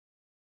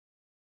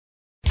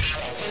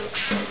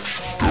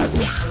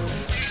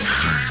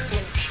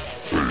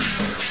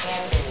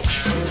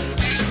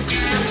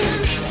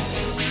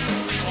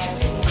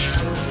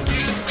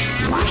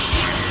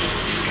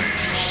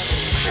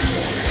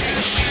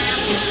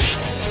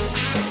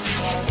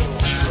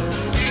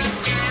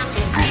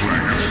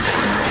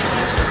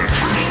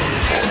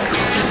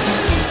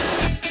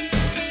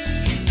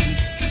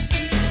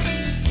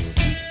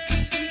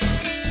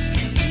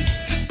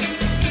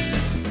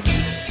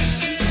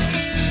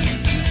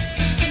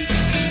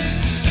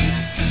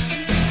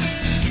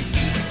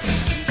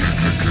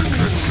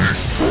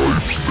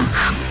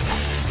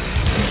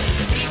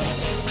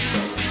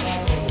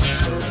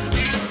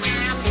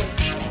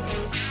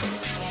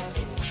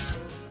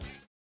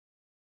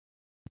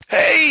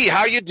Hey,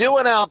 how you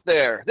doing out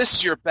there? This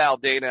is your pal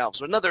Dane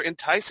Alves with another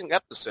enticing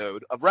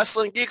episode of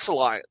Wrestling Geeks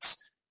Alliance,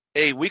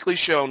 a weekly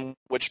show in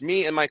which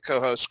me and my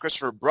co-host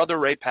Christopher Brother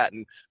Ray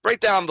Patton break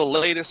down the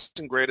latest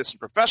and greatest in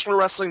professional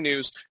wrestling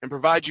news and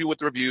provide you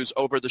with reviews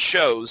over the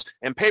shows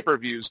and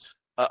pay-per-views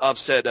of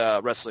said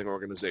wrestling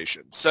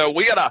organization. So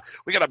we got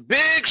a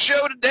big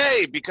show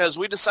today because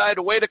we decided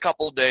to wait a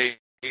couple of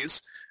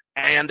days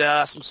and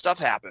some stuff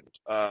happened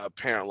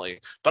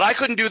apparently. But I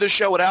couldn't do this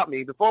show without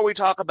me. Before we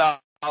talk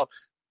about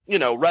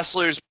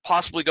wrestlers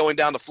possibly going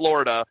down to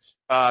Florida,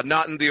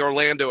 not in the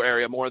Orlando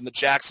area, more in the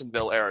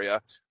Jacksonville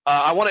area.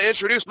 I want to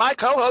introduce my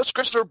co-host,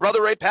 Christopher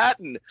Brother Ray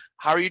Patton.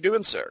 How are you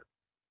doing, sir?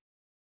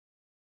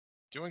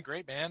 Doing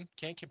great, man.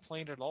 Can't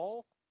complain at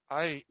all.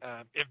 I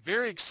am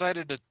very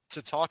excited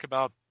to talk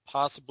about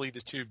possibly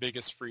the two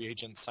biggest free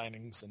agent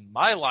signings in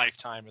my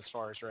lifetime as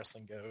far as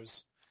wrestling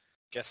goes.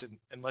 Guess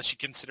unless you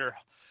consider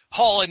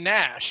Hall and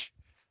Nash.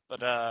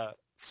 But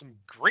some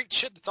great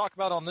shit to talk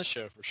about on this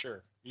show for sure.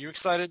 Are you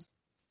excited?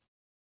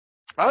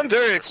 I'm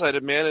very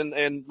excited, man,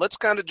 and let's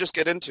kind of just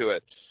get into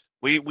it.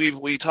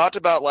 We talked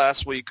about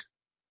last week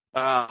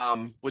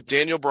with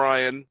Daniel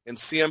Bryan and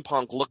CM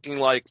Punk looking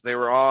like they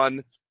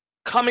were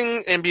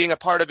coming and being a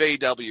part of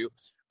AEW.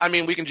 I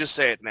mean, we can just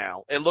say it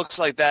now. It looks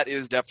like that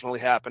is definitely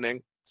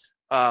happening.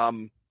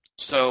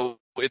 So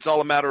it's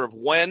all a matter of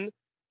when.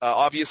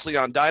 Obviously,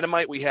 on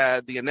Dynamite, we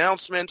had the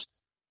announcement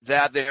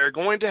that they're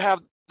going to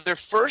have their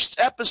first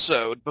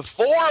episode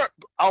before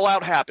All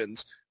Out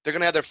happens. They're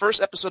going to have their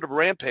first episode of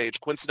Rampage,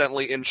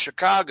 coincidentally, in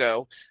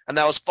Chicago, and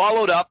that was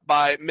followed up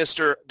by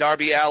Mr.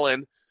 Darby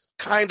Allin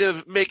kind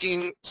of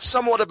making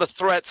somewhat of a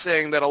threat,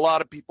 saying that a lot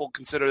of people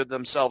consider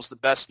themselves the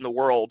best in the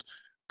world,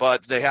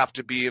 but they have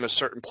to be in a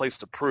certain place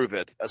to prove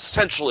it.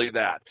 Essentially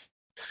that.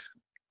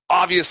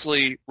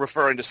 Obviously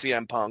referring to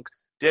CM Punk.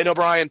 Daniel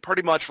Bryan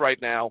pretty much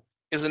right now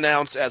is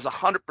announced as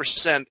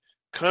 100%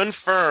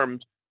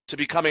 confirmed to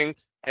be coming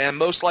and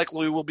most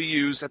likely will be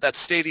used at that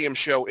stadium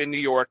show in New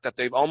York that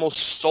they've almost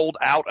sold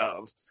out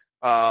of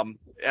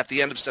at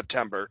the end of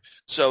September.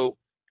 So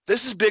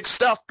this is big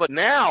stuff, but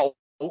now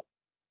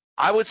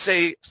I would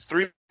say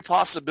three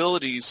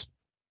possibilities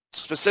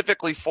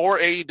specifically for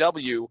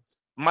AEW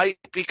might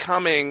be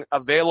coming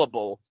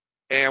available,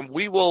 and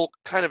we will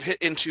kind of hit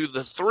into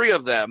the three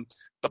of them.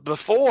 But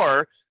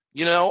before,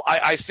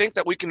 I think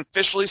that we can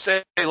officially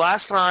say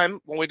last time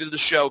when we did the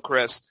show,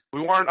 Chris, we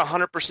weren't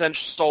 100%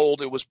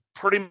 sold. It was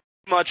pretty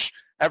much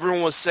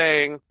everyone was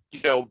saying,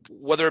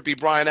 whether it be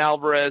Brian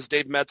Alvarez,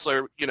 Dave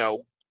Metzler,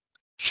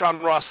 Sean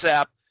Ross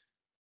Sapp,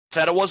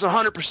 that it wasn't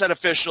 100%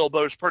 official,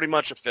 but it was pretty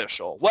much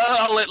official.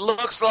 Well, it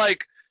looks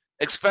like,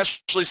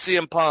 especially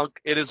CM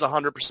Punk, it is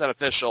 100%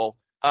 official.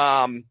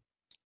 And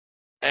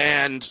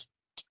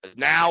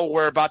now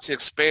we're about to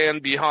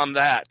expand beyond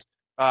that.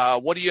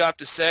 What do you have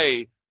to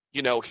say,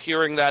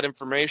 hearing that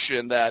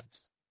information that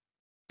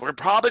we're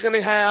probably going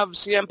to have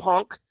CM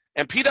Punk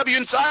and PW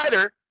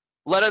Insider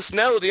let us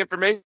know the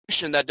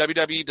information that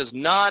WWE does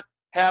not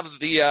have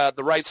the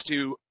rights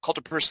to Cult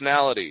of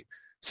Personality.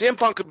 CM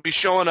Punk could be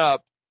showing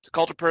up to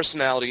Cult of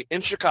Personality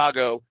in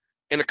Chicago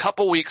in a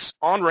couple weeks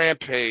on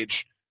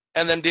Rampage,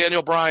 and then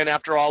Daniel Bryan,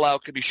 after All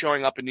Out, could be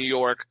showing up in New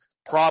York,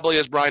 probably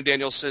as Bryan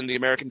Danielson, the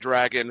American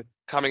Dragon,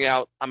 coming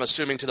out, I'm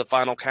assuming, to the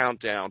Final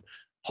Countdown.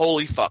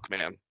 Holy fuck,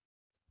 man.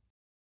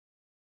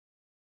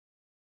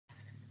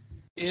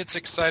 It's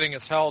exciting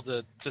as hell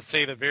to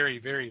say the very,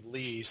 very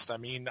least. I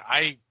mean,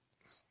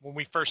 when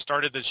we first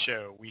started this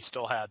show, we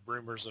still had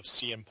rumors of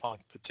CM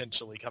Punk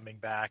potentially coming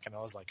back, and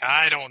I was like,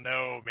 I don't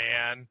know,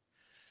 man.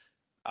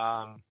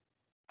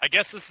 I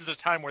guess this is a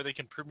time where they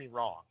can prove me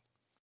wrong.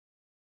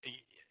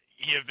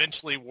 He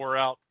eventually wore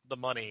out the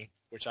money,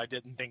 which I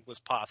didn't think was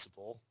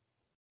possible.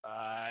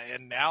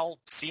 And now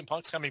CM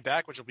Punk's coming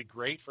back, which will be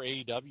great for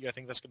AEW. I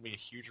think that's going to be a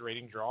huge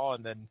rating draw.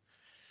 And then,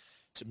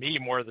 to me,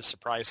 more of the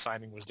surprise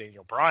signing was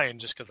Daniel Bryan,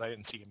 just because I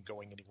didn't see him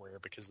going anywhere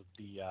because of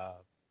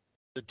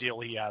the deal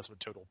he has with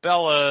Total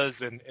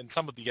Bellas and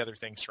some of the other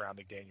things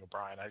surrounding Daniel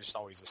Bryan. I just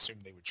always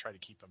assumed they would try to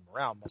keep him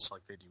around, much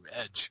like they do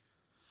Edge.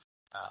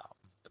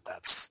 But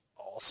that's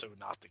also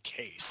not the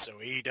case. So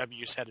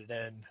AEW's headed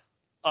in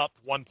up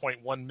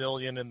 1.1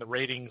 million in the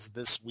ratings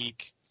this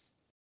week,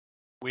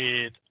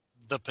 with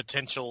the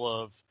potential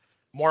of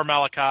more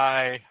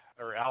Malachi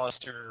or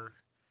Alistair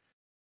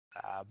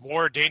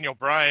More Daniel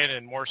Bryan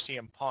and more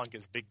CM Punk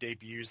as big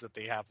debuts that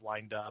they have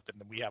lined up, and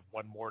then we have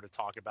one more to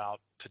talk about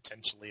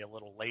potentially a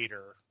little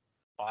later.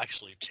 Well,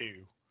 actually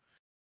two,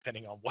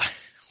 depending on what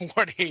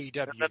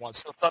AEW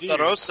wants to do.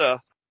 Thunder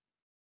Rosa,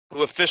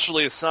 who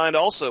officially is signed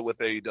also with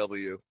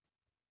AEW.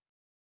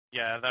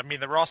 Yeah, I mean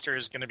the roster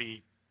is going to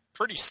be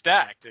pretty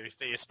stacked,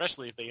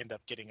 especially if they end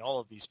up getting all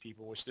of these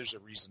people. Which there's a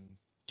reason.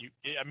 You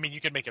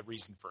can make a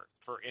reason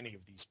for any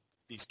of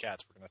these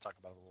cats. We're going to talk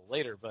about it a little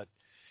later, but.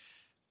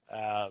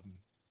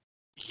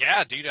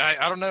 Yeah, dude,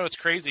 I don't know. It's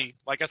crazy.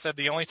 Like I said,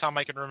 the only time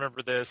I can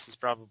remember this is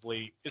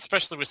probably,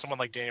 especially with someone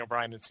like Daniel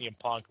Bryan and CM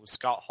Punk, with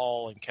Scott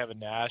Hall and Kevin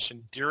Nash.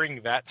 And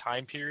during that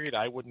time period,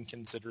 I wouldn't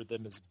consider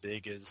them as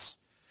big as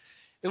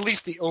at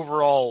least the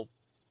overall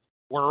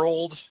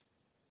world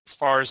as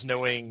far as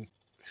knowing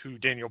who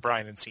Daniel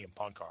Bryan and CM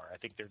Punk are. I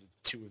think they're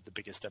two of the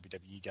biggest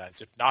WWE guys,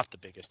 if not the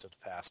biggest of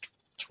the past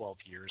 12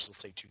 years, let's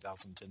say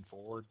 2010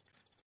 forward.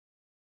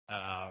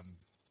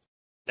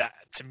 That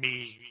to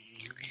me,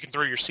 you can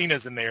throw your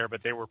Cenas in there,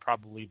 but they were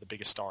probably the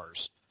biggest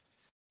stars.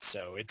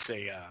 So it's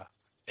a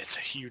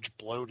huge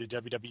blow to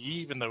WWE,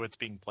 even though it's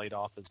being played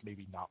off as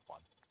maybe not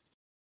one.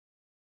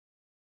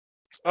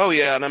 Oh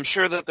yeah, and I'm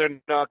sure that they're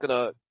not going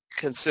to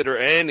consider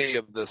any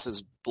of this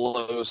as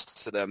blows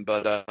to them,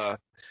 but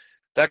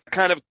that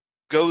kind of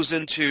goes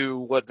into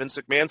what Vince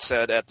McMahon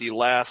said at the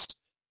last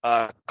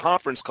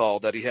conference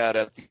call that he had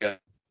at the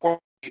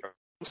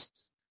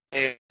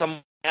and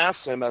someone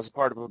asked him as a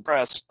part of a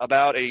press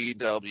about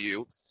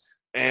AEW,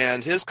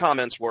 and his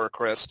comments were,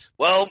 Chris,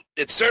 well,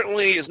 it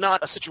certainly is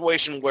not a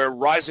situation where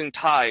rising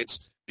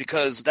tides,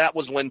 because that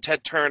was when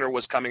Ted Turner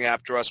was coming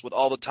after us with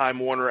all the Time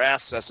Warner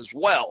assets as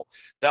well.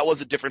 That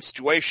was a different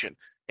situation.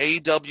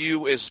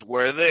 AEW is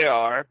where they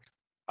are.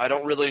 I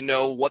don't really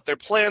know what their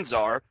plans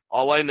are.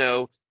 All I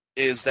know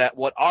is that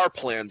what our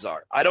plans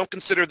are. I don't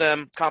consider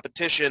them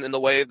competition in the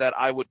way that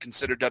I would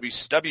consider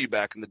WCW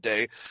back in the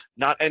day,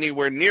 not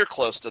anywhere near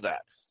close to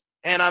that.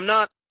 And I'm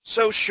not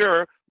so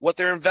sure what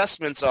their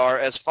investments are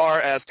as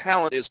far as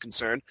talent is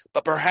concerned,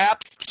 but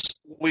perhaps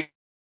we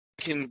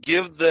can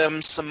give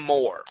them some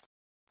more.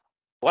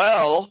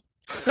 Well,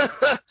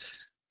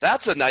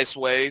 that's a nice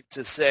way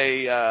to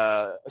say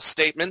a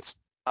statement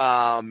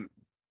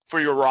for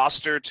your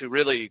roster to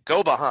really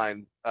go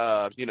behind,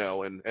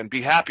 and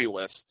be happy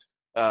with.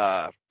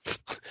 And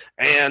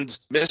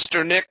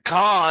Mr. Nick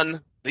Khan,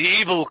 the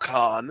evil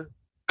Khan,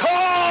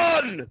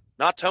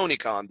 not Tony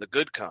Khan, the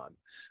good Khan,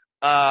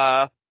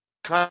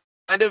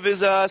 kind of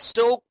is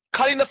still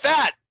cutting the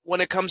fat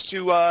when it comes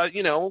to,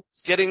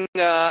 getting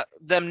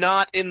them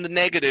not in the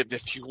negative,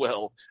 if you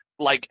will,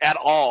 like at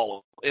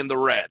all in the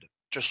red.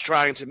 Just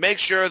trying to make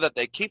sure that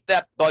they keep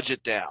that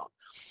budget down.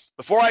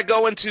 Before I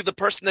go into the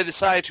person they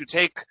decided to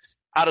take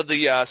out of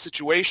the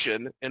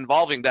situation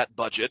involving that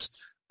budget,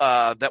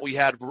 that we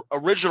had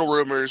original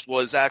rumors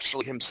was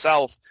actually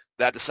himself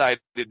that decided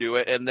to do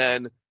it, and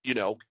then,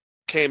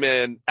 came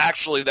in.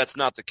 Actually, that's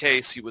not the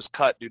case. He was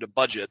cut due to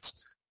budgets.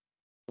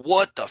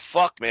 What the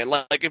fuck, man?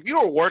 Like, if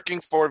you were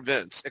working for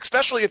Vince,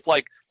 especially if,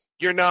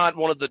 you're not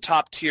one of the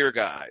top tier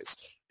guys,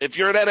 if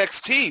you're at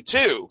NXT,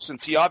 too,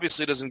 since he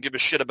obviously doesn't give a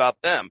shit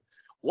about them,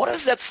 what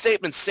does that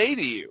statement say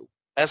to you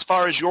as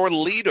far as your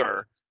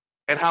leader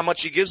and how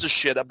much he gives a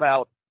shit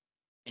about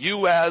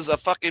you as a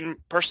fucking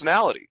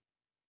personality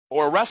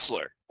or a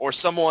wrestler or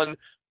someone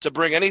to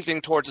bring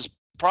anything towards his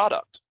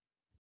product?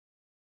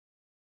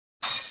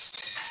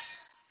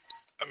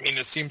 I mean,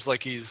 it seems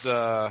like he's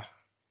to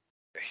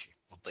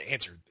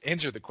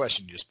answer the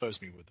question you just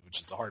posed me with,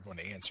 which is a hard one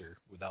to answer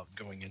without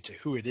going into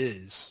who it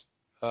is.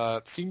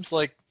 It seems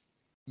like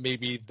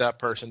maybe that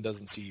person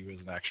doesn't see you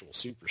as an actual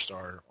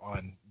superstar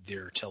on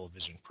their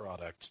television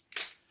product,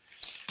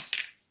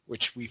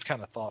 which we've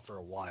kind of thought for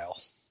a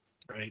while,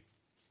 right?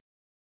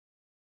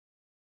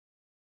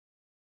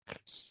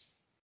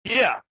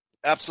 Yeah,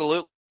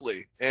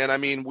 absolutely. And I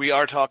mean, we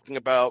are talking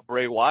about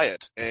Bray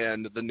Wyatt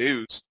and the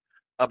news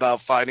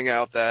about finding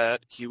out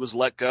that he was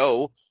let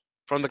go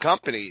from the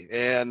company,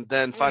 and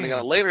then finding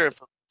out later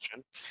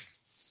information.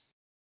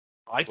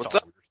 I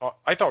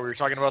thought we were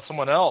talking about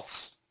someone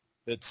else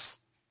that's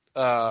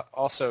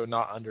also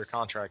not under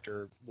contract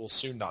or will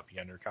soon not be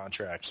under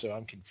contract. So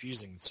I'm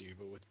confusing the two.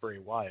 But with Bray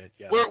Wyatt,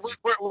 yeah,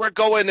 we're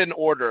going in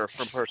order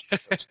from person to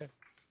person.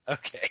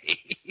 Okay.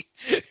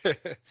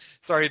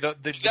 Sorry, the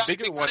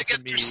bigger one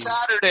to me.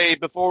 Saturday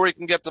before we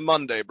can get to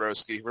Monday,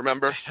 broski.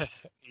 Remember?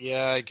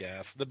 Yeah, I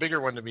guess the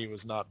bigger one to me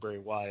was not Bray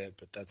Wyatt,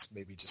 but that's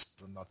maybe just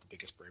I'm not the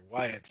biggest Bray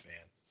Wyatt fan.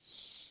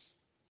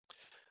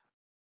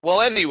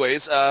 Well,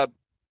 anyways,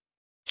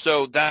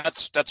 so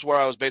that's where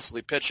I was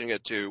basically pitching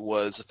it to,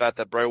 was the fact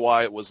that Bray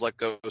Wyatt was let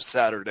go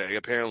Saturday.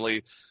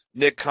 Apparently,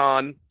 Nick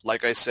Khan,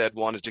 like I said,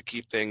 wanted to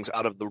keep things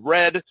out of the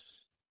red,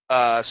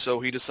 so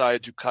he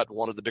decided to cut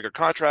one of the bigger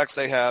contracts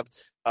they have.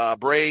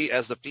 Bray,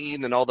 as the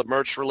Fiend, and all the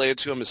merch related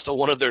to him is still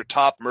one of their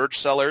top merch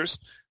sellers,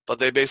 but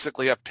they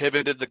basically have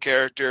pivoted the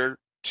character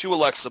to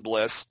Alexa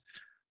Bliss,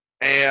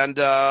 and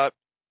that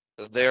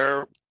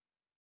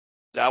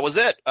was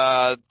it.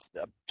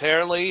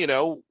 Apparently,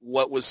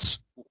 what was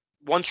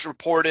once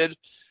reported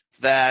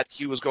that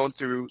he was going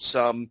through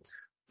some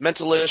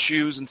mental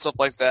issues and stuff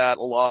like that,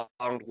 along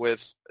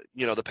with,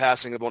 the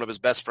passing of one of his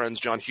best friends,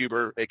 John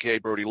Huber, a.k.a.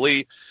 Brody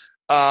Lee.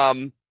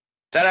 That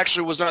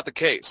actually was not the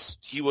case.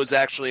 He was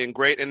actually in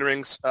great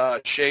in-ring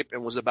shape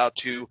and was about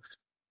to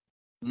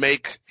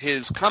make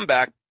his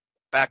comeback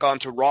back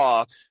onto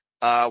Raw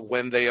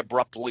when they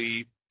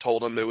abruptly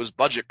told him it was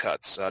budget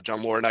cuts.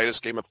 John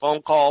Laurinaitis gave him a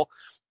phone call.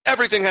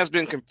 Everything has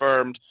been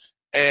confirmed,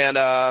 and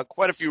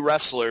quite a few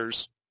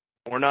wrestlers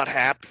were not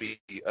happy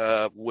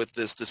with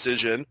this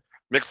decision.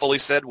 Mick Foley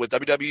said, with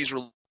WWE's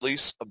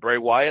release of Bray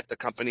Wyatt, the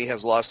company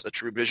has lost a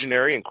true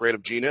visionary and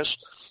creative genius,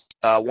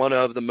 one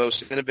of the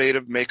most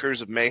innovative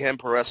makers of mayhem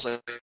pro wrestling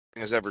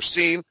has ever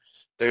seen.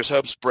 There's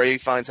hopes Bray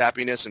finds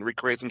happiness and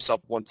recreates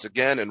himself once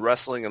again in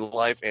wrestling and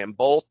life and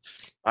both.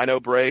 I know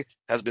Bray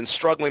has been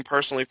struggling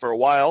personally for a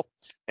while,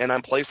 and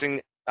I'm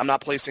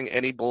not placing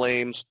any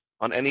blames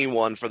on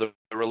anyone for the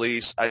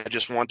release. I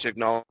just want to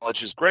acknowledge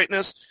his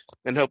greatness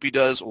and hope he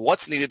does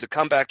what's needed to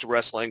come back to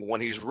wrestling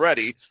when he's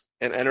ready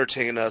and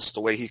entertain us the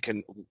way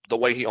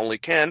he only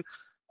can.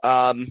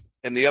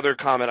 And the other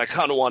comment I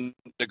kind of wanted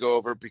to go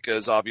over,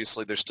 because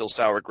obviously there's still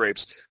sour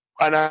grapes,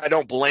 and I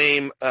don't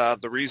blame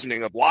the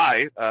reasoning of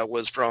why,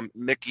 was from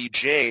Mickey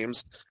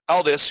James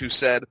Aldis, who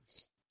said,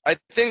 I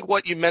think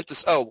what you meant to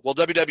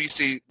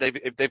WWC,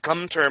 they've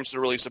come to terms to the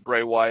release of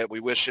Bray Wyatt.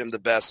 We wish him the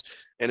best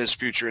in his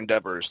future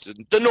endeavors.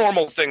 The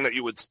normal thing that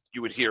you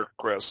would hear,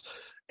 Chris.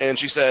 And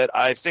she said,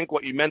 I think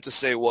what you meant to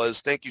say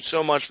was, thank you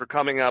so much for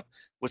coming up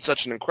with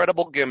such an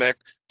incredible gimmick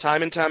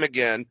time and time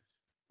again.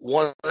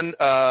 One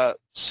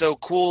so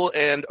cool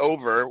and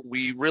over,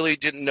 we really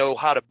didn't know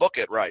how to book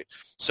it right.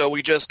 So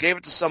we just gave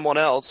it to someone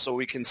else so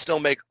we can still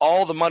make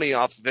all the money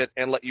off of it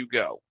and let you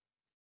go.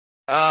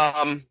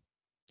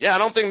 Yeah, I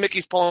don't think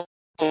Mickey's pulling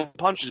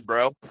punches,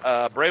 bro.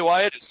 Bray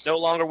Wyatt is no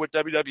longer with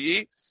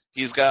WWE.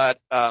 He's got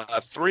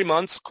 3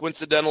 months,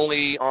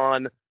 coincidentally,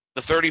 on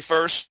the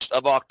 31st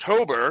of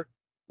October,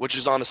 which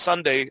is on a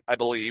Sunday, I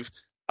believe.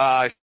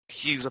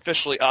 He's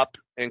officially up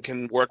and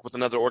can work with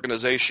another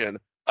organization.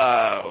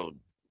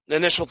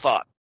 Initial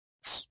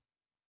thoughts?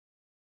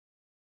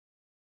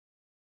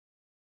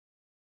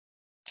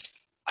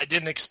 I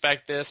didn't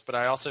expect this, but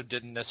I also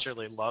didn't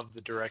necessarily love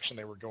the direction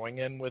they were going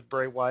in with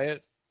Bray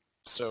Wyatt.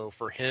 So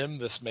for him,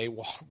 this may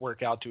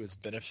work out to his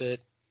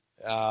benefit.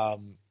 I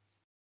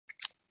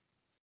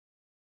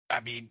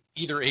mean,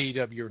 either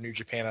AEW or New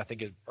Japan, I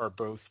think, are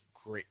both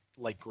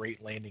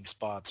great landing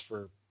spots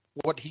for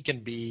what he can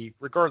be,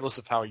 regardless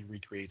of how he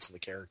recreates the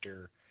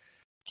character.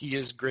 He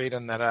is great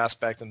in that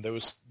aspect, and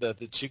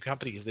the two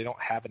companies, they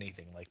don't have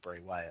anything like Bray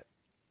Wyatt.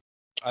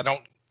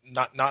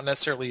 Not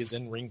necessarily his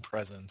in-ring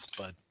presence,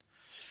 but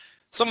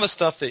some of the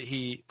stuff that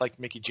he, like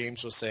Mickey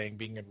James was saying,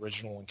 being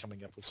original and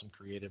coming up with some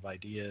creative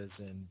ideas,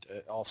 and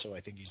also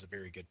I think he's a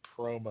very good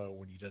promo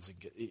when he doesn't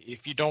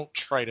if you don't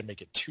try to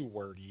make it too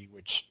wordy,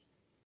 which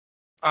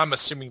I'm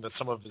assuming that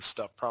some of his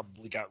stuff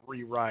probably got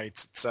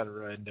rewrites,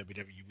 etc. in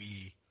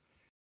WWE.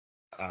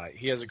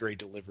 He has a great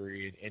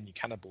delivery, and you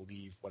kind of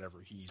believe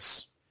whatever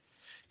he's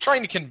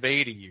trying to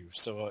convey to you.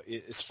 So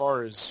as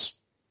far as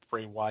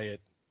Bray Wyatt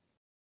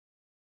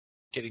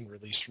getting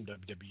released from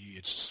WWE,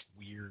 it's just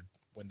weird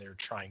when they're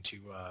trying to,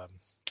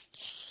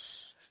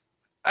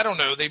 I don't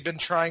know, they've been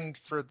trying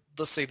for,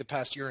 let's say, the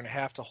past year and a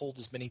half to hold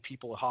as many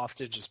people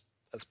hostage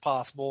as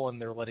possible,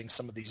 and they're letting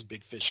some of these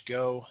big fish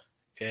go,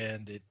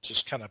 and it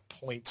just kind of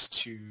points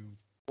to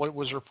what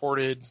was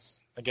reported,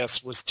 I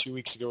guess, was 2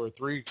 weeks ago or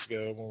 3 weeks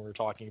ago when we were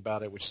talking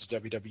about it, which is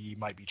WWE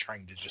might be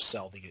trying to just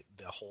sell the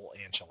whole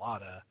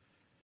enchilada,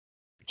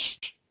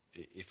 which,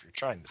 if you're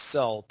trying to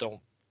sell, don't,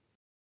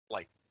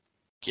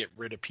 get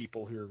rid of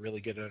people who are really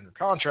good under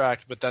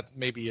contract, but that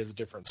maybe is a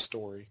different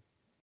story.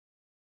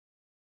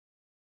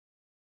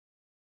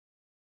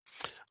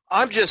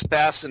 I'm just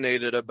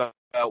fascinated about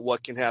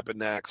what can happen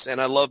next, and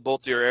I love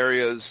both your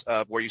areas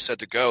where you said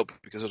to go,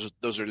 because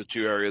those are the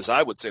two areas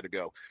I would say to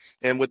go.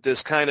 And with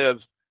this kind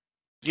of,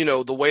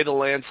 the way the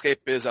landscape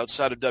is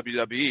outside of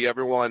WWE,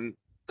 everyone,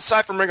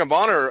 aside from Ring of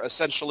Honor,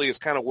 essentially is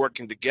kind of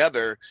working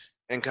together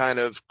and kind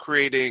of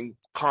creating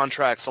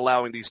contracts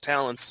allowing these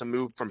talents to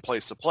move from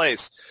place to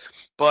place.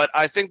 But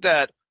I think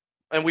that,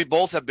 and we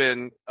both have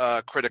been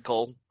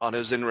critical on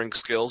his in-ring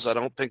skills. I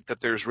don't think that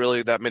there's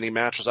really that many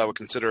matches I would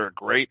consider a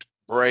great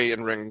Bray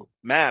in-ring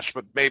match,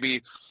 but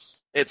maybe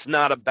it's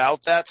not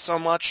about that so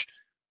much.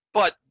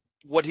 But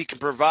what he can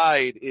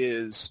provide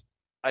is,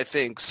 I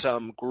think,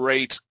 some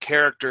great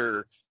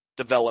character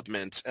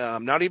development,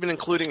 not even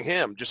including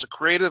him, just a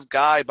creative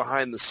guy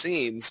behind the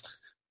scenes,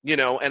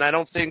 and I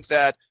don't think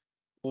that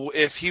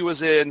if he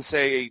was in,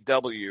 say,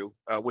 AEW,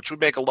 which would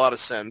make a lot of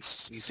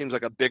sense, he seems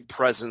like a big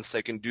presence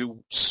they can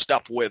do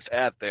stuff with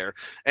at there.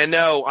 And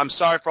no, I'm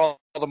sorry for all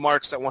the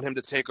marks that want him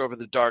to take over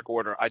the Dark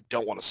Order. I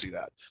don't want to see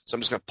that. So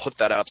I'm just going to put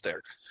that out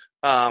there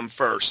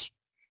first.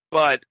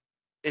 But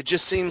it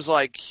just seems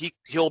like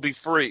he'll be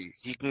free.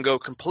 He can go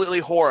completely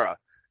horror.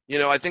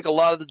 I think a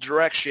lot of the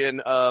direction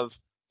of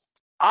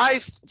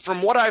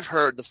from what I've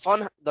heard, the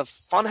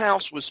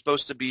Funhouse was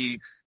supposed to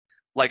be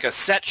like a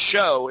set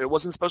show. It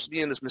wasn't supposed to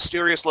be in this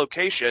mysterious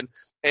location,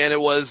 and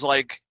it was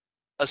like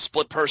a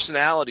split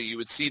personality. You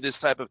would see this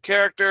type of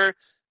character,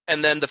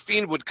 and then The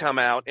Fiend would come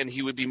out, and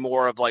he would be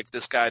more of like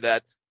this guy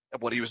that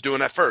what he was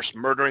doing at first,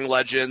 murdering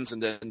legends,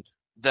 and then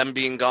them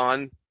being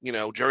gone. You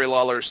know, Jerry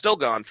Lawler is still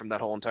gone from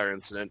that whole entire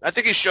incident. I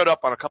think he showed up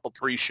on a couple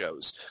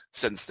pre-shows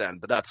since then,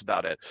 but that's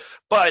about it.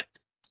 But,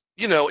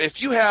 you know,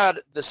 if you had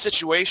the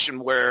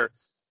situation where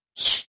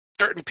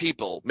certain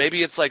people,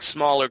 maybe it's like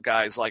smaller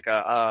guys like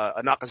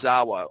a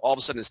Nakazawa, all of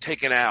a sudden is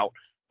taken out,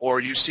 or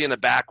you see in the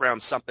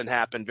background something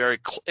happen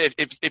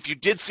if you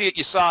did see it,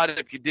 you saw it.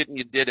 If you didn't,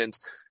 you didn't.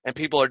 And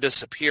people are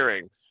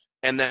disappearing.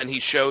 And then he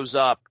shows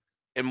up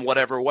in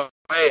whatever way.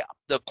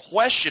 The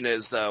question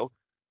is, though,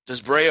 does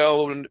Bray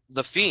own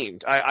The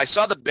Fiend? I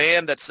saw the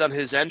band that's done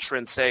his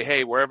entrance say,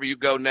 hey, wherever you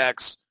go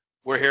next,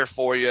 we're here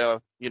for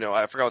you. You know,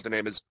 I forgot what the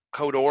name is.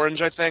 Code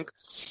Orange, I think.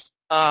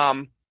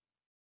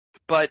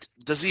 But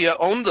does he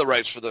own the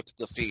rights for the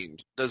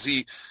Fiend? Does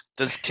he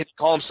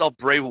call himself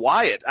Bray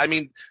Wyatt? I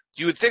mean,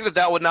 you would think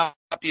that would not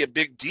be a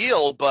big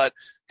deal, but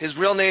his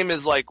real name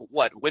is like,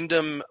 what,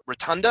 Wyndham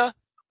Rotunda?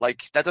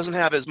 Like, that doesn't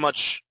have as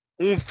much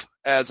oomph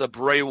as a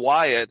Bray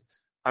Wyatt.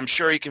 I'm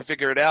sure he can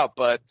figure it out,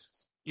 but,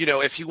 you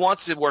know, if he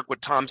wants to work with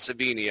Tom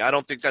Savini, I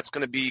don't think that's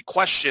going to be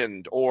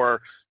questioned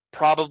or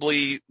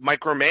probably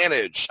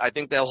micromanaged. I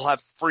think they'll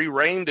have free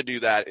reign to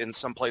do that in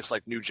some place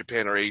like New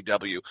Japan or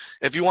AEW.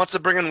 If he wants to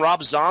bring in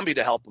Rob Zombie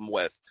to help him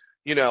with,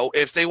 you know,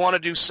 if they want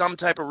to do some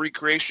type of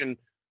recreation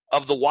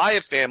of the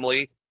Wyatt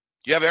family,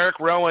 you have Eric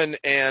Rowan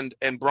and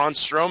Braun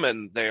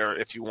Strowman there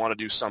if you want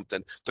to do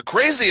something. The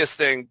craziest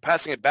thing,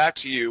 passing it back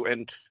to you,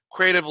 and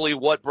creatively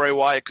what Bray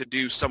Wyatt could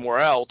do somewhere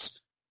else,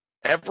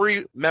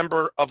 every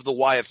member of the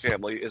Wyatt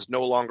family is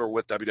no longer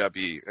with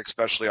WWE,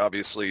 especially,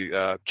 obviously,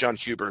 John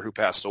Huber, who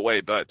passed away.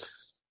 But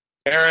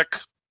Eric,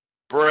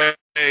 Bray,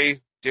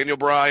 Daniel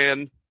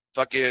Bryan,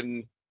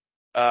 fucking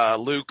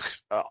Luke,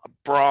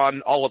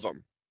 Braun, all of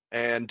them.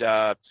 And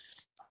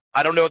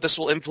I don't know if this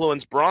will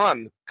influence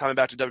Braun coming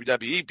back to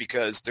WWE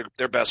because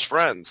they're best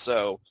friends.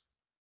 So,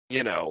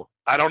 you know,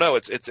 I don't know.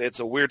 It's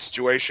a weird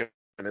situation,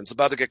 and it's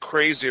about to get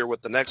crazier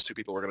with the next two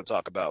people we're going to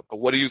talk about.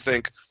 But what do you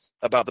think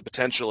about the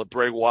potential of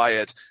Bray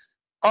Wyatt?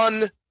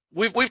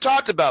 We've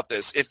talked about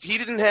this. If he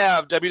didn't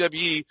have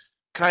WWE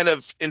kind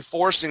of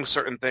enforcing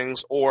certain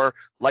things, or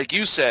like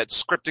you said,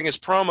 scripting his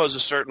promos a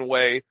certain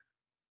way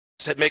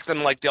to make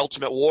them like the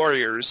Ultimate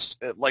Warriors,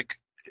 like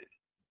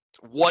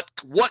what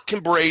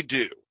can Bray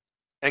do?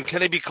 And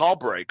can he be called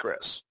Bray,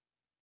 Chris?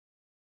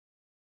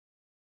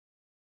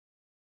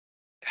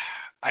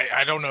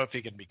 I don't know if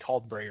he can be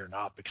called Bray or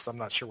not because I'm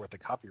not sure what the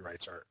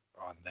copyrights are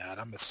on that.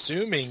 I'm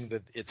assuming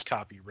that it's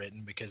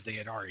copywritten because they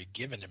had already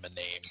given him a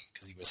name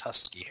because he was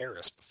Husky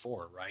Harris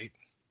before, right?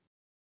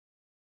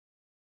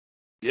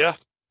 Yeah.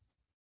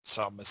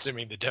 So I'm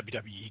assuming the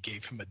WWE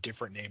gave him a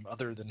different name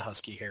other than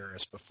Husky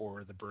Harris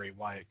before the Bray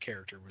Wyatt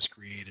character was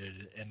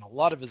created. And a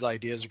lot of his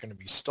ideas are going to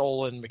be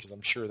stolen because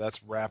I'm sure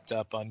that's wrapped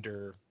up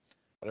under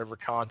whatever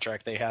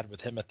contract they had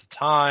with him at the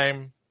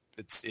time.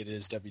 It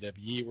is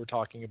WWE we're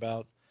talking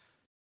about.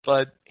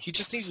 But he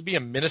just needs to be a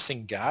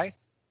menacing guy.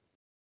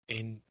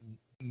 And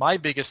my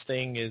biggest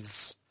thing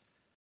is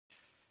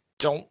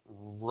don't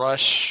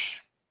rush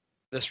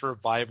this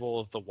revival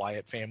of the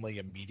Wyatt family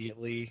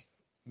immediately.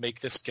 Make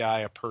this guy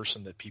a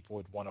person that people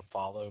would want to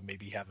follow.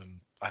 Maybe have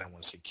him, I don't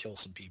want to say kill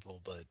some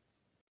people, but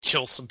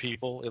kill some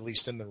people, at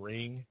least in the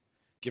ring.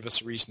 Give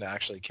us a reason to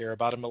actually care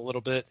about him a little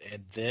bit.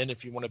 And then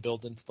if you want to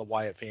build into the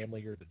Wyatt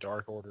family or the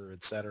Dark Order,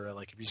 etc.,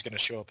 like if he's going to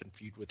show up and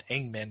feud with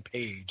Hangman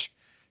Page,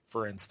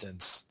 for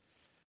instance,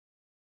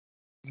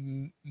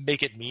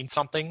 make it mean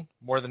something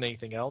more than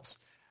anything else.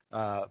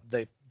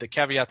 The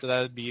caveat to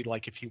that would be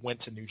like if he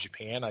went to New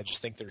Japan, I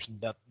just think there's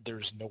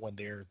no one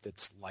there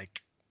that's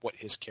like what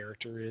his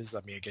character is.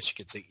 I mean, I guess you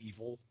could say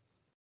evil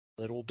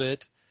a little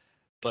bit,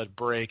 but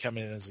Bray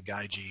coming in as a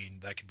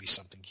gaijin, that could be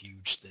something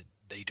huge that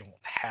they don't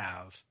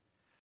have.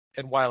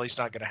 And while he's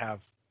not going to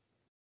have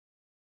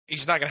a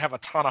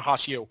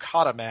Tanahashi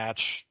Okada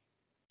match,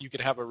 you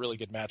could have a really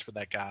good match with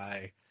that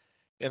guy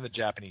in the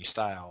Japanese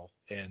style,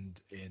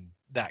 and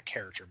that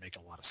character make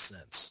a lot of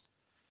sense.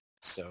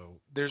 So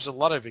there's a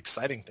lot of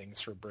exciting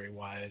things for Bray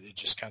Wyatt. It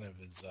just kind of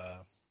is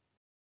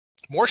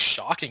more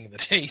shocking than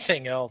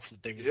anything else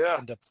that they would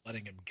end up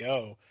letting him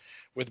go.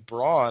 With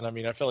Braun, I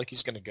mean, I feel like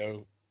he's going to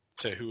go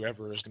to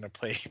whoever is going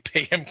to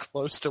pay him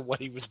close to what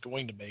he was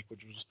going to make,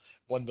 which was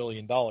 $1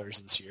 billion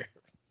this year.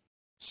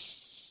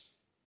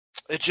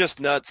 It's just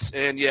nuts.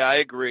 And yeah, I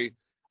agree.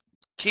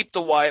 Keep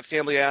the Wyatt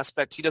family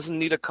aspect. He doesn't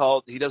need a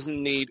cult. He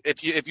doesn't need,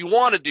 if you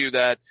want to do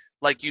that,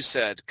 like you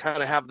said,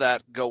 kind of have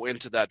that go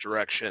into that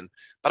direction.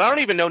 But I don't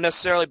even know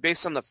necessarily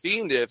based on the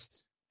Fiend if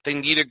they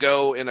need to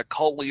go in a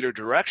cult leader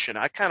direction.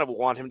 I kind of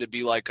want him to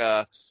be like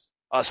a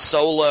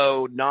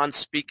solo,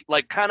 non-speak,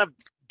 like kind of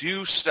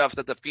do stuff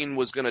that the Fiend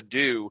was going to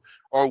do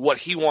or what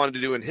he wanted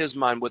to do in his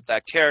mind with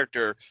that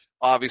character,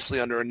 obviously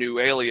under a new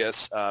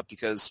alias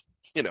because,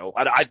 you know,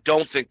 I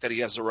don't think that he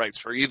has the rights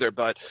for either.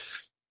 But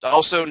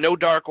Also, no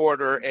Dark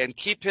Order, and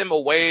keep him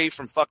away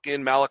from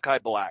fucking Malachi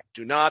Black.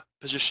 Do not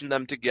position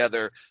them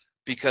together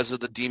because of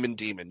the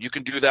Demon. You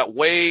can do that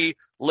way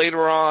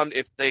later on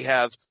if they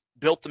have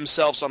built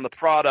themselves on the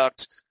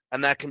product,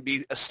 and that can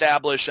be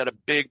established at a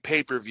big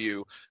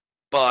pay-per-view.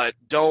 But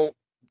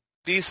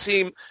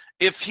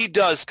if he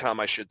does come,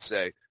 I should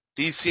say,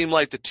 these seem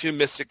like the two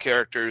Mystic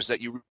characters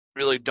that you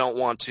really don't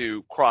want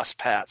to cross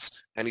paths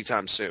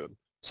anytime soon.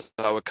 So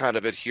I would kind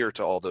of adhere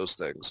to all those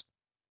things.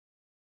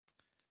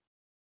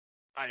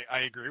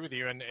 I agree with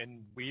you, and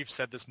we've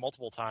said this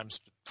multiple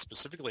times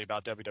specifically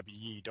about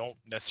WWE. You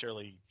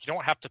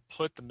don't have to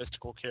put the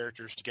mystical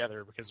characters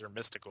together because they're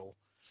mystical.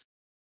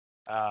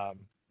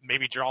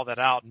 Maybe draw that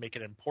out and make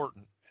it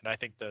important, and I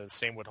think the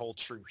same would hold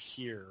true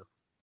here.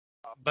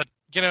 But,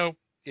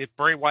 if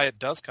Bray Wyatt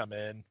does come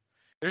in,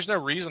 there's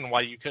no reason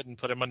why you couldn't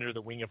put him under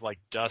the wing of, like,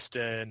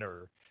 Dustin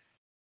or,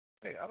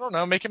 I don't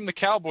know, make him the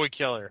Cowboy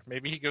Killer.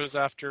 Maybe he goes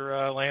after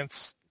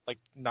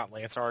not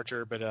Lance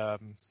Archer, but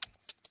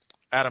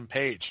Adam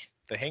Page,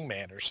 the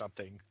Hangman or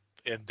something,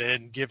 and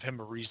then give him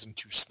a reason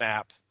to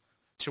snap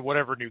to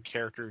whatever new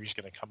character he's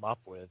going to come up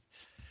with.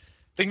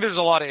 I think there's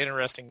a lot of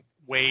interesting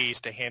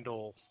ways to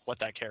handle what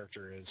that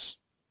character is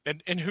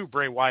and who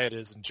Bray Wyatt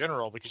is in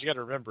general, because you got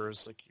to remember,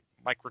 it's like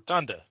Mike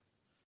Rotunda.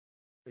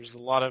 There's a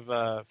lot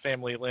of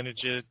family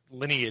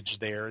lineage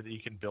there that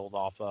you can build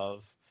off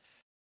of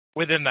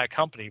within that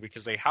company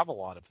because they have a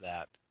lot of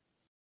that.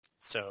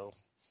 So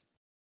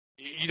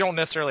you don't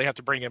necessarily have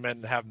to bring him in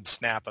and have him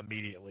snap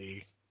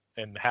immediately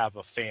and have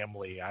a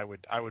family. I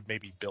would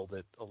maybe build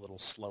it a little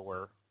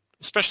slower,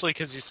 especially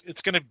because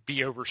it's going to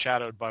be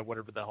overshadowed by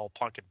whatever the hell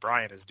Punk and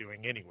Bryan is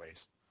doing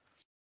anyways.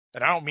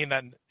 And I don't mean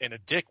that in a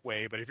dick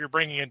way, but if you're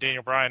bringing in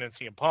Daniel Bryan and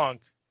CM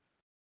Punk,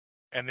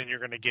 and then you're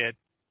going to get,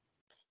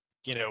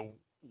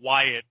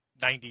 Wyatt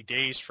 90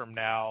 days from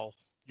now,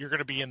 you're going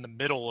to be in the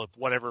middle of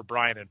whatever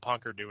Bryan and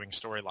Punk are doing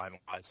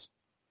storyline-wise.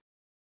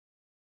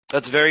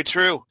 That's very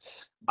true.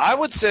 I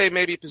would say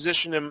maybe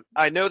position him.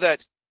 I know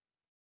that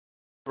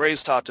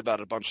Bray's talked about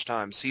it a bunch of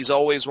times. He's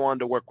always wanted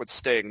to work with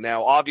Sting.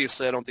 Now,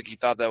 obviously, I don't think he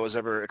thought that was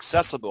ever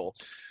accessible.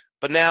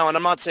 But now, and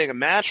I'm not saying a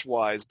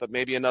match-wise, but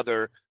maybe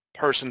another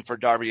person for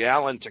Darby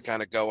Allin to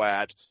kind of go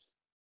at.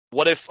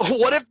 What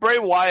if Bray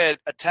Wyatt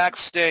attacked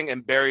Sting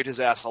and buried his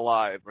ass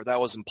alive, or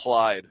that was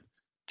implied,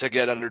 to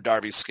get under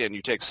Darby's skin?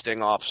 You take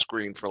Sting off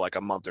screen for like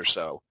a month or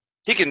so.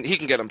 He can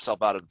get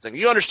himself out of the thing.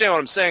 You understand what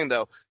I'm saying,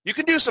 though? You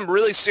can do some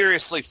really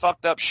seriously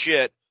fucked up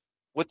shit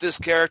with this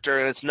character,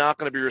 and it's not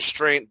going to be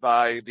restrained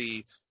by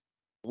the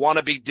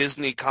wannabe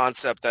Disney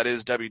concept that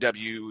is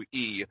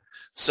WWE.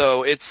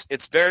 So it's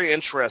very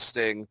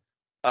interesting,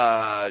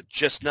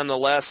 just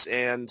nonetheless.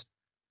 And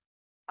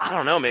I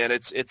don't know, man.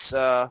 It's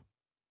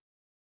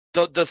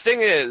the thing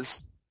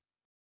is,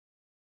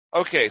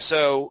 okay.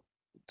 So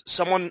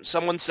someone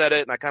said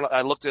it, and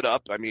I looked it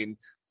up. I mean,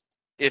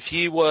 if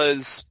he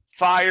was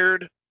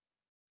fired,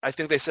 I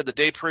think they said the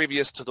day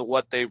previous to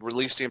what they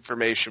released the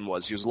information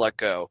was he was let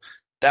go.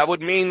 That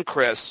would mean,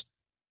 Chris,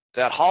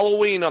 that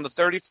Halloween on the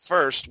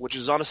 31st, which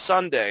is on a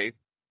Sunday,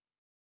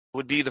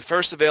 would be the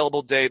first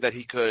available day that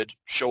he could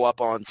show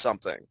up on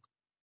something.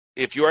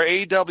 If you are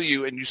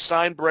AEW and you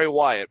sign Bray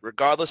Wyatt,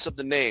 regardless of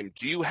the name,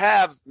 do you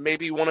have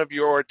maybe one of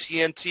your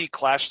TNT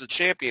Clash of the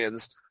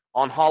Champions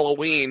on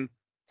Halloween?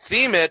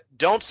 Theme it,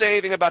 don't say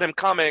anything about him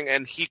coming,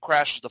 and he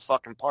crashes the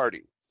fucking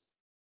party.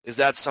 Is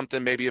that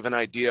something maybe of an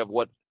idea of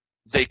what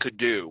they could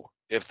do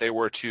if they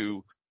were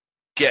to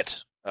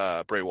get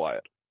Bray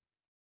Wyatt?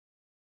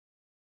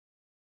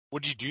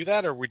 Would you do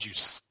that, or would you,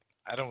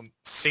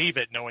 save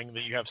it knowing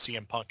that you have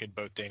CM Punk and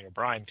both Daniel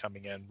Bryan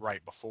coming in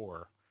right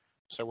before?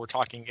 So we're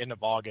talking end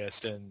of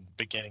August and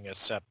beginning of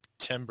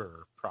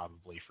September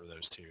probably for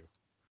those two.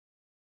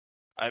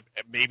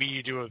 Maybe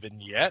you do a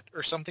vignette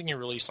or something you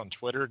release on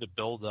Twitter to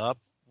build up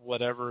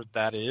whatever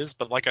that is.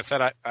 But like I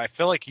said, I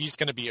feel like he's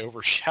going to be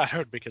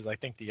overshadowed because I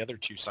think the other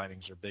two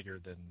signings are bigger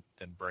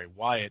than Bray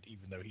Wyatt,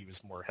 even though he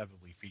was more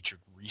heavily featured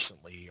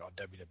recently on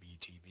WWE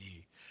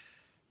TV.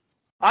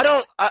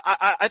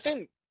 I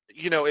think,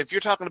 if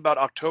you're talking about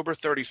October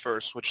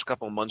 31st, which is a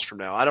couple of months from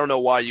now, I don't know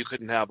why you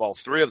couldn't have all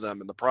three of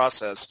them in the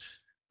process.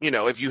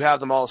 If you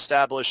have them all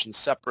established in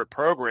separate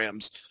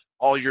programs,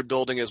 all you're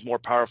building is more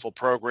powerful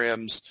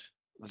programs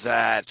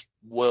that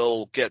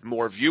will get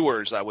more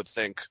viewers, I would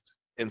think,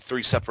 in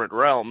three separate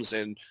realms.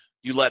 And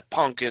you let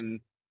Punk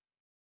and,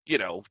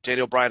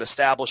 Daniel Bryan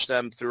establish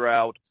them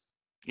throughout.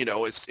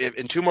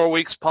 In 2 more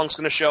weeks, Punk's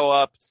going to show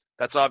up.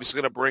 That's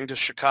obviously going to bring to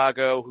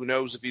Chicago. Who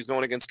knows if he's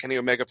going against Kenny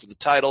Omega for the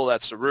title?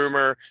 That's a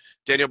rumor.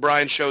 Daniel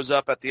Bryan shows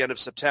up at the end of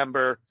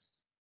September.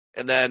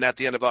 And then at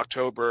the end of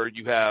October,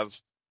 you have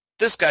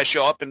this guy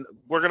show up. And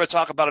we're going to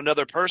talk about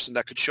another person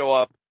that could show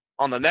up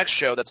on the next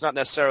show that's not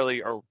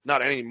necessarily or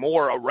not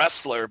anymore a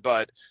wrestler,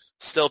 but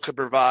still could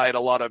provide a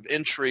lot of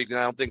intrigue. And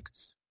I don't think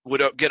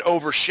would get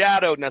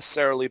overshadowed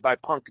necessarily by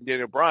Punk and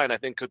Daniel Bryan. I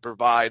think could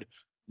provide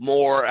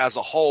more as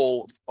a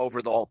whole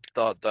over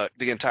the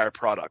entire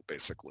product,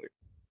 basically.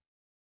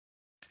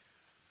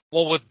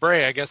 Well, with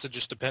Bray, I guess it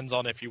just depends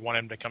on if you want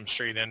him to come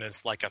straight in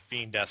as like a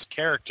Fiend-esque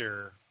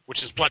character,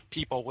 which is what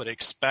people would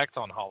expect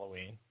on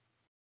Halloween.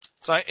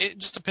 So it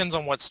just depends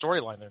on what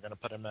storyline they're going to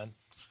put him in.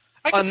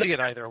 I can see it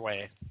either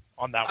way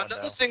on that one, though.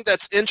 Another thing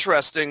that's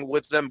interesting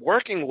with them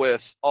working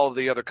with all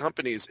the other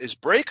companies is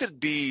Bray could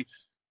be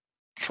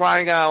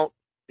trying out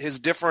his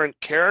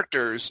different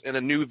characters and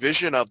a new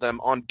vision of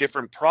them on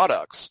different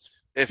products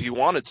if he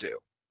wanted to.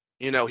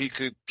 You know, he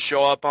could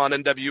show up on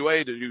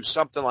NWA to do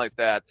something like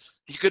that.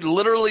 He could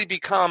literally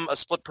become a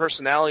split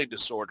personality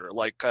disorder,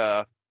 like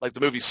the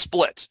movie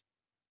Split,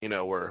 you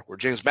know, where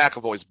James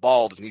McAvoy's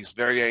bald and he's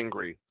very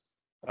angry,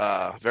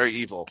 very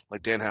evil,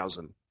 like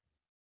Danhausen.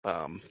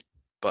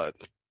 But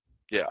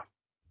yeah.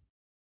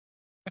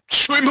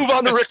 Should we move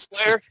on to Ric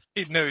Flair?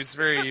 No, he's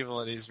very evil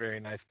and he's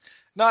very nice.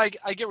 No, I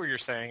get what you're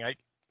saying.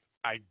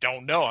 I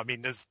don't know. I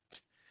mean,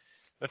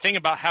 the thing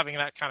about having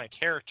that kind of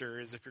character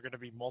is if you're going to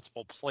be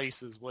multiple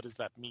places, what does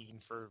that mean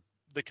for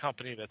the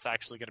company that's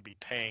actually going to be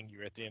paying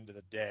you at the end of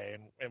the day,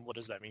 and what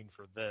does that mean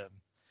for them?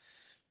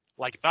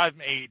 Like, if I'm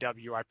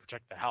AEW, I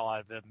protect the hell out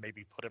of them,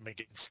 maybe put him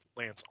against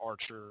Lance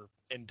Archer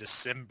in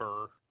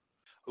December.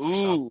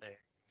 Ooh.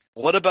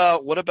 What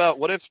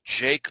if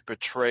Jake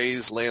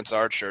betrays Lance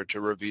Archer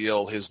to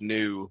reveal his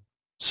new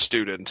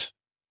student?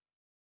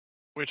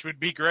 Which would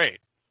be great.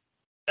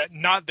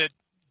 Not that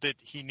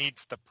he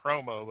needs the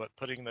promo, but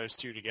putting those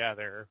two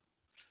together,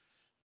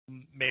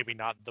 maybe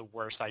not the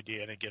worst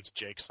idea, and it gives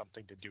Jake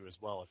something to do as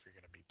well if you're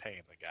going to be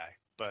paying the guy.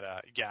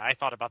 But yeah, I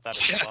thought about that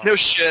as well. No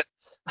shit.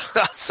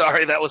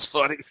 Sorry, that was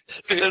funny.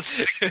 Because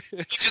he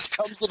just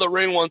comes to the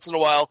ring once in a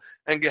while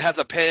and has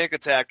a panic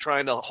attack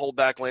trying to hold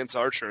back Lance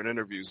Archer in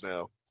interviews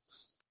now.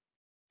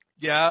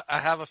 Yeah, I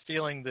have a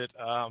feeling that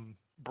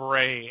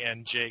Bray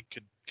and Jake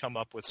could come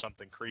up with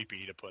something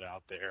creepy to put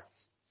out there.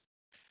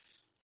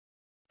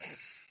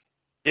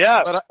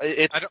 Yeah, but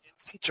it's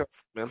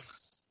interesting, man.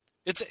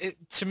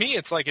 To me,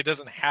 it's like it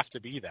doesn't have to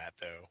be that,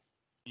 though.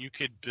 You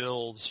could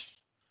build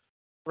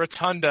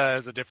Rotunda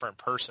as a different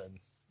person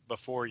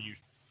before you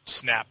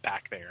snap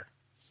back there.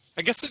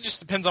 I guess it just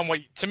depends on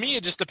to me,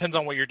 it just depends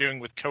on what you're doing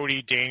with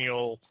Cody,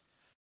 Daniel,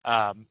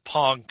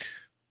 Punk,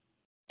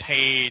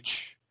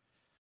 Paige.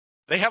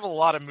 They have a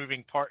lot of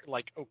moving parts,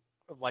 like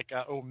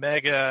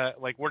Omega.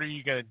 Like, what are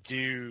you going to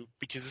do?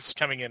 Because this is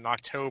coming in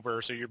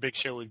October, so your big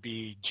show would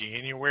be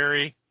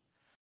January.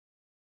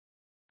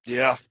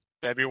 Yeah.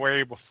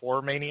 February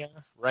before Mania,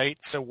 right?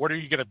 So what are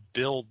you going to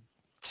build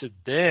to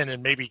then?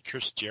 And maybe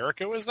Chris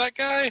Jericho is that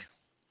guy?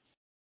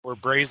 Or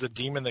Bray's a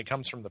demon that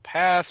comes from the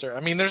past? Or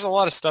I mean, there's a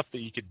lot of stuff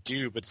that you could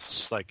do, but it's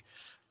just like,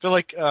 I feel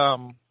like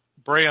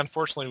Bray,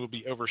 unfortunately, will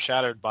be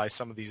overshadowed by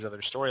some of these other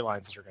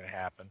storylines that are going to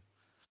happen.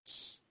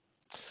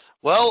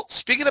 Well,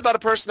 speaking about a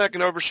person that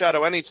can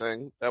overshadow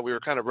anything that we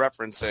were kind of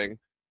referencing,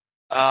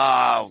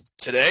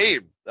 today,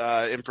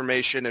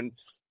 information, and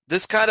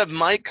this kind of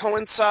might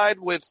coincide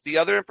with the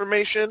other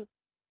information,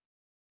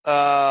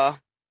 but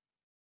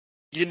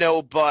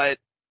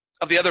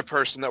of the other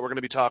person that we're going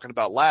to be talking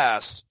about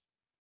last.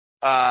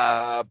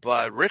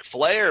 But Ric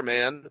Flair,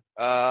 man,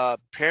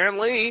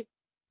 apparently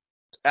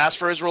asked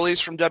for his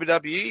release from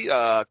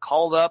WWE,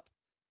 called up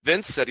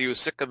Vince, said he was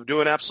sick of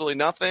doing absolutely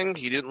nothing.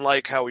 He didn't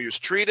like how he was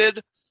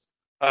treated,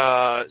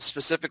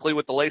 specifically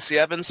with the Lacey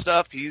Evans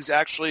stuff. He's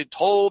actually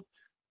told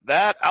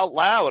that out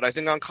loud, I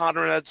think on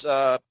Conrad's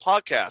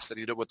podcast that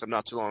he did with him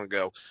not too long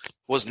ago.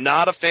 Was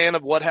not a fan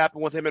of what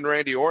happened with him and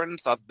Randy Orton,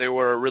 thought they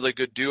were a really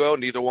good duo.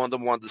 Neither one of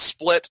them wanted to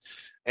split,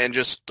 and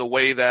just the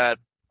way that,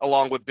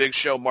 along with Big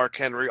Show, Mark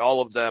Henry, all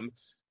of them,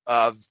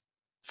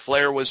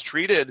 Flair was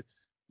treated.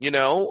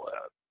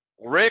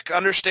 Rick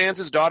understands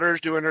his daughter is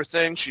doing her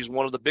thing. She's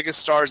one of the biggest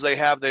stars they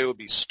have. They would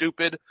be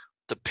stupid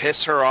to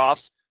piss her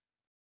off.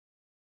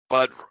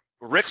 But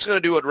Rick's going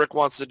to do what Rick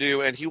wants to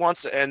do, and he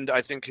wants to end,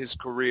 I think, his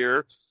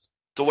career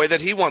the way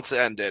that he wants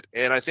to end it.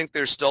 And I think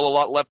there's still a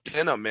lot left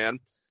in him, man.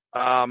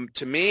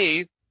 To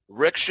me,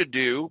 Rick should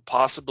do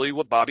possibly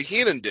what Bobby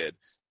Heenan did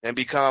and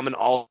become an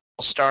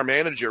all-star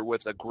manager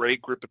with a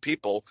great group of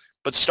people,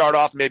 but start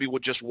off maybe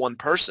with just one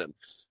person.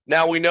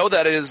 Now, we know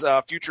that his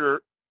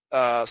future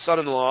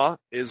son-in-law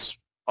is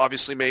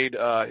obviously made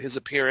his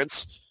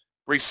appearance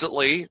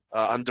recently,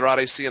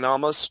 Andrade Cien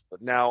Almas,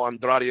 but now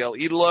Andrade El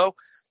Idolo.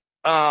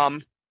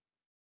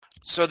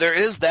 So there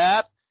is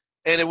that,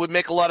 and it would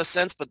make a lot of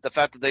sense, but the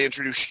fact that they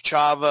introduced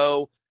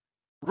Chavo,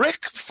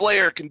 Ric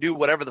Flair can do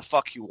whatever the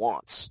fuck he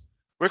wants.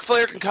 Ric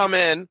Flair can come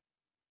in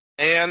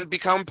and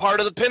become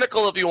part of the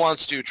Pinnacle if he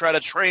wants to, try to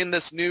train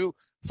this new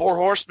Four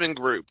Horsemen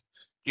group.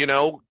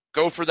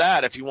 Go for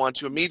that if you want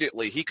to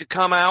immediately. He could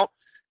come out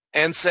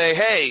and say,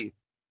 hey,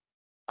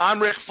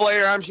 I'm Ric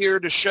Flair. I'm here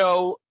to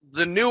show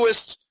the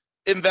newest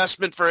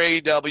investment for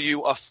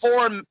AEW, a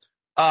foreign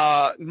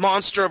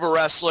monster of a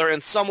wrestler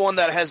and someone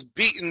that has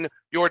beaten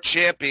your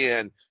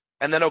champion.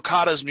 And then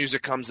Okada's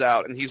music comes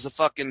out, and he's the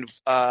fucking,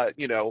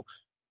 the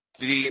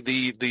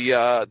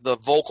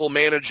vocal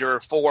manager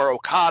for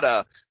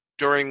Okada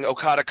during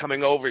Okada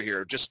coming over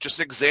here. Just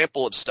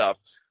example of stuff.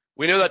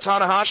 We know that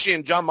Tanahashi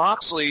and Jon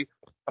Moxley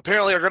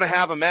apparently are going to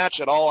have a match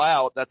at All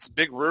Out. That's a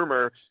big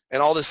rumor,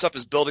 and all this stuff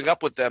is building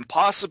up with them.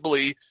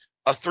 Possibly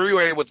a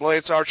three-way with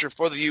Lance Archer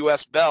for the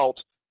U.S.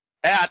 belt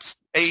at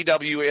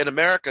AEW in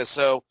America.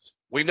 So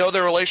we know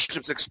the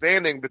relationship's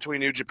expanding between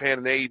New Japan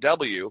and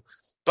AEW,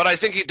 but I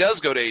think he does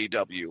go to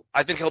AEW.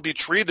 I think he'll be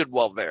treated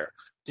well there.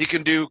 He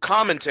can do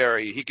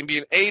commentary. He can be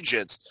an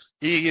agent.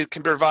 He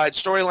can provide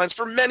storylines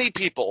for many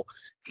people.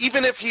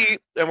 Even if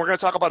and we're going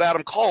to talk about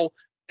Adam Cole,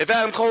 if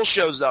Adam Cole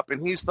shows up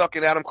and he's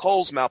fucking Adam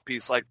Cole's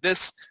mouthpiece, like,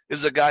 this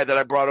is a guy that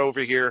I brought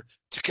over here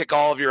to kick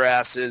all of your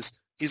asses.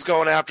 He's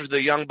going after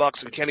the Young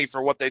Bucks and Kenny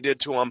for what they did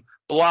to him,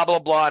 blah, blah,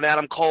 blah. And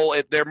Adam Cole,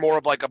 they're more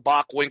of like a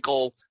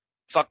Bockwinkel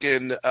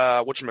fucking,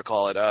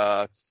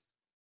 whatchamacallit,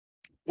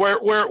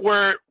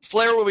 where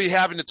Flair will be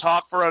having to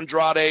talk for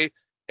Andrade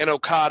and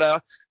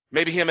Okada.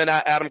 Maybe him and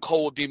Adam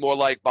Cole would be more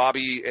like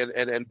Bobby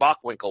and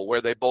Bockwinkel,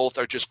 where they both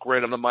are just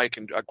great on the mic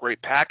and a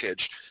great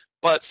package.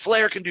 But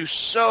Flair can do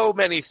so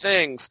many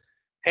things,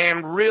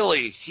 and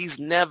really, he's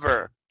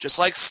never, just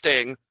like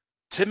Sting,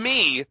 to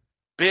me,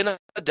 been a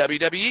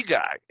WWE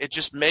guy. It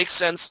just makes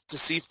sense to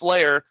see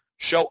Flair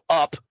show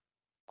up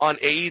on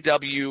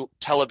AEW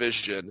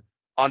television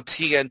on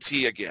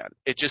TNT again.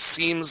 It just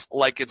seems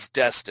like it's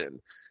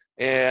destined.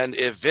 And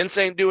if Vince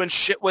ain't doing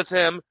shit with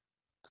him,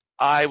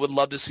 I would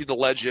love to see the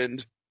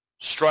legend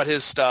strut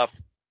his stuff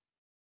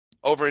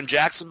over in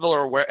Jacksonville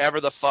or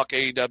wherever the fuck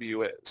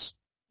AEW is.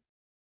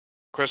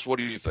 Chris, what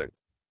do you think?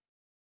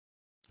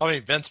 I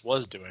mean, Vince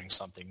was doing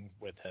something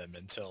with him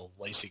until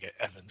Lacey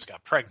Evans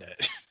got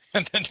pregnant.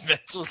 And then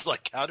Vince was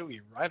like, how do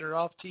we write her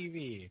off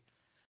TV?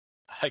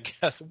 I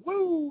guess,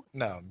 woo!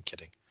 No, I'm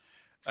kidding.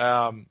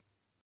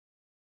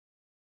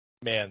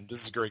 Man,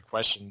 this is a great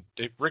question.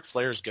 Ric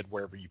Flair's good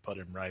wherever you put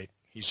him, right?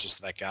 He's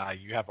just that guy.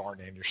 You have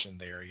Arn Anderson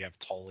there. You have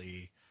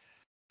Tully.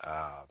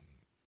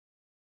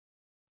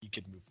 You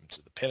could move him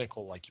to the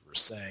Pinnacle, like you were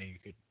saying.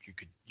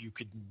 You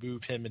could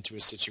move him into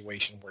a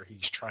situation where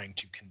he's trying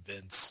to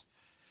convince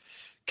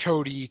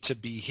Cody to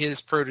be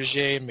his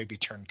protege, maybe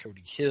turn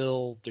Cody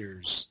heel.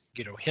 There's,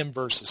 him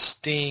versus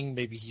Sting.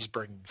 Maybe he's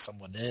bringing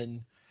someone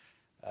in.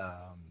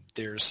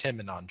 There's him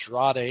and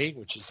Andrade,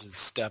 which is his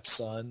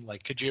stepson.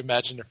 Like, could you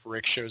imagine if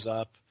Rick shows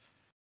up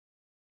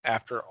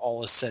after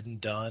all is said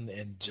and done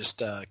and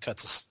just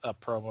cuts a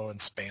promo in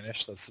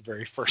Spanish? That's the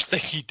very first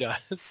thing he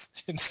does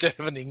instead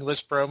of an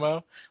English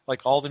promo.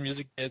 Like, all the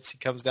music hits, he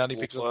comes down, he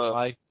picks up the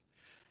mic.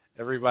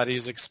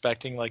 Everybody's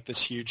expecting like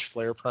this huge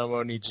Flair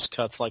promo, and he just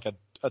cuts like a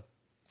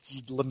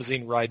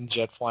limousine riding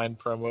jet flying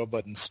promo,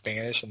 but in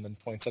Spanish, and then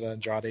points at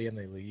Andrade and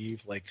they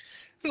leave. Like,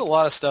 there's a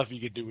lot of stuff you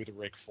could do with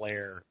Ric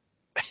Flair.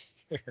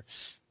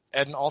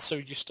 And also,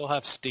 you still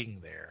have Sting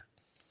there.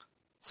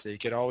 So you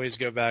could always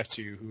go back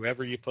to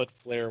whoever you put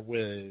Flair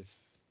with,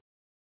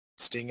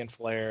 Sting and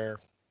Flair.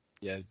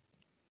 You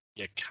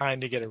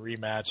kind of get a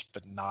rematch,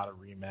 but not a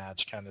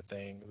rematch kind of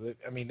thing.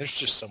 I mean, there's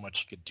just so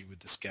much you could do with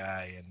this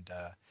guy. And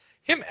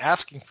him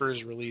asking for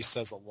his release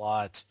says a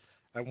lot.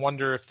 I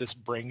wonder if this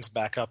brings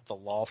back up the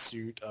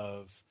lawsuit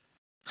of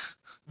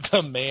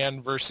the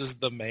man versus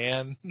the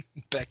man,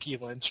 Becky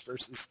Lynch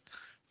versus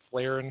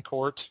Flair in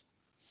court.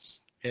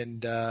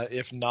 And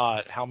if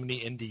not, how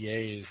many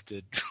NDAs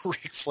did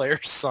Ric Flair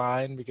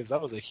sign? Because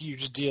that was a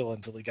huge deal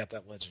until he got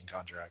that Legend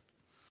contract.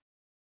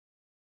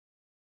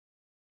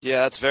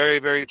 Yeah, that's very,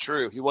 very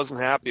true. He wasn't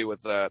happy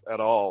with that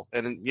at all.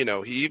 And,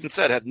 he even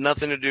said it had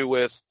nothing to do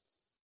with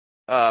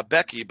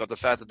Becky, but the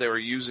fact that they were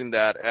using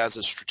that as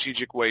a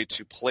strategic way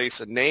to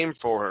place a name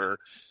for her,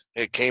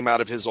 it came out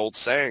of his old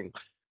saying.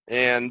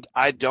 And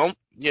I don't,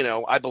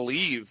 I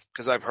believe,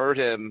 because I've heard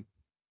him,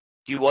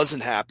 he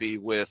wasn't happy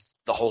with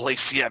the whole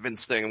Lacey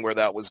Evans thing and where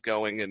that was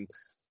going, and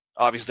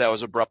obviously that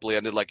was abruptly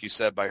ended, like you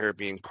said, by her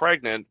being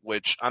pregnant.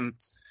 Which I'm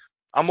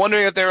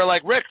wondering if they were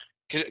like, Rick,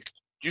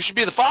 you should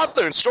be the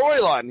father in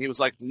storyline. And he was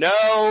like,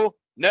 no,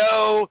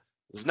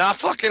 it's not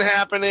fucking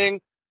happening,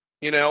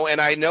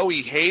 And I know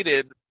he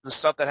hated the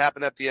stuff that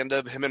happened at the end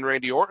of him and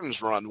Randy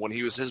Orton's run when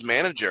he was his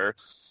manager,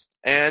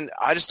 and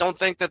I just don't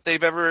think that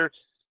they've ever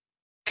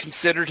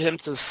considered him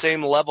to the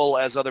same level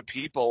as other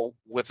people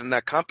within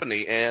that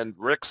company. And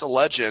Rick's a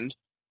legend.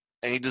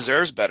 And he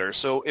deserves better.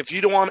 So if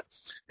you want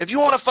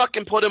to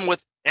fucking put him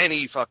with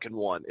any fucking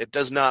one, it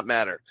does not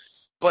matter.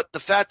 But the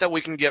fact that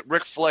we can get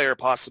Ric Flair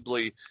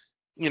possibly,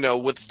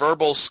 with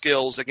verbal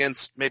skills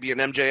against maybe an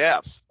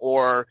MJF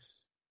or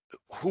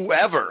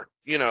whoever,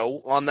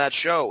 on that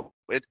show,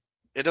 it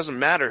doesn't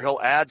matter.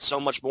 He'll add so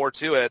much more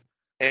to it.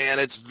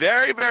 And it's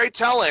very, very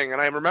telling. And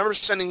I remember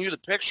sending you the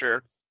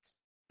picture,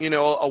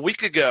 a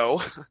week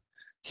ago.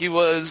 He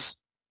was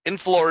in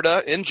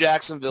Florida, in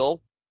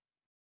Jacksonville,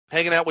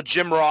 hanging out with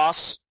Jim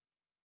Ross,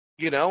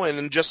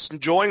 and just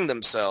enjoying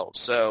themselves.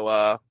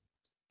 So,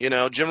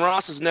 Jim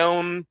Ross is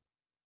known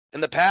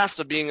in the past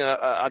of being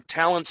a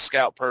talent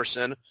scout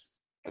person.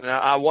 And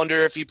I wonder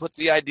if he put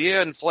the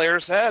idea in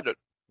Flair's head,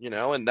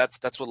 and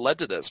that's what led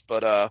to this.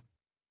 But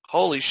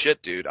holy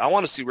shit, dude. I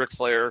want to see Ric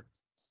Flair.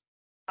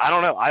 I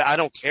don't know. I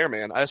don't care,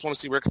 man. I just want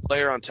to see Ric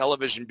Flair on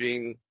television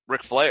being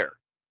Ric Flair.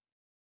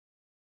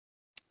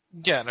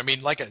 Yeah, and I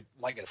mean, like I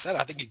said,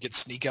 I think he could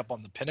sneak up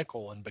on the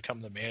Pinnacle and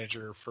become the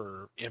manager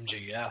for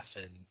MJF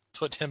and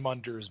put him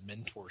under his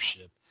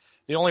mentorship.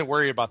 The only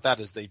worry about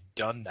that is they've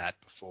done that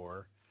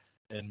before.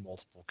 in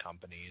multiple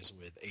companies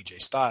with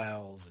AJ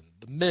Styles and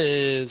The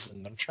Miz,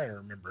 and I'm trying to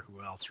remember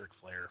who else Ric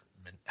Flair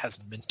has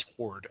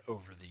mentored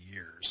over the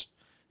years.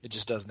 It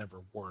just doesn't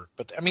ever work.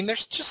 But, I mean,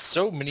 there's just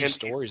so many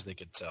stories they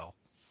could tell.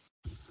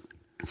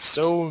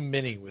 So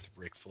many with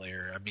Ric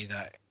Flair. I mean,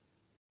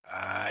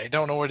 I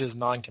don't know what his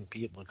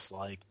non-compete looks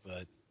like,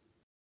 but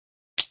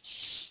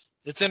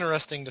it's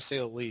interesting to say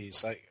the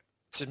least.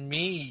 To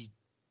me,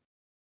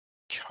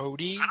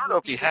 Cody... I don't know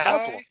if he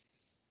has one.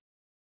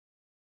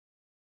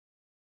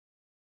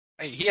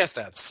 He has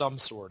to have some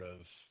sort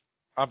of...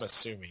 I'm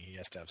assuming he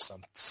has to have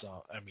some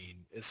I mean,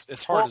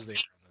 as hard as they are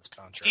on this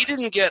contract. He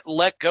didn't get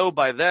let go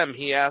by them.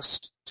 He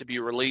asked to be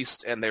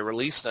released, and they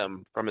released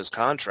him from his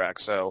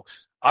contract. So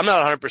I'm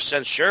not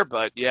 100% sure,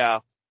 but yeah,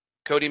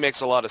 Cody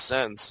makes a lot of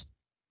sense.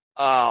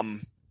 Yeah,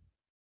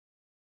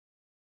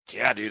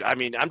 dude. I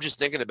mean, I'm just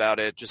thinking about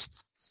it. Just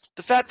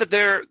the fact that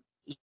they're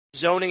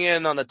zoning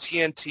in on the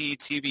TNT,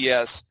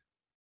 TBS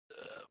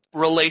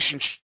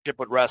relationship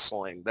with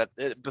wrestling. That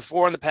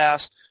before in the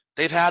past,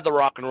 they've had the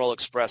Rock and Roll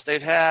Express.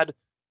 They've had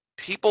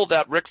people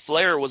that Ric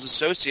Flair was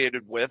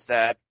associated with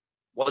that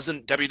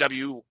wasn't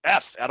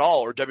WWF at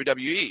all or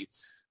WWE.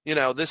 You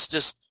know, this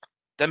just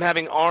them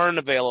having Arn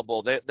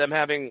available, them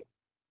having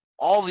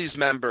all these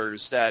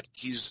members that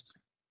he's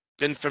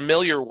been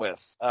familiar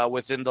with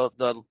within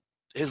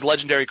his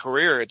legendary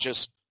career.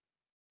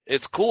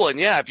 It's cool. And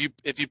yeah,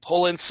 if you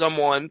pull in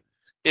someone,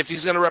 if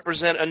he's going to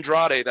represent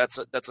Andrade, that's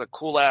a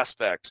cool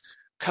aspect.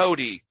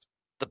 Cody,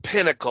 the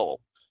Pinnacle.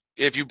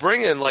 If you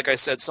bring in, like I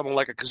said, someone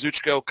like a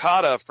Kazuchika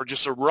Okada for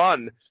just a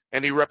run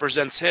and he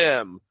represents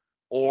him,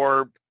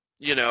 or,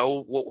 you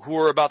know, who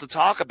we're about to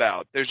talk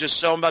about, there's just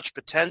so much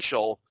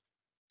potential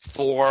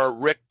for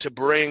Rick to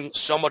bring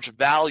so much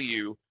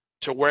value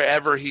to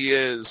wherever he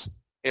is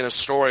in a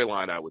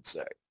storyline, I would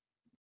say.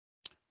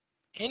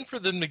 And for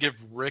them to give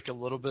Rick a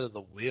little bit of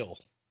the wheel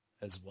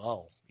as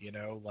well, you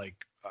know, like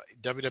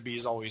WWE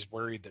is always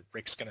worried that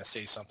Rick's going to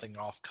say something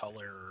off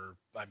color.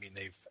 I mean,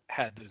 they've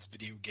had those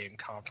video game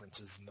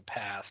conferences in the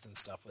past and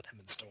stuff with him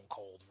and Stone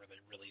Cold where they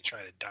really try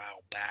to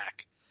dial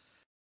back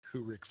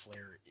who Ric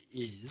Flair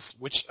is,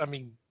 which, I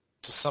mean,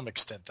 to some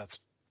extent, that's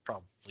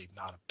probably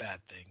not a bad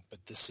thing. But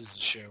this is a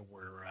show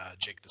where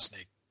Jake the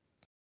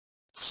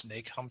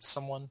Snake humped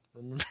someone.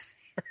 Remember?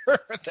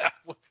 that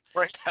was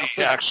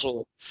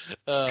actual.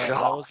 That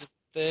was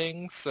a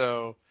thing.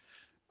 So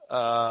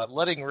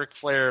letting Ric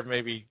Flair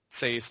maybe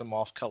say some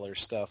off-color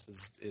stuff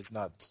is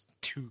not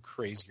too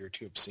crazy or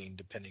too obscene,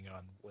 depending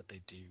on what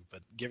they do.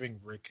 But giving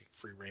Rick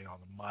free reign on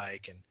the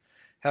mic and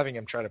having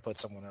him try to put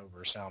someone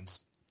over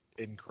sounds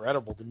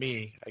incredible to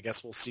me. I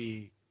guess we'll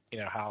see, you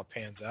know, how it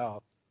pans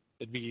out.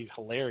 It'd be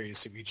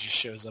hilarious if he just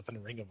shows up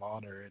in Ring of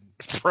Honor and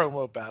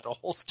promo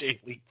battles Jay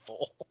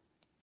Lethal.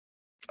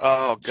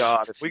 Oh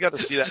God! If we got to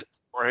see that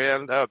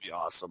beforehand, that would be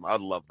awesome.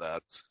 I'd love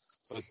that.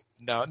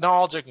 No,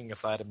 all joking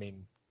aside, I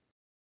mean,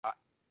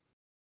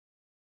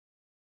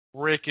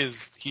 Rick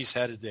he's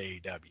headed to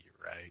AEW,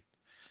 right?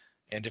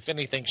 And if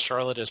anything,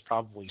 Charlotte is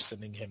probably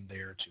sending him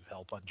there to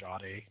help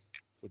Andrade,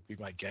 would be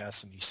my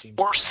guess. And he seems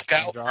or to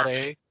scout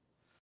Andrade.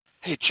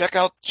 Hey, check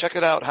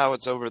it out how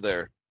it's over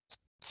there.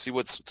 See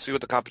what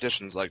the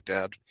competition's like,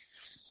 Dad.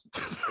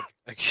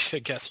 I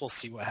guess we'll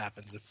see what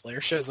happens if Flair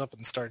shows up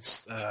and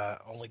starts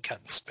only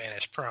cutting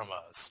Spanish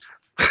promos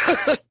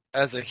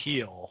as a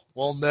heel.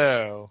 Well,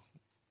 no,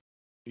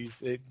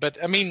 but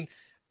I mean,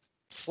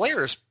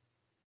 Flair's.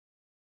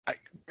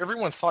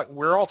 Everyone's talking.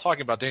 We're all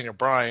talking about Daniel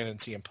Bryan and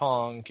CM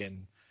Punk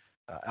and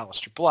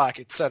Aleister Black,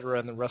 etc.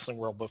 in the wrestling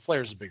world, but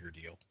Flair's a bigger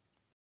deal.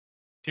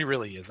 He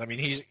really is. I mean,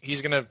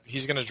 he's gonna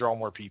draw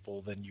more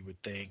people than you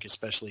would think,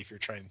 especially if you're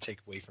trying to take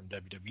away from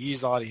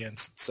WWE's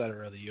audience,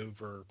 etc. The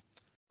over,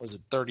 was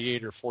it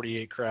 38 or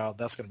 48 crowd?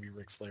 That's going to be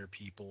Ric Flair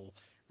people.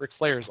 Ric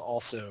Flair is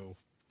also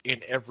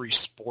in every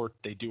sport.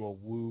 They do a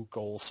woo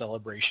goal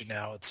celebration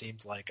now. It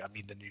seems like. I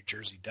mean, the New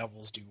Jersey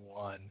Devils do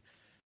one.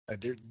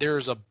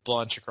 There's a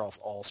bunch across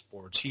all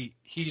sports.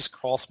 He's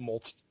cross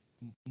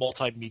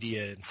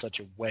multimedia in such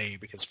a way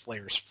because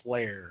Flair's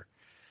Flair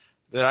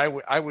that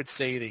I would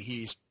say that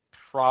he's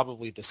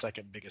probably the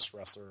second biggest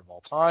wrestler of all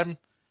time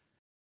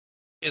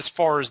as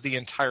far as the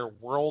entire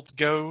world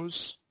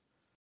goes,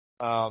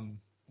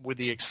 with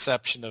the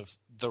exception of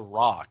The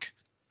Rock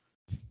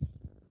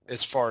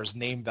as far as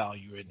name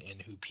value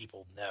and who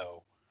people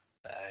know.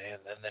 And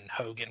then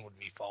Hogan would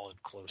be following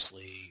up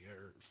closely,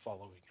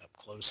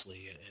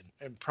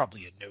 and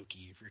probably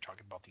Inoki if you're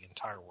talking about the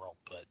entire world.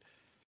 But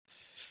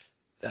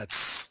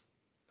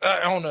I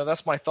don't know.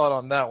 That's my thought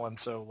on that one.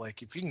 So,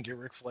 like, if you can get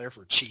Ric Flair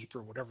for cheap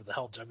or whatever the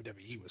hell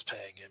WWE was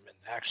paying him and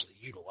actually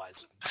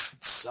utilize him,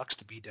 it sucks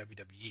to be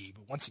WWE.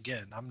 But once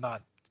again, I'm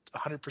not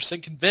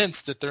 100%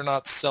 convinced that they're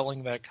not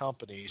selling that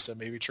company. So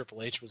maybe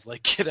Triple H was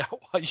like, get out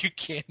while you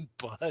can,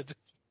 bud.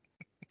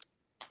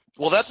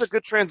 Well, that's a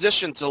good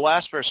transition to the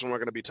last person we're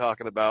going to be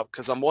talking about,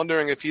 because I'm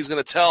wondering if he's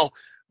going to tell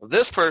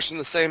this person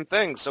the same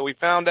thing. So we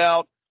found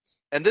out,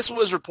 and this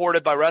was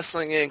reported by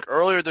Wrestling Inc.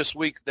 earlier this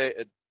week,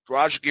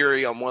 Raj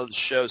Giri on one of the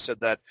shows said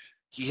that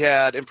he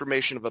had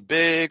information of a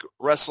big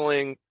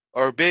wrestling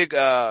or a big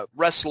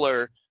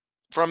wrestler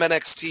from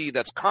NXT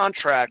that's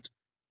contract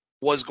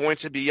was going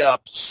to be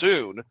up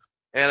soon.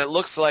 And it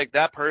looks like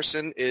that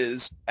person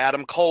is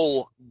Adam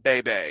Cole,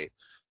 baby.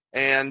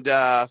 And,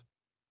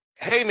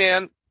 hey,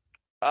 man,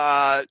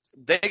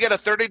 they get a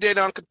 30-day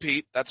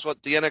non-compete. That's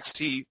what the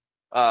NXT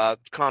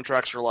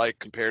contracts are like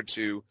compared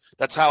to –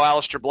 that's how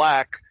Aleister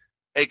Black,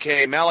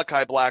 a.k.a.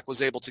 Malachi Black,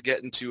 was able to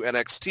get into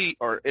NXT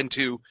or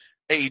into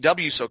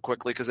AEW so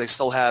quickly because they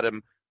still had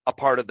him a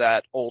part of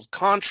that old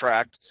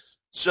contract.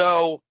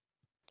 So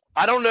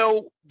I don't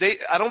know.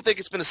 I don't think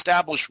it's been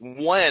established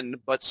when,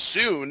 but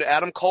soon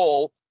Adam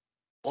Cole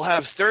will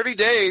have 30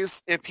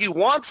 days if he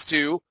wants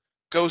to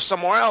go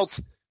somewhere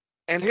else.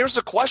 And here's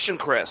the question,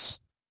 Chris.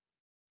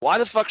 Why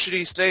the fuck should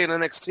he stay in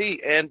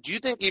NXT? And do you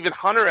think even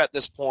Hunter at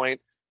this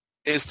point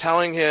is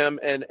telling him,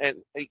 and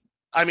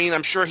I mean,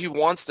 I'm sure he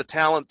wants the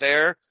talent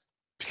there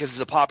because he's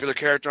a popular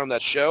character on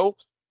that show,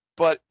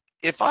 but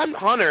if I'm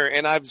Hunter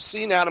and I've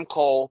seen Adam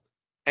Cole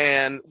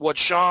and what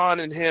Sean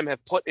and him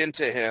have put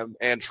into him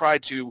and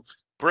tried to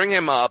bring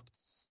him up,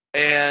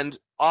 and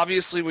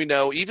obviously we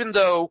know, even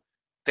though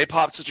they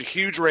popped such a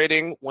huge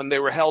rating when they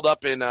were held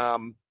up in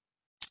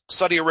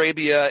Saudi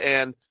Arabia,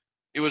 and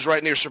it was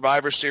right near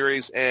Survivor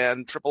Series,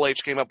 and Triple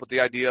H came up with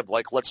the idea of,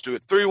 like, let's do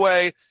it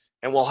three-way,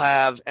 and we'll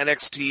have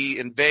NXT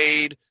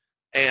invade,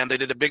 and they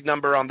did a big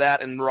number on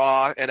that in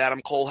Raw, and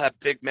Adam Cole had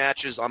big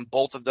matches on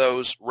both of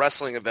those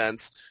wrestling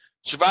events.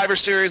 Survivor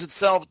Series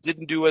itself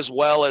didn't do as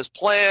well as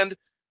planned,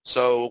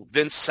 so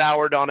Vince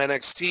soured on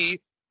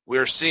NXT.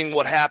 We're seeing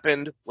what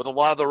happened with a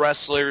lot of the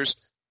wrestlers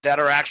that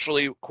are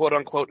actually,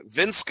 quote-unquote,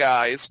 Vince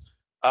guys,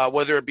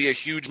 whether it be a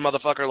huge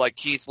motherfucker like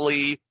Keith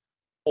Lee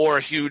or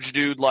a huge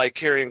dude like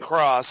Karrion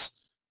Kross,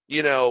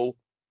 you know,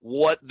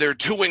 what they're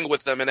doing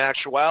with them in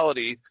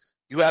actuality.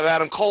 You have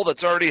Adam Cole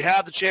that's already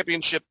had the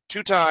championship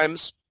 2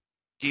 times.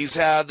 He's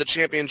had the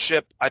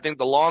championship, I think,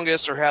 the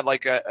longest, or had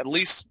like at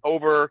least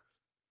over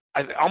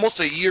almost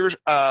a year,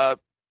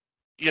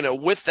 you know,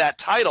 with that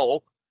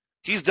title.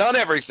 He's done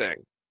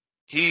everything.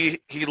 He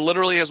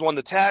literally has won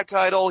the tag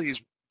title.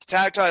 He's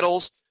tag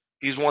titles.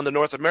 He's won the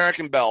North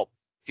American belt.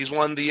 He's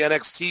won the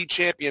NXT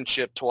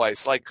championship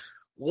twice. Like,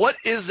 what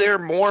is there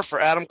more for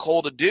Adam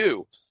Cole to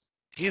do?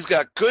 He's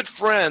got good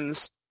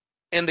friends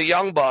in the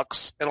Young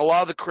Bucks and a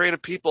lot of the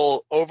creative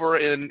people over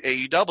in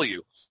AEW.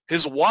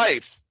 His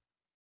wife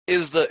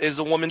is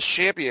a women's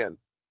champion.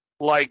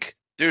 Like,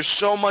 there's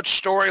so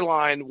much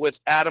storyline with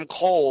Adam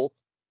Cole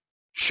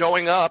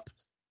showing up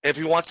if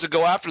he wants to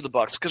go after the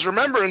Bucks. Because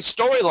remember, in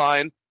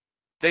storyline,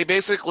 they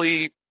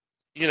basically,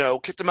 you know,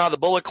 kicked him out of the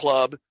Bullet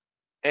Club,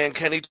 and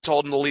Kenny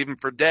told him to leave him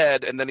for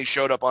dead, and then he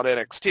showed up on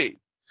NXT.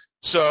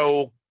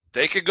 So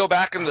they could go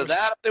back into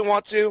that if they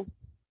want to.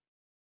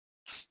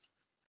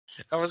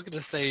 I was going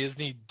to say, isn't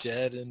he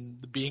dead?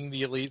 And being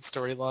the Elite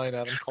storyline,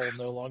 Adam Cole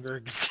no longer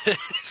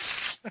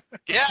exists.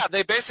 Yeah,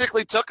 they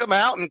basically took him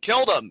out and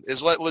killed him,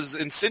 is what was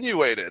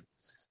insinuated.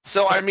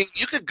 So, I mean,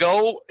 you could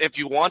go, if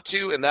you want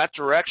to, in that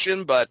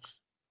direction, but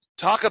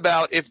talk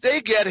about, if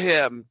they get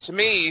him, to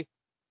me,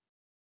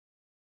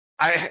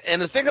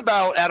 and the thing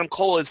about Adam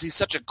Cole is he's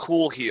such a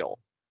cool heel.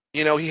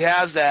 You know, he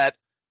has that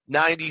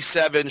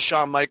 97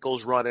 Shawn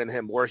Michaels run in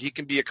him where he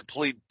can be a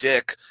complete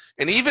dick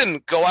and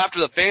even go after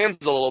the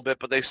fans a little bit,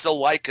 but they still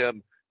like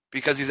him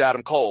because he's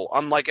Adam Cole,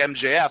 unlike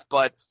MJF.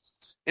 But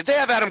if they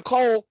have Adam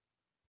Cole,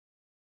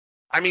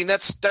 I mean,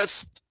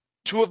 that's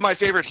 2 of my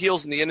favorite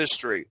heels in the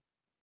industry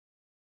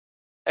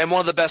and one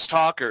of the best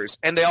talkers.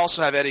 And they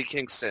also have Eddie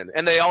Kingston.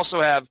 And they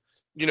also have,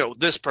 you know,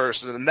 this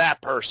person and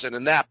that person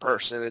and that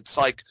person. It's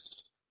like,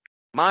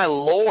 my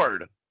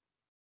Lord.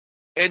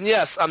 And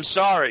yes, I'm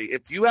sorry.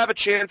 If you have a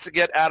chance to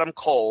get Adam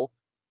Cole,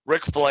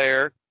 Ric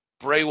Flair,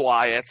 Bray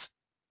Wyatt,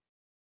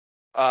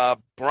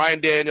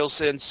 Bryan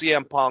Danielson,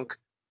 CM Punk,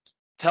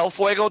 tell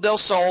Fuego del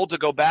Sol to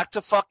go back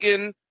to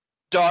fucking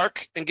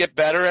Dark and get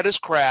better at his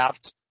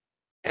craft.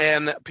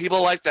 And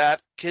people like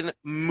that can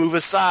move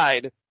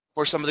aside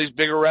for some of these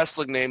bigger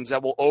wrestling names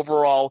that will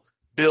overall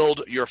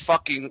build your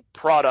fucking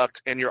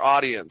product and your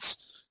audience.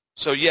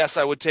 So yes,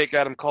 I would take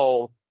Adam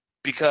Cole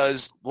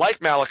because, like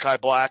Malachi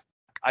Black,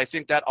 I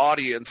think that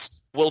audience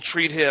will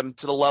treat him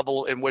to the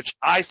level in which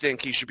I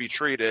think he should be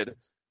treated,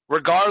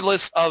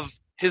 regardless of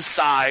his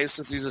size,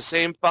 since he's the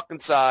same fucking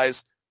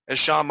size as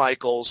Shawn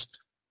Michaels.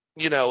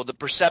 You know, the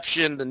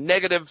perception, the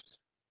negative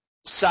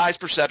size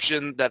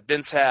perception that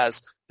Vince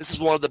has. This is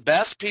one of the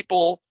best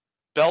people,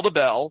 bell to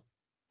bell,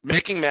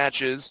 making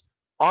matches,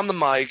 on the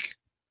mic.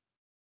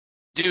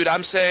 Dude,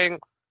 I'm saying,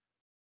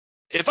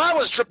 if I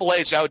was Triple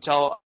H, I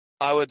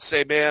would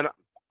say, man,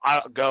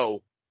 I'll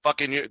go.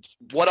 Fucking,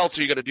 what else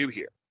are you going to do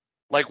here?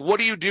 Like, what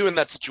do you do in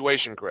that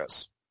situation,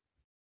 Chris?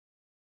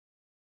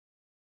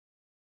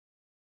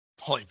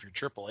 Well, if you're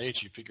Triple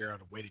H, you figure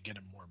out a way to get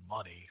him more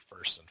money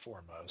first and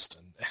foremost,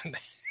 and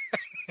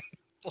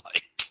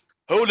like,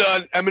 hold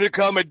on, I'm going to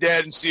call my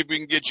dad and see if we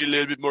can get you a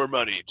little bit more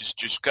money.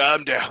 Just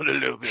calm down a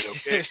little bit,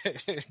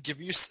 okay? give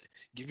you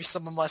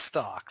some of my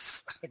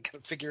stocks. I got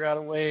to figure out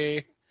a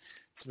way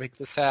to make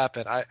this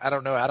happen. I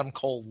don't know, Adam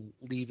Cole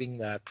leaving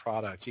that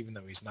product, even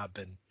though he's not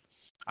been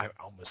I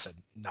almost said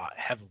not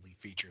heavily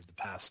featured the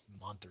past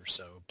month or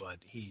so, but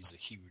he's a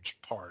huge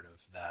part of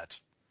that.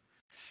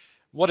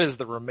 What is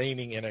the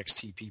remaining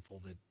NXT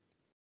people that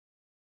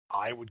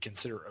I would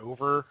consider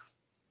over?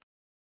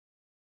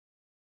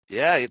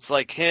 Yeah, it's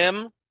like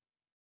him,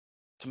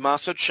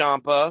 Tommaso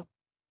Ciampa.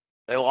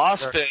 They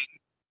lost Finn.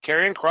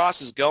 Karrion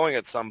Kross is going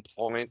at some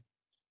point.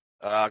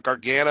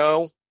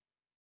 Gargano.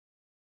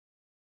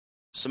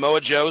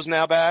 Samoa Joe's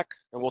now back,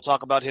 and we'll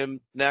talk about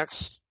him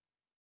next.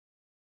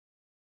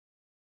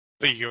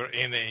 But you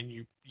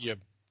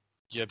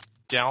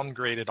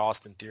downgraded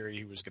Austin Theory,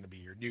 who was going to be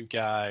your new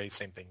guy.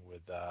 Same thing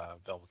with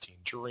Velveteen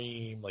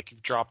Dream. Like,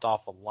 you've dropped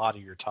off a lot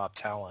of your top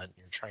talent.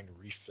 You're trying to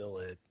refill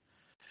it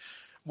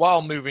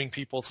while moving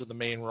people to the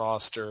main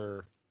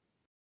roster.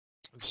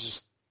 It's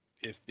just,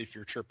 if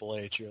you're Triple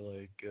H, you're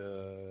like,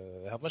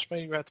 how much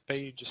money do you have to pay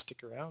you just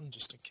stick around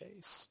just in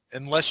case?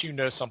 Unless you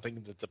know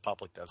something that the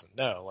public doesn't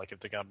know, like if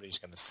the company's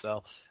going to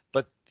sell.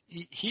 But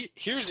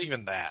here's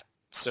even that.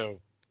 So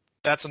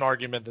that's an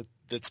argument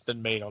that's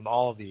been made on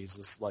all of these.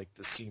 Is like,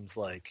 this seems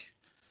like,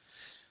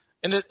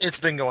 and it's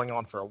been going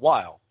on for a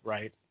while,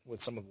 right?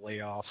 With some of the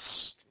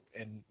layoffs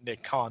and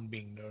Nick Khan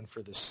being known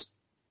for this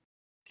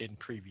in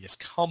previous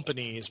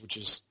companies, which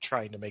is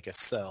trying to make a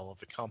sell of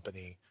the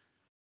company.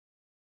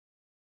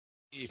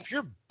 If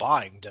you're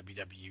buying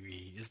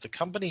WWE, is the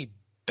company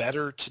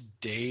better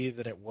today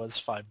than it was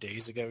 5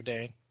 days ago,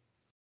 Dane?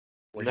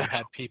 Where you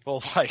had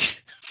people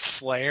like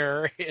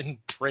Flair and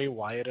Bray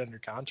Wyatt under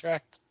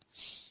contract?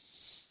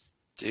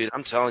 Dude,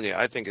 I'm telling you,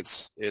 I think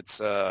it's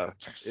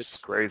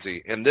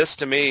crazy. And this,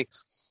 to me,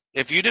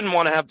 if you didn't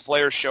want to have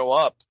Flair show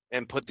up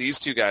and put these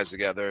two guys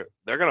together,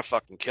 they're gonna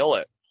fucking kill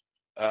it.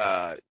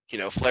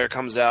 Flair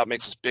comes out,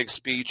 makes this big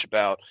speech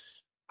about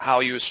how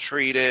he was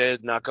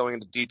treated, not going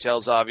into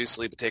details,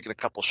 obviously, but taking a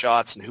couple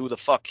shots and who the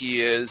fuck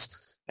he is,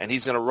 and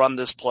he's going to run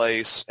this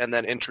place, and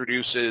then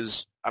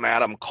introduces an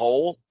Adam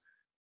Cole,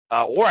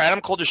 or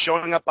Adam Cole just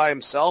showing up by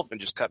himself and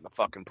just cutting a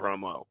fucking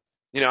promo.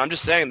 I'm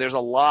just saying there's a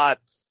lot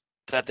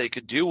that they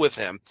could do with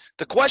him.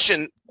 The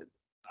question,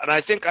 and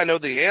I think I know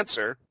the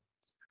answer,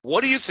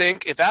 what do you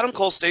think if Adam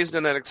Cole stays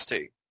in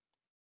NXT?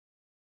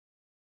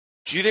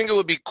 Do you think it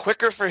would be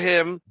quicker for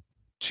him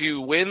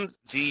to win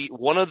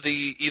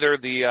either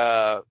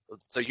the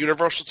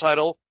Universal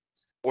title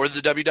or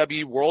the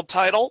WWE World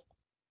title,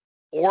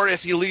 or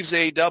if he leaves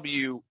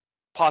AEW,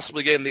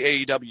 possibly getting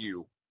the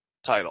AEW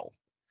title?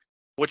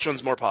 Which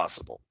one's more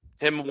possible?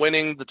 Him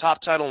winning the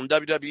top title in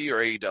WWE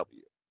or AEW?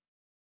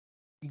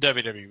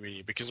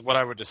 WWE, because what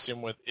I would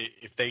assume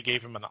if they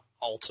gave him an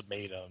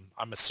ultimatum,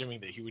 I'm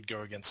assuming that he would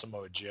go against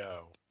Samoa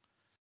Joe.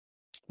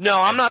 No,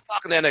 I'm not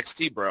talking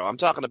NXT, bro. I'm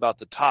talking about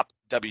the top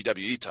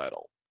WWE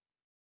title.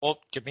 Well,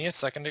 give me a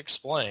second to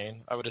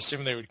explain. I would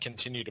assume they would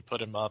continue to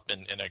put him up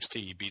in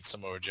NXT. He beats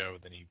Samoa Joe,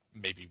 then he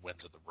maybe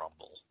wins at the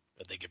Rumble,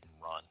 but they give him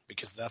a run.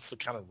 Because that's the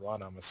kind of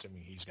run I'm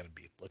assuming he's going to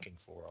be looking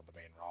for on the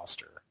main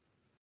roster.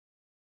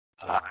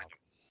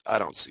 I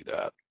don't see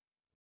that.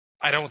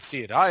 I don't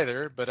see it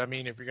either, but I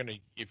mean, if you're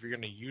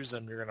gonna use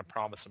him, you're gonna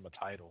promise him a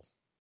title.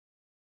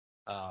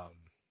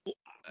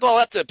 Well,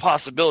 that's a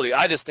possibility.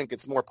 I just think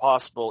it's more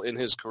possible in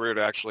his career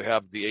to actually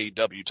have the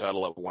AEW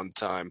title at one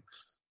time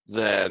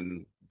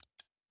than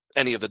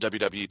any of the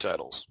WWE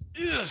titles.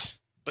 Ugh,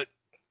 but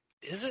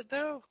is it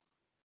though?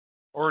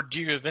 Or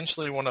do you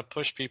eventually want to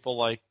push people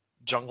like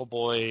Jungle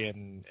Boy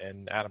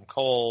and Adam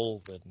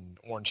Cole and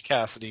Orange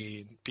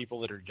Cassidy, people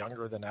that are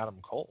younger than Adam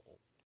Cole?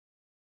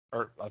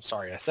 Or, I'm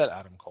sorry, I said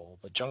Adam Cole,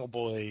 but Jungle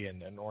Boy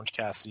and Orange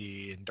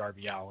Cassidy and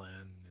Darby Allin,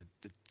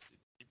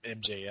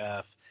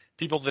 MJF,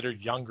 people that are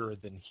younger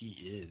than he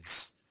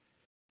is.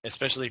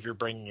 Especially if you're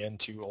bringing in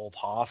two old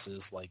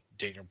hosses like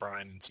Daniel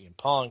Bryan and CM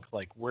Punk,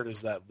 like where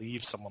does that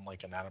leave someone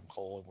like an Adam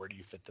Cole, and where do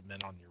you fit them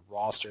in on your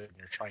roster and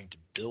you're trying to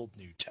build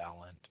new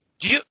talent?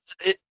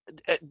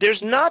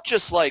 There's not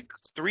just like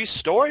 3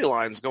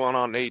 storylines going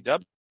on in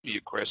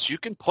AEW, Chris. You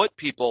can put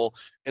people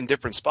in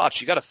different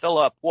spots. You got to fill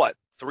up,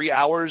 3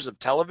 hours of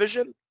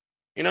television?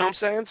 You know what I'm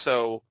saying?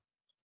 So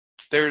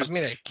there's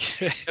I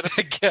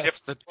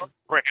guess, but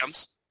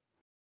programs.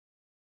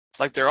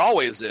 Like there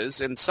always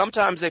is, and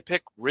sometimes they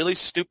pick really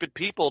stupid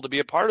people to be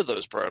a part of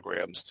those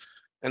programs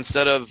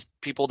instead of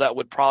people that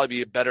would probably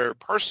be a better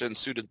person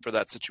suited for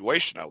that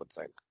situation, I would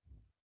think.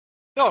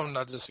 No, I'm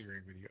not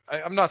disagreeing with you.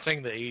 I'm not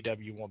saying that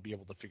AEW won't be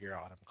able to figure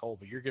out Adam Cole,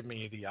 but you're giving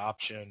me the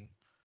option.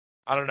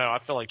 I don't know. I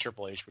feel like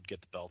Triple H would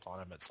get the belt on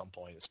him at some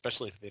point,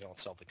 especially if they don't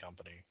sell the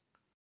company.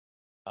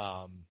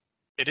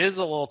 It is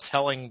a little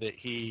telling that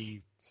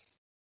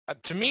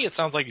to me, it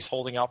sounds like he's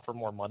holding out for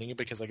more money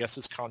because I guess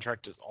his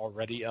contract is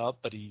already up,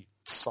 but he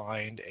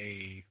signed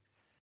a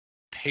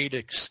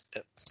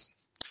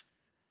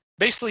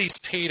basically he's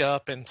paid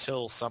up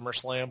until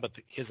SummerSlam, but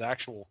his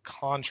actual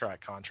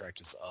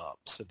contract is up.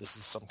 So this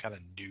is some kind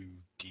of new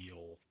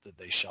deal that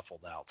they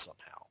shuffled out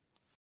somehow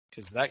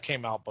because that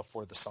came out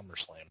before the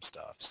SummerSlam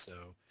stuff. So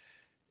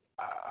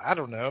I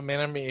don't know,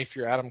 man. I mean, if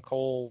you're Adam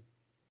Cole,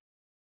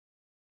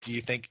 do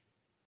you think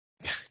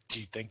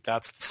do you think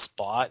that's the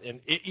spot?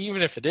 And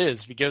even if it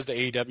is, if he goes to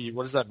AEW,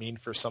 what does that mean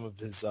for some of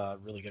his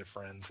really good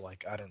friends?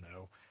 Like, I don't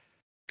know,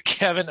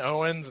 Kevin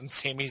Owens and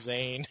Sami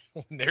Zayn,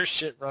 when their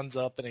shit runs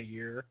up in a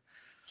year.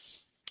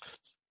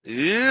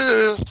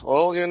 Yeah,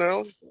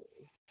 well,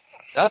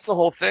 that's the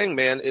whole thing,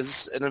 man,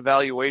 is an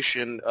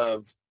evaluation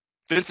of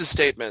Vince's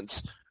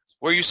statements,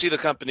 where you see the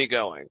company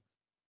going.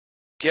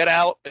 Get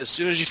out as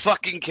soon as you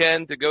fucking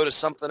can to go to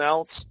something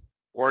else,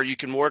 or you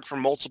can work for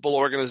multiple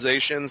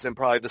organizations and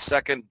probably the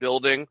second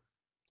building,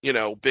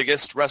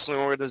 biggest wrestling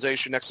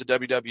organization next to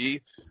WWE.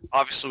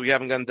 Obviously, we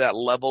haven't gotten that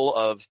level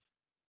of,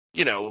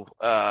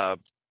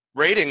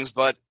 ratings,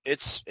 but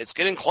it's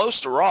getting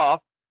close to Raw,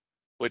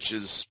 which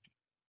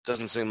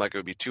doesn't seem like it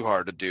would be too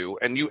hard to do.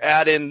 And you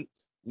add in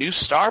new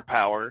star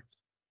power.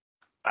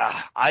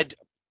 I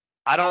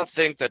don't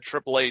think that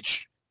Triple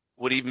H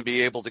would even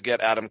be able to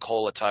get Adam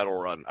Cole a title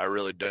run. I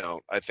really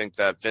don't. I think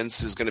that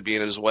Vince is going to be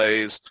in his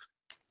ways,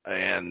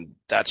 and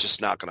that's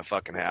just not going to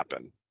fucking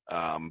happen.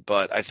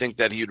 But I think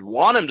that he'd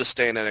want him to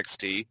stay in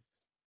NXT.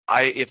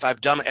 If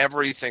I've done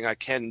everything I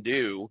can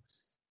do,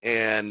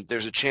 and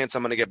there's a chance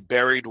I'm going to get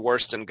buried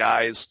worse than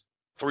guys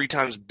 3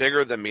 times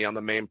bigger than me on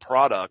the main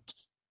product,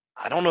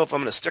 I don't know if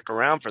I'm going to stick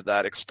around for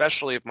that,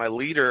 especially if my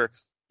leader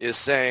is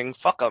saying,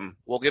 fuck them,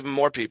 we'll give them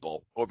more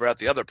people over at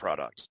the other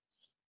product.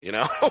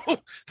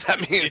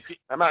 That means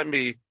I might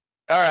be,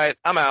 all right,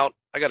 I'm out.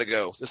 I got to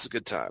go. This is a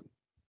good time.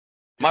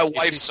 My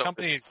wife's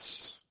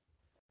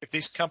if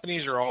these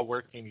companies are all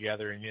working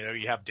together and,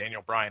 you have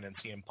Daniel Bryan and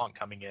CM Punk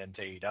coming in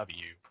to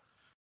AEW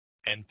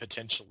and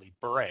potentially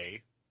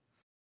Bray,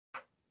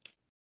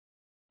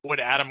 would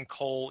Adam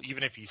Cole,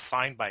 even if he's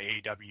signed by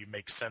AEW,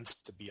 make sense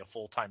to be a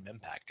full-time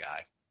Impact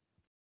guy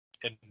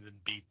and then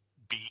beat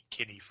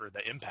Kenny for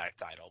the Impact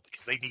title?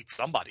 Because they need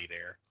somebody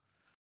there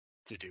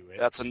to do it.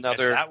 That's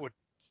another... And that would...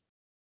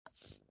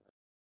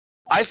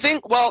 I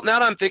think, well, now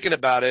that I'm thinking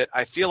about it,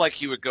 I feel like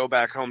he would go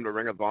back home to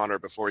Ring of Honor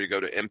before you go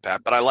to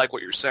Impact, but I like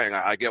what you're saying.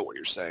 I get what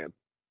you're saying.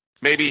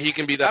 Maybe he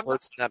can be that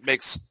person that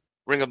makes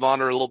Ring of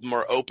Honor a little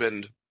more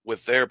open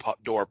with their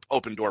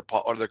open door,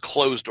 or their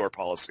closed door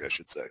policy, I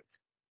should say.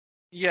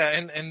 Yeah,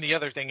 and the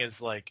other thing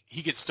is, like,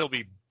 he could still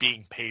be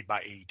being paid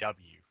by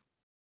AEW,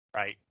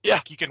 right? Yeah.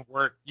 Like, you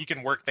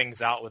can work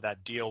things out with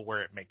that deal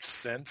where it makes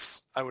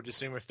sense. I would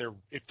assume if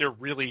they're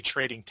really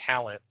trading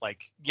talent,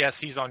 like, yes,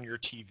 he's on your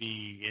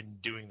TV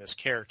and doing this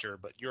character,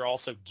 but you're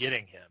also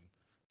getting him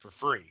for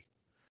free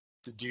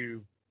to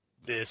do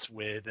this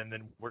with, and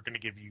then we're going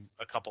to give you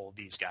a couple of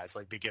these guys,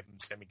 like they give him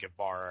Sammy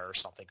Guevara or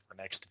something for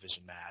next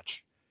division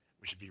match,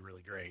 which would be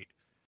really great.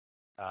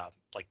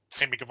 Like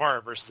Sammy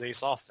Guevara versus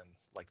Ace Austin,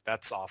 like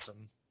that's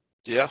awesome.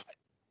 Yeah.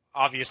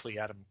 Obviously,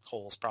 Adam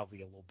Cole's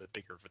probably a little bit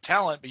bigger of a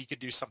talent, but you could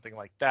do something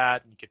like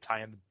that, and you could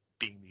tie in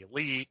being the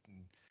elite.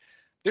 And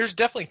there's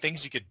definitely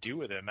things you could do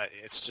with him.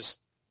 It's just,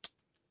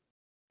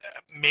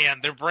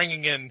 man, they're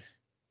bringing in.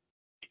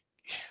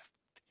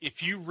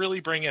 If you really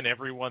bring in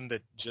everyone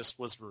that just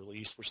was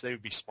released, which they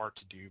would be smart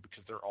to do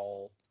because they're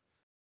all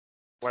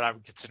what I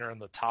would consider in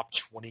the top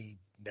 20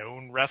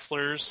 known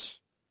wrestlers,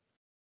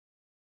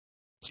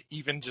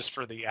 even just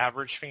for the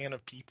average fan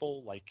of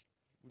people, like.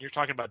 You're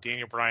talking about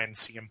Daniel Bryan,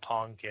 CM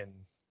Punk, and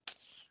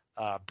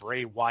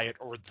Bray Wyatt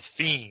or The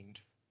Fiend.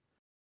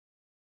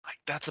 Like,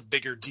 that's a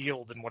bigger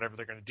deal than whatever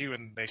they're going to do,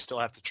 and they still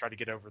have to try to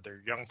get over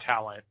their young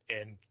talent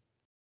and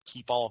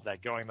keep all of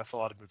that going. That's a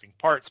lot of moving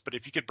parts. But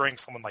if you could bring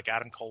someone like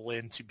Adam Cole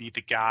in to be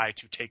the guy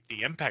to take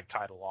the Impact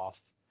title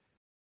off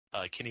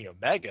Kenny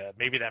Omega,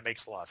 maybe that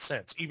makes a lot of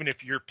sense, even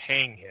if you're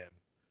paying him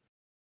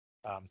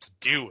to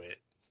do it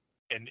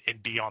and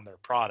be on their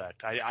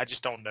product. I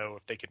just don't know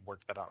if they could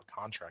work that out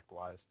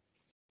contract-wise.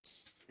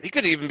 He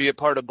could even be a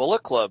part of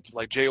Bullet Club.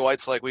 Like Jay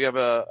White's like, we have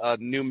a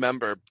new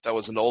member that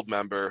was an old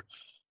member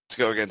to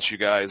go against you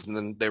guys, and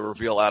then they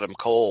reveal Adam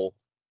Cole,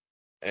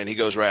 and he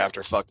goes right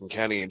after fucking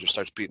Kenny and just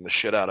starts beating the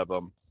shit out of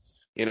him.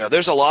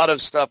 There's a lot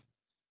of stuff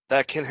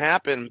that can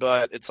happen,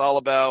 but it's all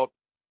about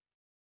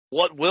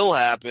what will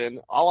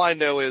happen. All I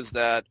know is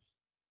that,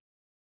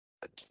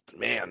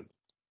 man,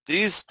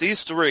 these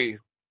 3,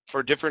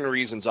 for different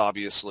reasons,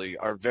 obviously,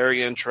 are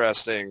very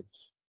interesting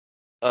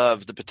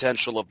of the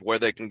potential of where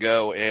they can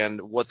go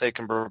and what they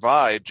can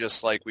provide,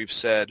 just like we've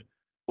said,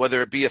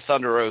 whether it be a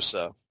Thunder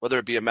Rosa, whether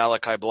it be a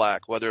Malachi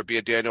Black, whether it be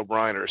a Daniel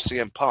Bryan or a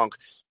CM Punk,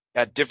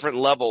 at different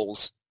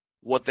levels,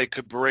 what they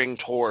could bring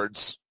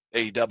towards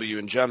AEW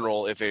in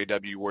general if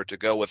AEW were to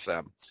go with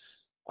them.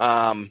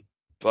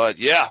 But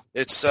yeah,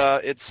 it's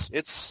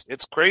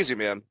crazy,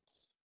 man.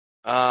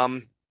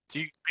 Do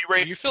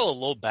you feel a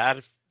little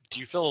bad? Do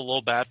you feel a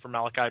little bad for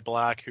Malachi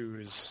Black,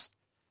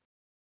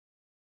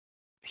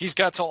 he's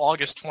got till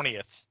August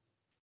 20th,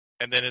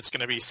 and then it's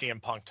going to be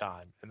CM Punk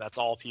time, and that's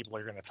all people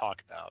are going to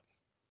talk about?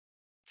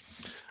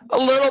 A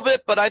little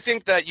bit, but I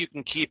think that you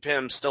can keep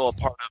him still a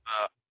part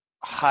of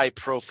a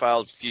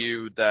high-profile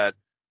feud that,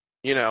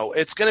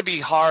 it's going to be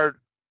hard.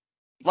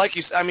 Like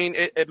you said, I mean,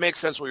 it makes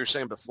sense what you're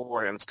saying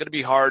beforehand. It's going to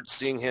be hard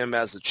seeing him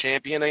as a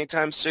champion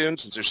anytime soon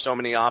since there's so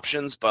many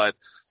options, but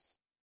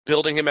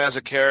building him as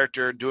a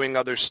character, doing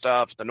other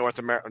stuff, not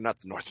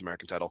the North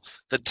American title,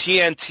 the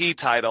TNT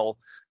title,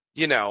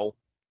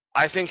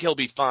 I think he'll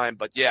be fine.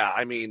 But yeah,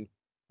 I mean,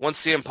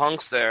 once CM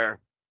Punk's there,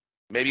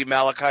 maybe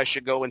Malachi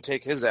should go and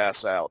take his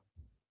ass out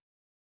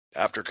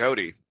after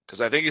Cody.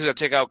 Because I think he's going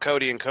to take out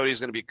Cody, and Cody's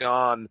going to be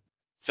gone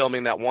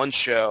filming that one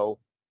show.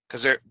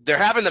 Because they're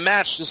having the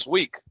match this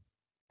week.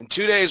 In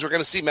 2 days, we're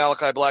going to see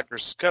Malachi Black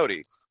versus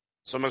Cody.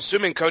 So I'm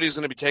assuming Cody's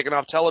going to be taken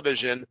off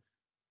television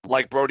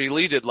like Brody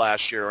Lee did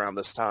last year around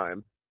this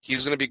time.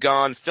 He's going to be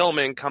gone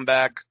filming, come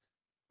back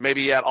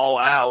maybe at All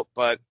Out,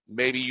 but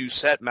maybe you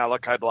set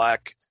Malachi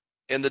Black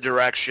in the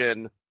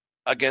direction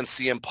against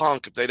CM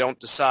Punk if they don't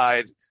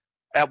decide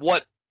at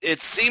what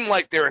it seemed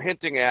like they were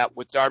hinting at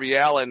with Darby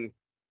Allin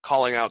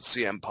calling out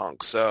CM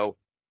Punk. So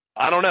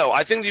I don't know.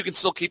 I think you can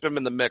still keep him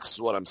in the mix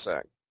is what I'm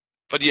saying.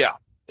 But yeah,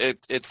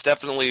 it's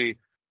definitely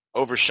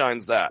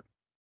overshines that.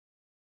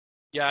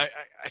 Yeah,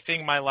 I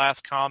think my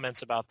last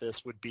comments about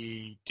this would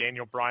be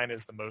Daniel Bryan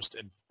is the most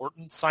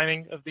important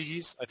signing of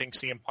these. I think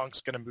CM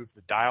Punk's going to move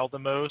the dial the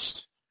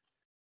most.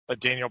 But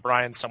Daniel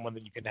Bryan's someone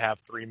that you can have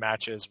 3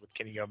 matches with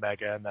Kenny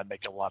Omega, and that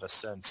make a lot of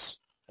sense.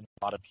 And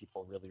a lot of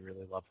people really,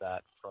 really love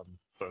that from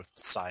both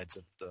sides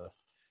of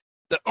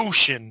the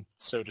ocean,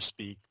 so to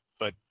speak.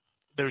 But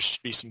there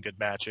should be some good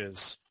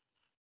matches.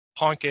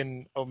 Punk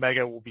and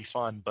Omega will be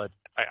fun, but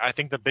I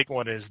think the big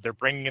one is they're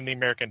bringing in the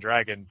American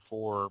Dragon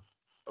for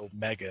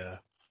Omega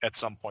at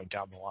some point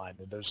down the line,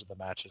 and those are the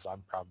matches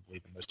I'm probably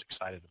the most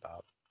excited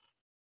about.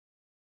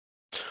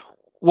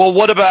 Well,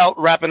 what about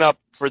wrapping up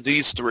for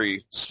these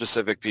 3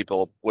 specific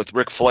people with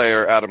Ric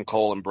Flair, Adam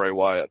Cole, and Bray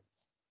Wyatt?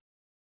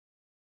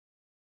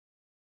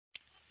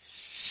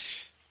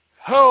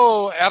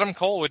 Oh, Adam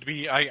Cole would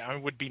be I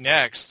would be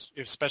next,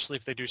 especially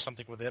if they do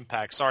something with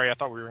Impact. Sorry, I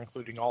thought we were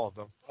including all of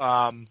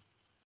them.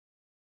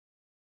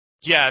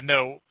 Yeah,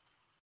 no.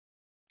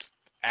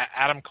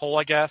 Adam Cole,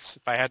 I guess,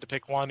 if I had to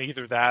pick one,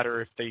 either that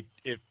or if they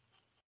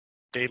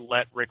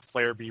let Ric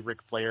Flair be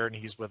Ric Flair and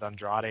he's with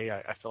Andrade,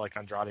 I feel like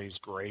Andrade is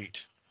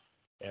great,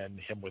 and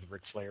him with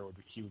Ric Flair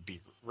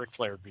Ric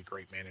Flair would be a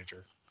great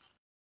manager.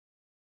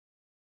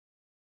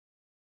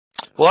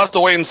 We'll have to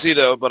wait and see,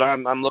 though, but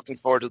I'm looking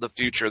forward to the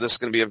future. This is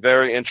going to be a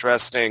very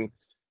interesting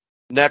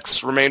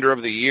next remainder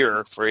of the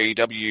year for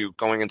AEW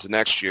going into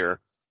next year.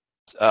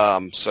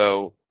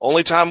 So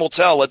only time will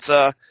tell. Let's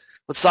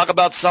talk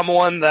about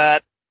someone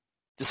that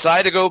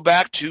decided to go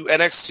back to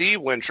NXT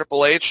when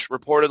Triple H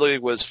reportedly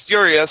was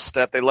furious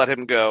that they let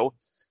him go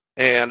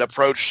and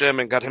approached him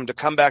and got him to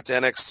come back to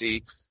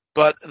NXT.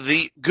 But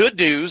the good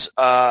news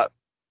on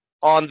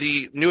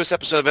the newest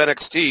episode of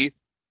NXT,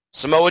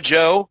 Samoa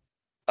Joe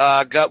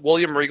got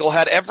William Regal,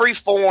 had every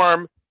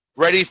form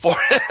ready for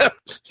him,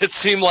 it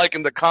seemed like,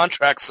 in the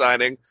contract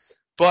signing.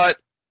 But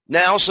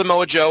now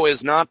Samoa Joe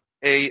is not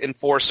an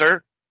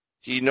enforcer.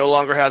 He no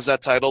longer has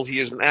that title. He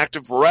is an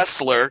active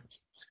wrestler.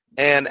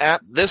 And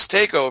at this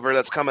takeover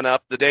that's coming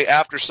up, the day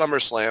after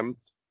SummerSlam,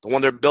 the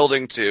one they're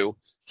building to,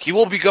 he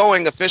will be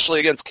going officially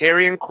against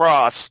Karrion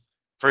Kross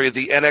for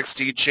the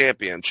NXT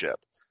Championship.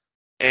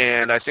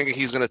 And I think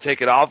he's going to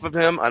take it off of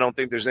him. I don't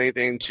think there's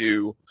anything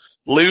to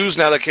lose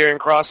now that Karrion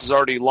Kross has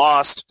already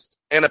lost.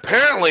 And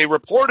apparently,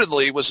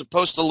 reportedly, was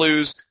supposed to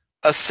lose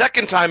a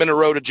second time in a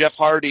row to Jeff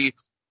Hardy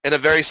in a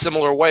very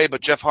similar way,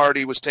 but Jeff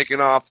Hardy was taken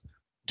off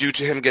due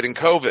to him getting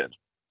COVID.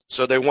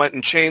 So they went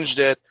and changed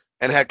it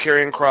and had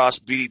Karrion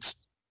Kross beat,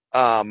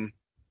 I'm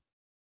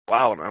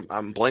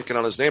blanking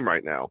on his name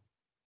right now,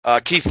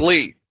 Keith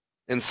Lee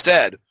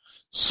instead.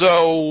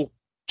 So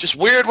just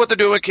weird what they're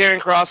doing with Karrion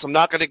Kross. I'm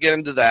not going to get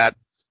into that.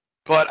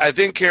 But I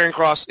think Karrion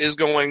Kross is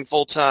going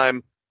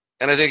full-time,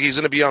 and I think he's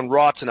going to be on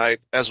Raw tonight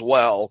as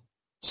well.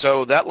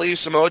 So that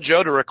leaves Samoa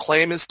Joe to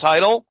reclaim his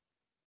title.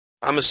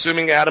 I'm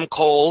assuming Adam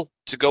Cole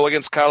to go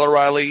against Kyle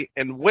O'Reilly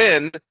and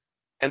win.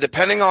 And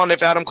depending on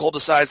if Adam Cole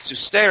decides to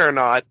stay or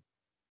not,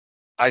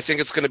 I think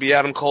it's going to be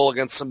Adam Cole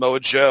against Samoa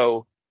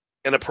Joe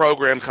in a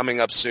program coming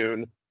up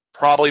soon,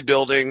 probably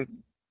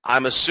building,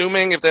 I'm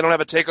assuming if they don't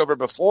have a takeover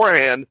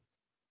beforehand,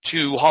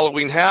 to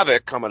Halloween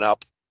Havoc coming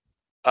up,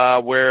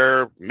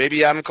 where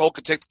maybe Adam Cole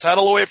could take the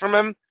title away from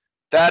him.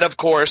 That, of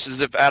course,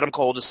 is if Adam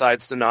Cole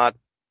decides to not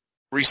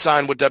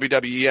re-sign with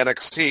WWE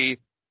NXT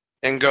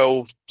and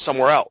go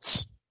somewhere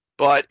else.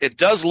 But it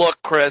does look,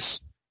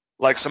 Chris,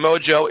 like Samoa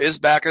Joe is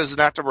back as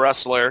an active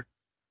wrestler.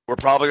 We're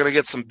probably going to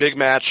get some big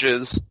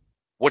matches,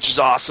 which is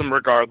awesome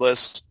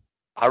regardless.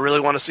 I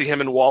really want to see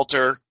him and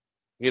Walter,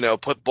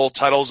 put both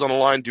titles on the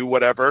line, do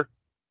whatever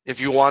if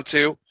you want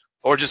to,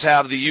 or just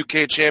have the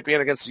UK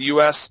champion against the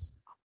US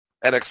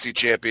NXT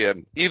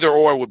champion. Either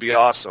or would be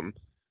awesome.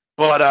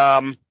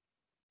 But,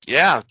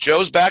 yeah,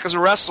 Joe's back as a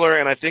wrestler,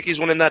 and I think he's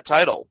winning that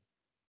title.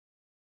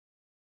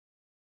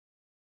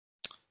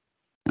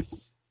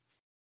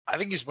 I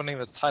think he's winning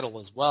the title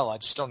as well. I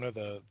just don't know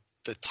the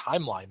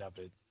timeline of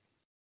it.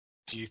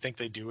 Do you think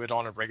they do it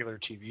on a regular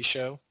TV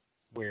show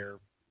where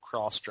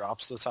Cross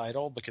drops the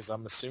title? Because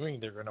I'm assuming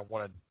they're going to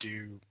want to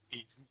do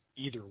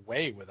either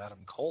way with Adam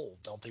Cole.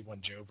 Don't they want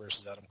Joe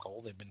versus Adam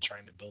Cole? They've been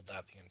trying to build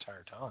that the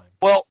entire time.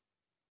 Well,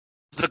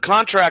 The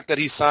contract that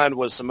he signed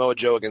was Samoa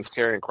Joe against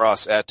Karrion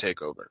Kross at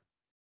TakeOver.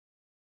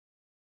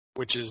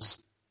 Which is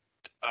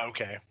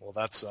okay. Well,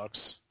 that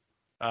sucks.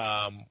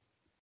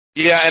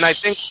 Yeah, and I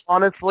think,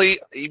 honestly,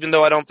 even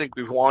though I don't think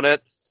we want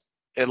it,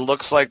 it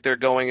looks like they're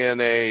going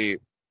in a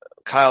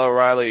Kyle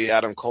O'Reilly,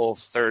 Adam Cole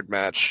third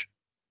match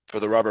for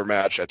the rubber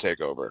match at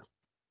TakeOver.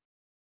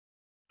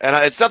 And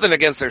it's nothing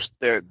against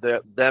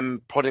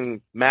them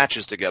putting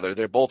matches together.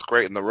 They're both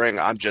great in the ring.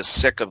 I'm just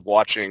sick of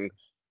watching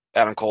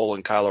Adam Cole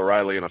and Kyle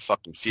O'Reilly in a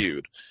fucking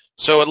feud.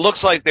 So it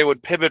looks like they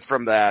would pivot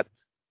from that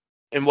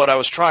in what I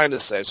was trying to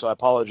say, so I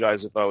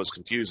apologize if I was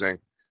confusing.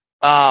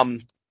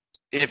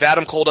 If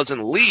Adam Cole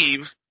doesn't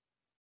leave,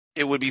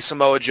 it would be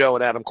Samoa Joe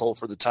and Adam Cole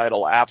for the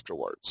title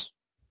afterwards,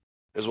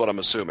 is what I'm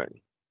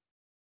assuming.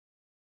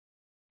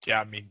 Yeah,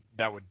 I mean,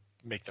 that would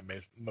make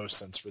the most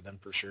sense for them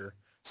for sure.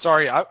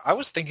 Sorry, I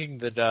was thinking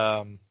that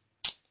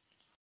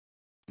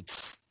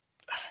it's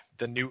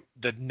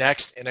the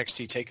next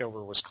NXT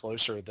TakeOver was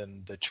closer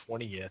than the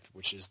 20th,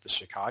 which is the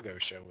Chicago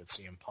show with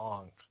CM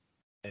Punk,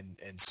 and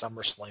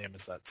SummerSlam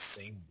is that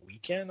same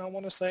weekend. I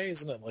want to say,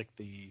 isn't it like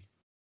the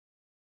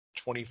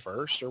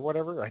 21st or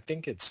whatever? I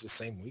think it's the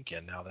same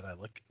weekend now that I'm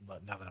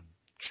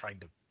trying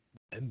to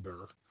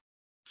remember.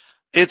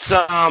 It's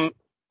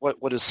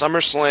what is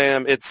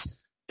SummerSlam?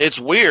 It's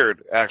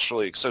weird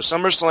actually. So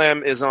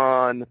SummerSlam is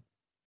on,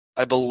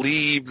 I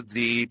believe,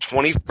 the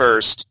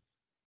 21st,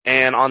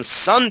 and on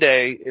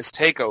Sunday is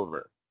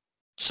TakeOver.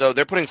 So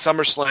they're putting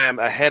SummerSlam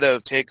ahead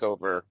of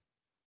TakeOver,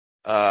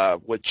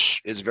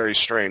 which is very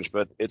strange,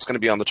 but it's going to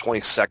be on the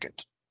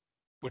 22nd.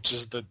 Which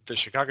is the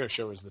Chicago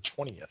show is the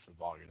 20th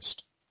of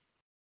August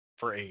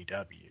for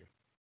AEW.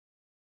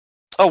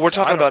 Oh, we're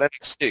talking about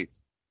NXT.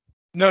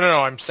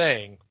 No, I'm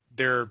saying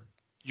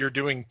you're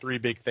doing three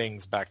big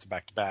things back to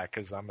back to back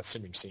because I'm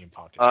assuming CM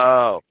Punk is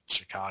in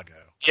Chicago.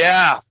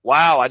 Yeah,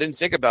 wow, I didn't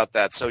think about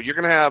that. So you're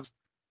going to have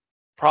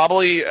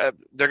probably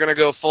they're going to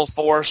go full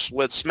force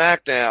with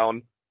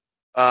SmackDown,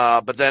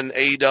 but then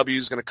AEW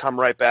is going to come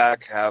right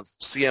back, have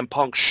CM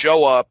Punk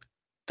show up,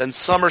 then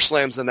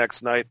SummerSlam's the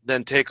next night,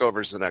 then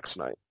TakeOver's the next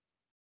night.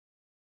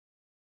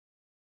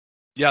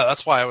 Yeah,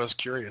 that's why I was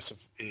curious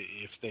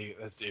if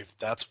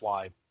that's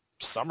why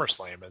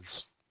SummerSlam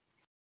is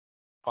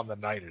on the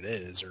night it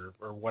is,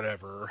 or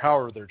whatever, or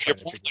however they're trying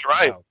to figure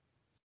it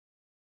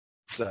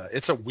out.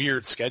 It's a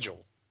weird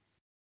schedule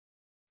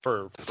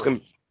for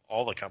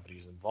all the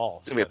companies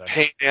involved. It's going to be a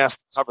pain in the ass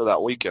to cover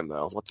that weekend,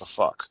 though. What the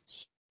fuck?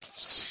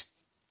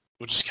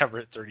 We'll just cover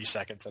it 30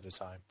 seconds at a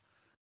time.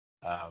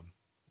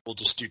 We'll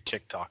just do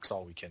TikToks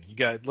all weekend. You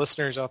got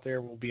listeners out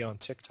there, we'll be on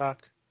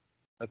TikTok.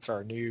 That's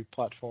our new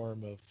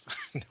platform of...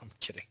 No, I'm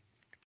kidding.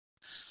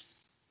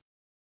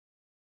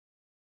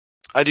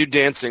 I do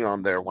dancing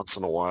on there once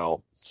in a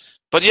while.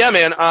 But yeah,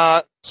 man,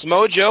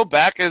 Samoa Joe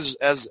back as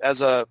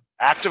a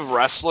active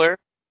wrestler.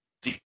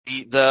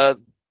 The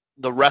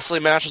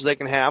wrestling matches they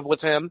can have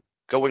with him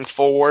going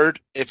forward,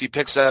 if he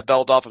picks that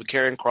belt off of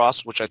Karrion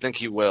Kross, which I think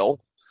he will,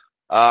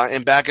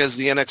 and back as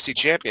the NXT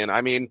champion.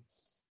 I mean,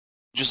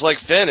 just like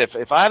Finn,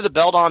 if I have the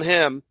belt on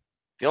him,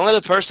 the only other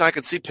person I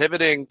could see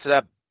pivoting to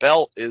that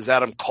belt is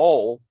Adam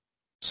Cole.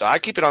 So I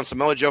keep it on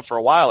Samoa Joe for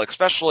a while,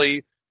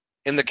 especially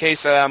in the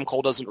case that Adam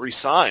Cole doesn't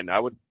re-sign. I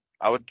would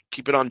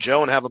keep it on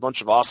Joe and have a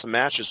bunch of awesome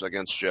matches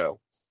against Joe.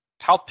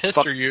 How pissed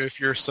are you if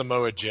you're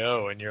Samoa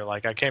Joe and you're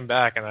like, I came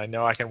back and I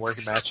know I can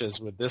work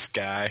matches with this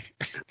guy,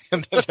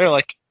 and then they're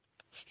like,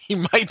 he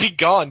might be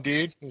gone,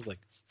 dude. He's like,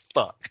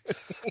 fuck.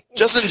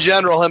 Just in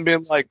general, him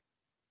being like,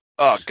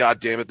 oh, god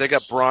damn it, they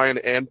got Bryan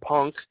and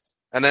Punk,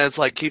 and then it's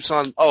like keeps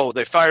on, oh,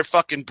 they fired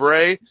fucking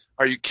Bray?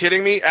 Are you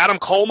kidding me? Adam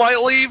Cole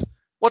might leave?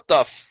 What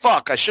the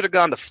fuck? I should have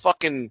gone to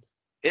fucking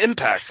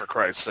Impact, for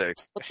Christ's sake.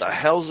 What the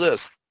hell's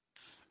this?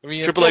 I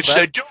mean, Triple H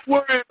said, don't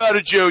worry about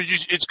it, Joe.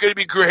 It's going to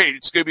be great.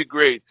 It's going to be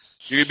great.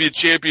 You're going to be a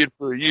champion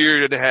for a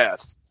year and a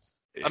half.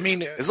 I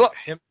mean,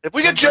 if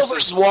we get Joe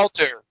versus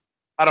Walter,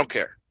 I don't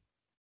care.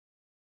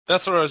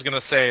 That's what I was going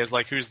to say, is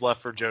like, who's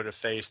left for Joe to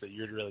face that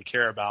you'd really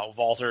care about?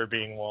 Walter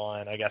being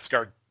one. I guess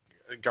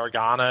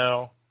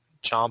Gargano,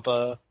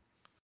 Ciampa.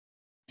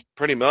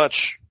 Pretty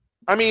much.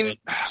 I mean,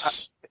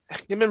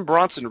 him and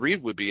Bronson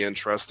Reed would be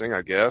interesting,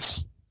 I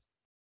guess.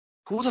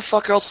 Who the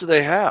fuck else do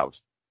they have?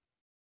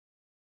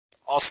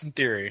 Austin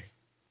Theory.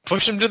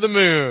 Push him to the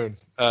moon.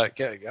 I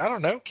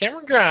don't know.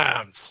 Cameron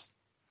Grimes.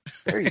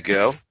 There you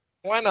go.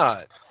 Why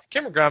not?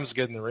 Cameron Grimes is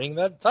good in the ring.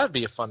 That'd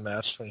be a fun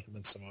match between him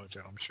and Samoa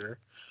Joe, I'm sure.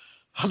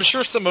 I'm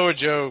sure Samoa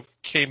Joe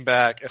came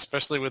back,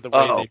 especially with the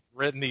way they've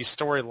written these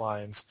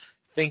storylines,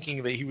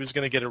 thinking that he was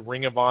going to get a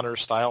Ring of Honor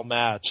style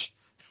match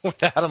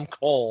with Adam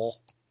Cole.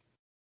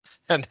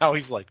 And now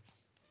he's like,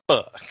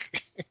 fuck.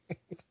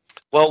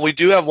 Well, we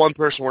do have one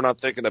person we're not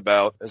thinking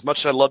about. As much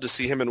as I'd love to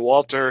see him and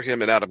Walter,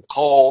 him and Adam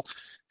Cole,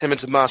 him and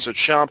Tommaso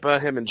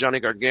Ciampa, him and Johnny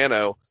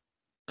Gargano,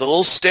 the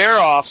little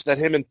stare-off that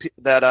him and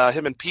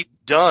Pete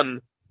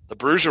Dunne, the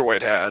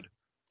Bruiserweight, had,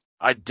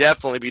 I'd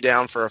definitely be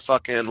down for a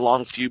fucking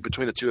long feud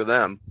between the two of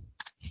them.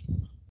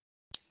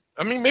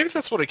 I mean, maybe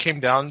that's what it came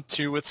down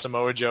to with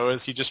Samoa Joe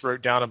is he just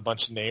wrote down a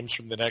bunch of names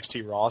from the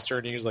NXT roster,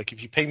 and he was like,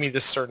 if you pay me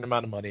this certain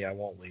amount of money, I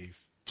won't leave.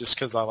 Just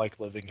because I like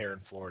living here in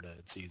Florida.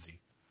 It's easy.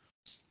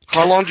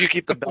 How long do you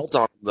keep the belt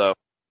on, though?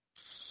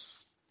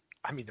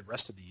 I mean, the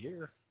rest of the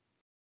year.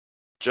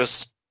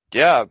 Just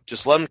let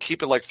him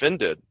keep it like Finn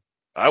did.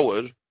 I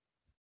would.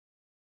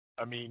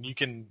 I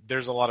mean,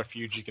 there's a lot of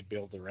feuds you could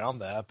build around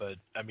that, but,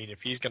 I mean,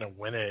 if he's going to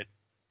win it,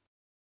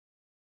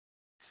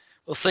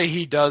 let's say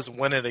he does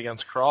win it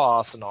against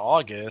Cross in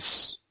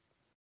August,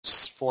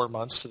 it's 4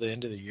 months to the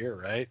end of the year,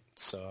 right?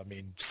 So, I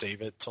mean,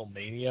 save it till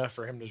Mania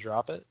for him to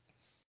drop it.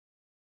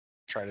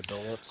 Try to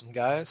build up some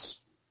guys.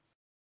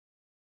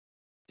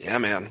 Yeah,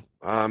 man.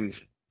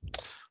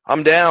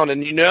 I'm down,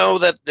 and you know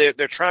that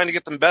they're trying to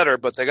get them better,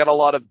 but they got a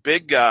lot of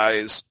big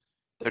guys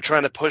they're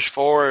trying to push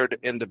forward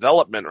in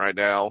development right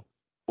now,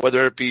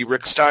 whether it be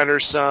Rick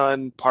Steiner's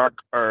son, Parker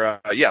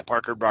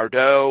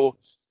Bardot.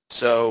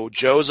 So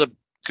Joe's a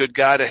good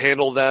guy to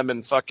handle them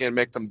and fucking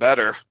make them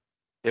better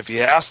if he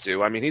has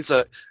to. I mean, he's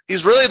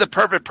really the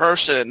perfect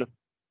person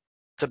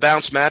to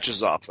bounce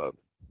matches off of,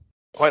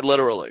 quite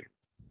literally.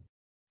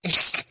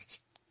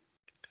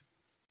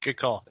 Good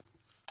call.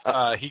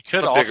 He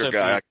could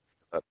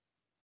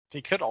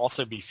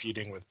also be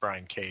feuding with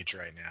Brian Cage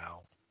right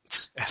now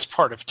as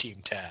part of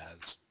Team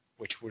Taz,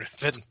 which would have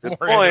been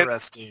more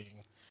interesting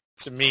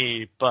to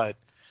me. But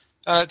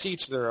to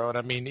each their own.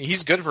 I mean,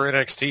 he's good for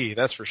NXT,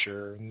 that's for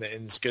sure, and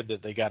it's good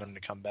that they got him to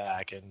come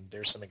back. And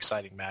there's some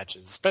exciting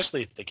matches,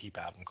 especially if they keep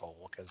Adam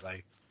Cole, because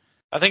I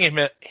think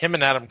him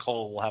and Adam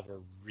Cole will have a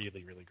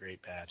really, really great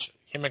match.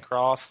 Him and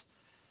Cross.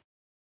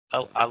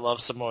 I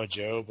love Samoa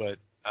Joe, but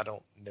I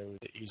don't know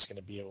that he's going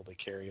to be able to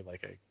carry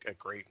like a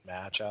great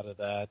match out of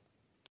that.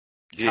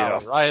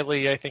 Yeah,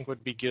 Riley, I think,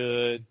 would be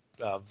good.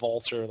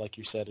 Walter, like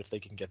you said, if they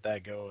can get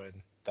that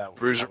going, that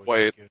would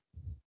Bruiserweight. be good.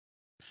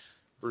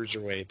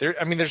 Bruiserweight.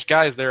 There's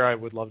guys there I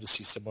would love to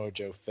see Samoa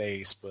Joe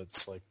face, but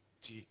it's like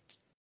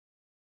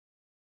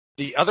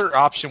the other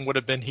option would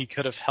have been he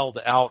could have held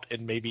out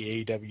and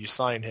maybe AEW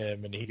sign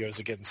him and he goes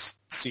against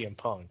CM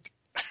Punk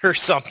or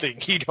something.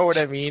 You know what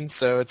I mean?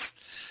 So it's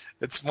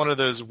one of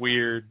those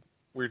weird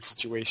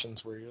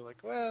situations where you're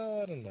like,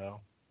 well, I don't know.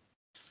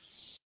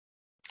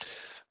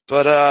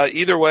 But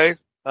either way,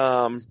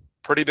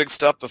 pretty big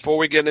stuff. Before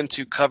we get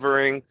into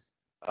covering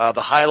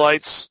the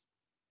highlights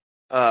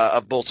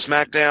of both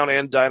SmackDown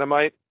and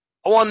Dynamite,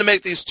 I wanted to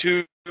make these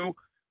two,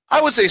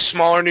 I would say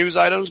smaller news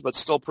items, but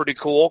still pretty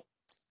cool.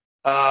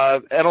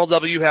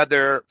 MLW had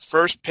their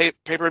first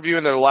pay-per-view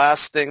and their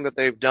last thing that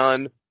they've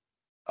done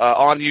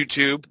on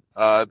YouTube.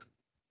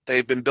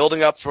 They've been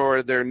building up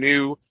for their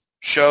new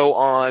show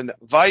on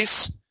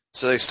Vice,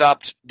 so they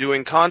stopped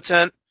doing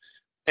content,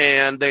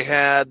 and they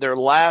had their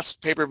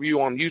last pay-per-view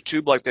on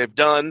YouTube like they've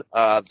done,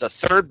 the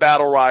third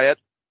Battle Riot,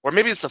 or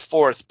maybe it's the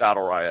fourth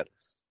Battle Riot.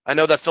 I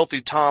know that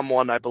Filthy Tom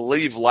won, I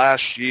believe,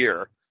 last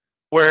year,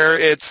 where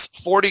it's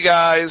 40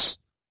 guys,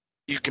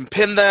 you can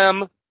pin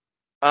them,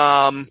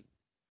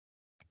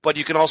 but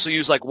you can also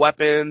use like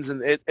weapons,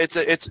 and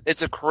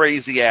it's a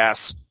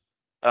crazy-ass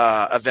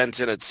event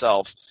in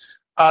itself.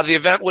 The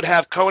event would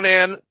have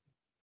Conan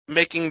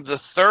making the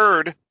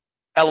third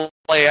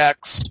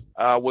LAX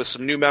with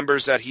some new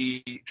members that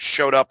he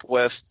showed up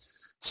with.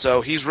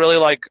 So he's really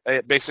like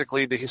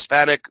basically the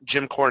Hispanic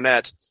Jim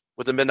Cornette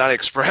with the Midnight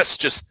Express,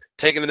 just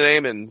taking the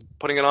name and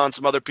putting it on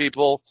some other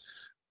people.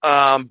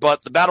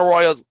 But the Battle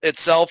Royal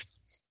itself,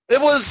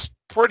 it was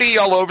pretty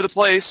all over the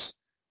place,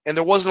 and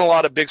there wasn't a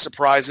lot of big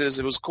surprises.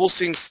 It was cool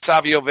seeing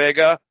Savio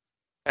Vega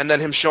and then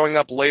him showing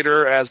up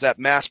later as that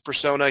masked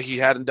persona he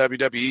had in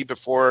WWE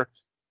before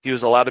he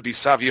was allowed to be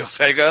Savio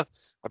Vega.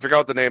 I forgot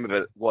what the name of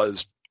it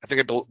was. I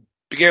think it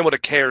began with a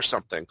K or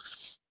something.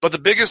 But the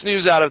biggest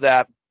news out of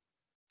that,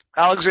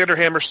 Alexander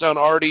Hammerstone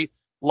already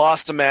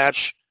lost a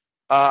match,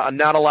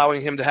 not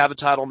allowing him to have a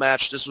title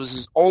match. This was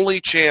his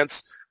only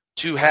chance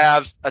to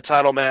have a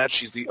title match.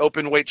 He's the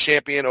open weight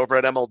champion over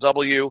at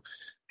MLW,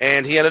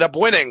 and he ended up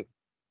winning.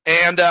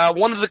 And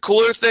one of the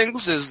cooler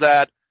things is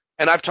that,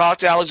 and I've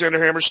talked to Alexander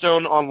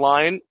Hammerstone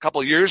online a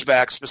couple of years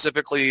back,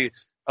 specifically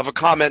of a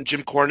comment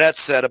Jim Cornette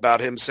said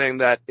about him, saying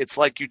that it's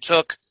like you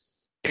took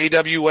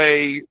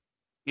AWA,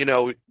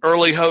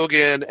 early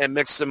Hogan and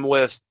mixed him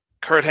with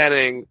Kurt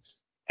Hennig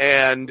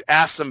and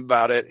asked him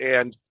about it,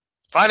 and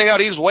finding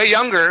out he's way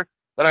younger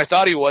than I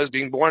thought he was,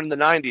 being born in the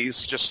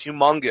 90s, just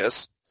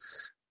humongous.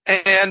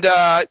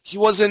 And he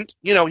wasn't,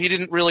 he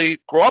didn't really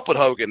grow up with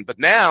Hogan, but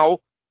now,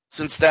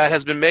 since that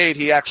has been made,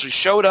 he actually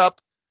showed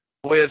up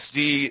with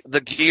the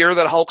gear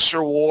that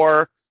Hulkster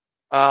wore.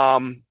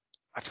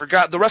 I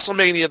forgot the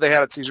WrestleMania they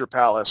had at Caesar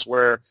Palace,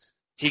 where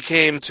he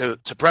came to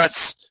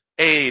Bret's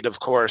aid, of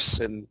course,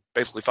 and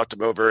basically fucked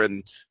him over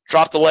and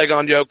dropped the leg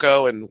on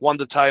Yoko and won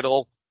the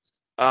title.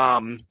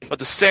 But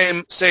the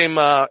same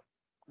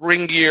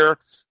ring gear,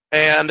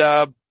 and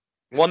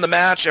won the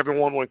match.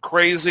 Everyone went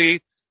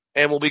crazy,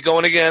 and we'll be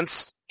going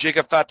against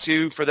Jacob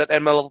Fatu for that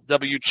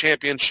MLW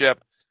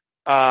championship.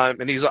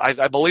 And he's,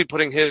 I believe,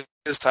 putting his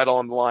title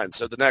on the line.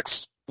 So the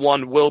next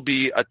one will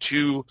be a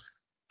two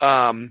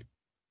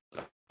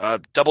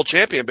double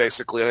champion,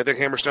 basically, and I think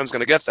Hammerstone's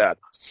going to get that.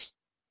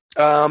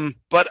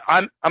 But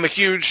I'm a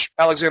huge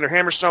Alexander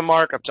Hammerstone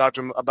mark. I've talked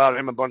about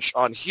him a bunch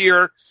on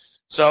here,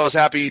 so I was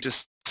happy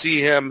to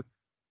see him.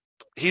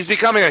 He's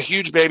becoming a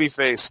huge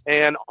babyface,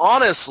 and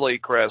honestly,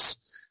 Chris,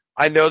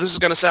 I know this is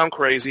going to sound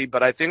crazy,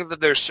 but I think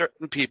that there's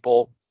certain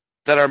people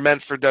that are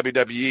meant for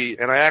WWE,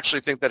 and I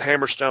actually think that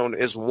Hammerstone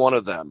is one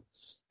of them.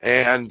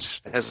 And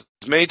as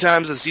many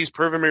times as he's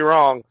proven me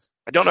wrong,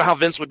 I don't know how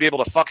Vince would be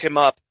able to fuck him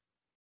up.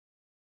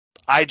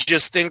 I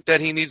just think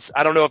that he needs,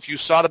 I don't know if you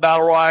saw the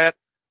Battle Riot,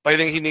 but I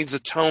think he needs to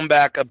tone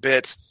back a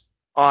bit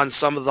on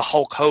some of the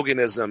Hulk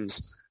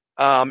Hoganisms.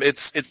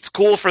 It's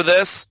cool for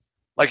this.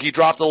 Like, he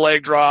dropped the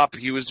leg drop.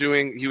 He was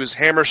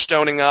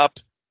Hammerstoning up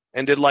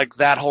and did like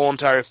that whole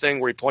entire thing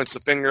where he points the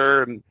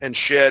finger and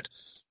shit.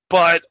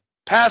 But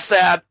past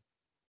that,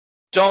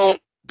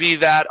 don't be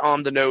that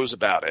on the nose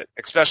about it,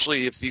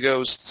 especially if he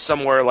goes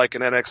somewhere like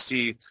an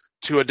NXT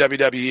to a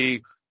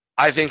WWE.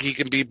 I think he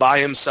can be by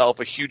himself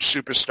a huge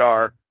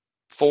superstar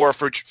for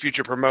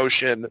future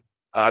promotion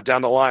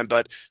down the line.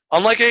 But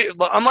unlike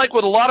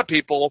with a lot of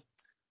people,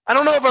 I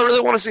don't know if I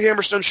really want to see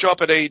Hammerstone show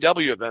up at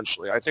AEW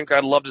eventually. I think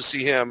I'd love to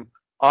see him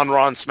on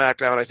Raw and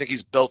SmackDown. I think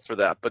he's built for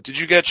that. But did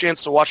you get a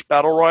chance to watch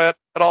Battle Riot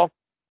at all?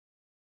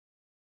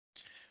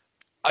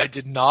 I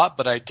did not,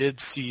 but I did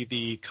see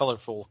the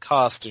colorful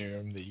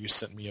costume that you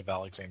sent me of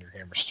Alexander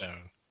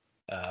Hammerstone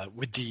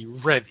with the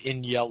red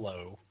and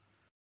yellow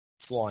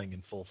flying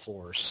in full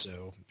force.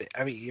 So,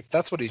 I mean, if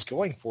that's what he's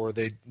going for,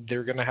 they're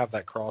going to have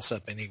that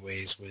cross-up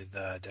anyways with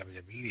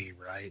WWE,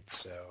 right?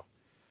 So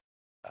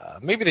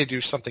maybe they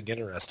do something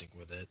interesting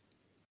with it.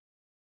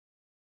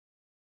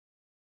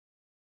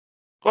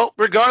 Well,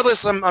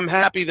 regardless, I'm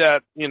happy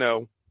that,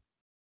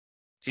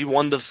 he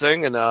won the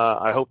thing, and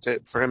I hope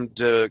for him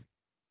to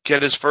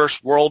get his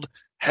first World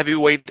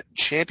Heavyweight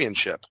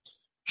Championship.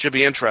 Should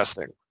be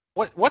interesting.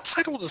 What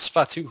title does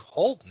Fatu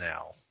hold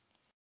now?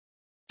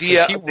 He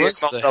was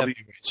the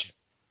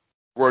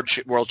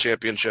MLW World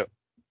Championship.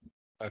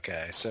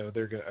 Okay, so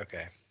they're good.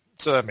 Okay,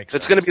 so that makes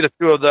sense. It's going to be the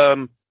two of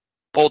them,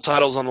 both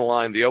titles on the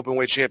line, the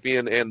Openweight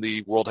Champion and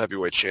the World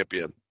Heavyweight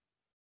Champion.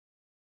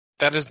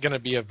 That is going to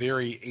be a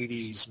very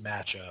 80s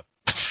matchup.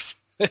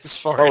 As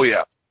far as...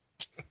 yeah.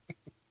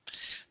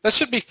 That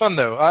should be fun,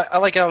 though. I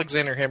like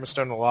Alexander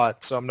Hammerstone a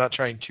lot, so I'm not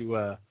trying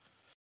to...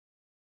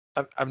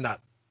 I'm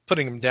not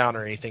putting him down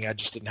or anything. I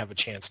just didn't have a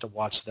chance to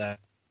watch that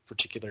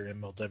particular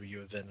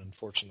MLW event,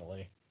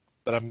 unfortunately.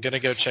 But I'm going to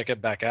go check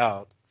it back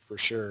out for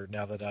sure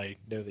now that I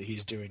know that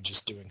he's doing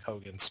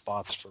Hogan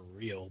spots for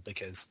real,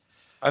 because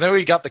I know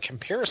he got the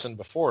comparison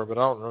before, but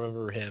I don't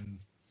remember him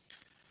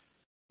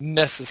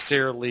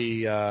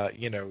necessarily,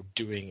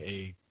 doing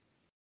a,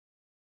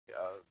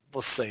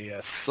 let's say,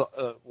 a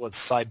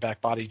side back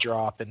body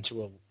drop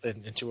into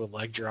a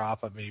leg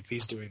drop. I mean, if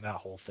he's doing that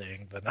whole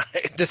thing, then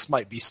this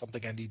might be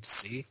something I need to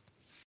see.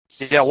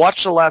 Yeah,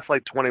 watch the last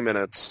 20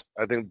 minutes.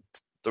 I think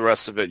the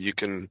rest of it you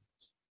can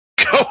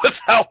go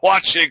without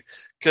watching,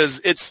 because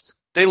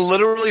they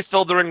literally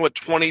fill the ring with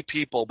 20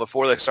 people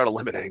before they start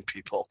eliminating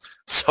people.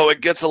 So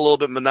it gets a little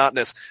bit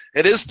monotonous.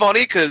 It is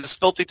funny because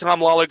Filthy Tom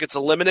Lawler gets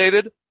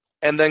eliminated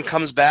and then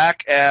comes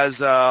back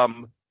as La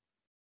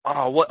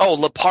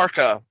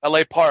Parka,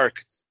 LA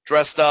Park,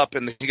 dressed up,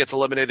 and he gets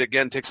eliminated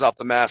again, takes off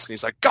the mask, and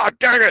he's like, God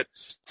dang it!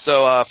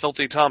 So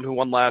Filthy Tom, who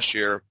won last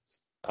year,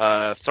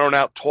 thrown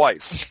out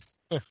twice.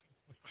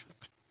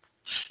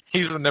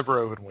 He's the never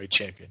openweight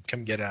champion.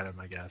 Come get at him,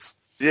 I guess.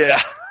 Yeah.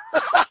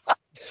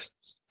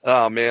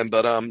 Oh, man,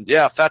 but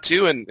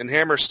Fatu and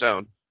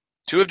Hammerstone,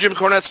 two of Jim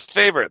Cornette's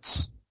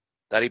favorites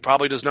that he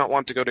probably does not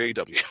want to go to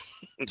AEW.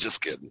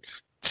 Just kidding.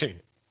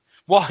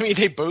 Well, I mean,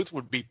 they both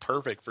would be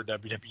perfect for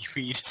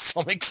WWE to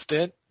some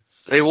extent.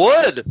 They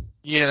would.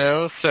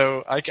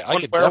 So I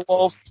could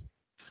Werewolf,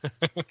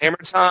 Hammer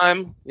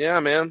Time. Yeah,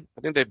 man.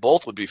 I think they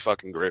both would be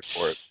fucking great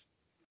for it.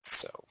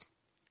 So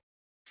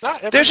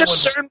there's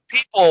just certain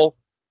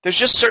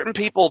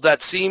people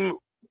that seem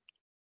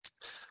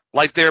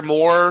like they're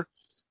more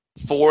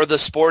for the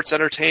sports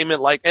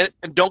entertainment.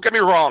 And don't get me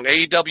wrong,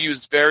 AEW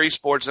is very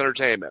sports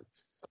entertainment,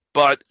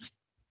 but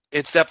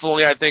it's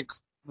definitely, I think,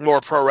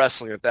 more pro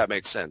wrestling, if that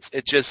makes sense.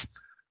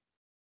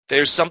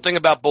 There's something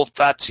about both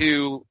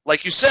Fatu,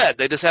 like you said,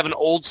 they just have an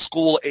old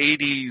school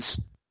 80s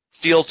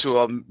feel to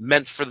them,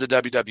 meant for the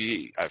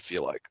WWE, I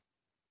feel like.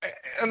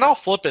 And I'll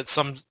flip it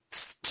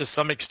to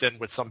some extent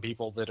with some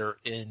people that are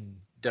in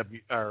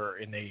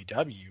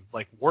AEW.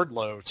 Like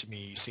Wardlow, to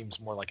me, seems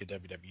more like a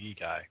WWE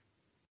guy,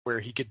 where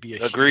he could be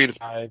a huge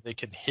guy that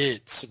can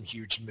hit some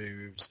huge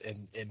moves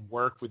and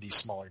work with these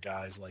smaller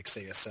guys, like,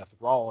 say, a Seth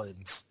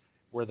Rollins,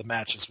 where the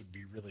matches would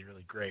be really,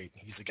 really great.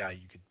 He's a guy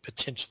you could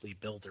potentially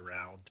build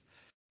around.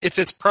 If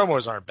his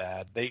promos aren't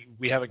bad,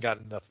 we haven't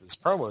gotten enough of his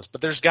promos,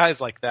 but there's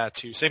guys like that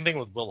too. Same thing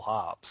with Will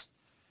Hobbs,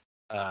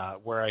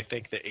 where I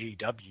think that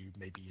AEW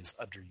maybe is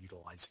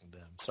underutilizing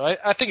them. So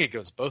I think it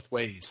goes both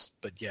ways,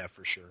 but yeah,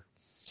 for sure.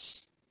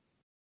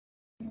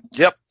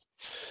 Yep.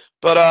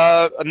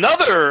 But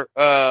another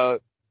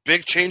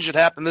big change that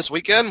happened this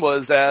weekend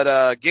was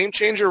at Game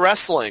Changer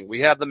Wrestling. We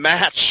had the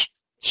match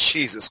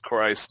Jesus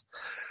Christ.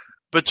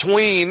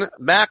 Between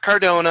Matt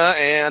Cardona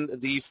and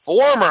the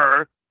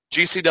former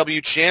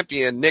GCW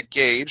champion, Nick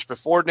Gage,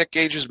 before Nick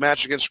Gage's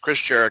match against Chris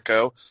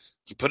Jericho,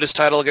 he put his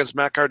title against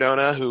Matt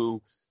Cardona,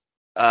 who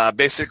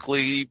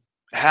basically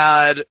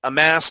had a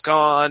mask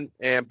on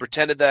and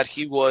pretended that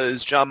he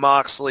was Jon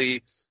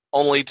Moxley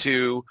only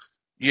to,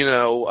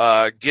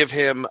 give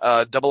him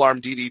a double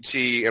arm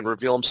DDT and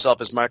reveal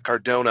himself as Matt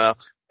Cardona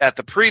at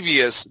the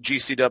previous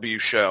GCW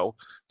show.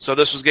 So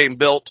this was getting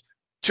built.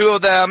 Two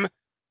of them.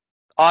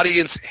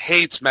 Audience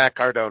hates Matt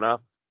Cardona.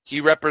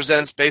 He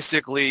represents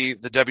basically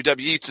the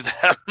WWE to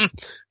them.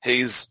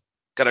 He's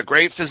got a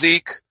great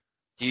physique.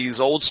 He's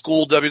old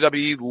school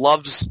WWE,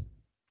 loves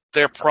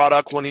their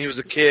product when he was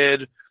a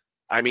kid.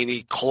 I mean,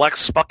 he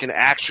collects fucking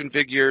action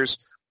figures.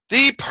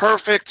 The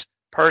perfect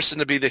person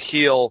to be the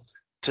heel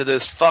to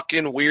this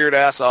fucking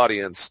weird-ass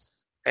audience.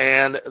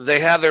 And they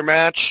had their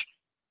match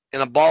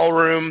in a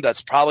ballroom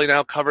that's probably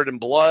now covered in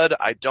blood.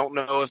 I don't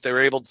know if they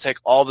were able to take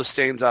all the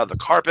stains out of the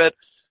carpet,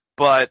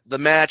 but the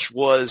match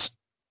was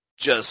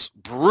just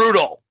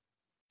brutal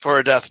for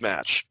a death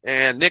match.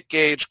 And Nick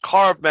Gage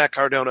carved Matt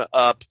Cardona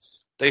up.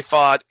 They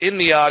fought in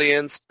the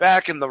audience,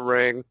 back in the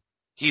ring.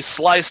 He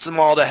sliced them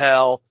all to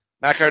hell.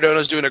 Matt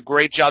Cardona's doing a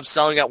great job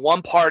selling at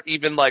one part,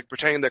 even like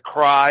pretending to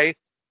cry,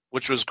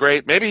 which was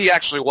great. Maybe he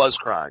actually was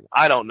crying.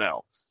 I don't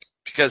know,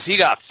 because he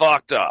got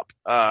fucked up.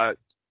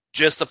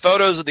 Just the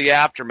photos of the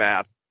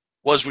aftermath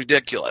was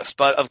ridiculous.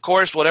 But, of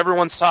course, what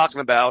everyone's talking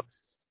about,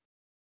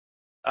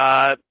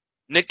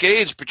 Nick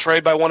Gage,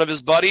 betrayed by one of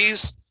his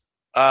buddies,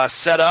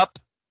 set up,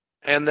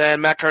 and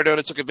then Matt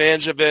Cardona took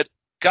advantage of it,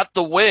 got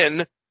the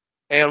win,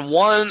 and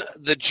won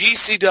the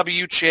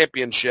GCW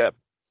championship.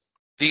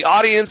 The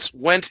audience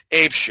went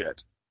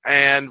apeshit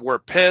and were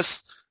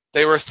pissed.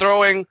 They were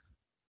throwing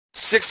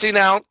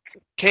 16-ounce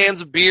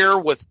cans of beer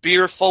with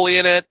beer fully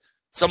in it.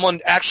 Someone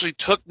actually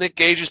took Nick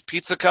Gage's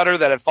pizza cutter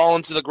that had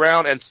fallen to the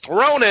ground and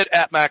thrown it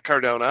at Matt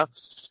Cardona.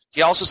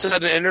 He also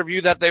said in an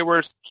interview that they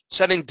were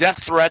sending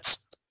death threats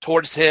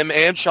towards him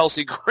and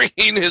Chelsea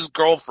Green, his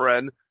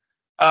girlfriend.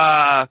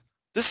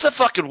 This is a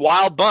fucking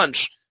wild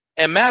bunch.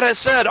 And Matt has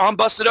said on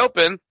Busted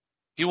Open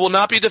he will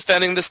not be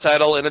defending this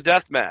title in a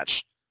death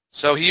match.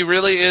 So he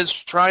really is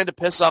trying to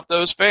piss off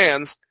those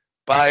fans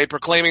by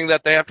proclaiming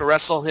that they have to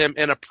wrestle him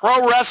in a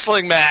pro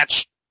wrestling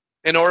match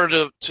in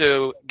order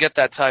to get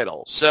that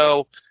title.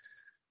 So,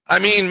 I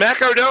mean, Matt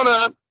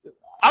Cardona,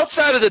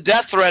 outside of the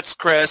death threats,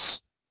 Chris,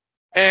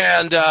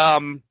 and,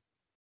 the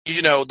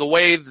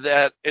way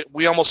that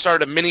we almost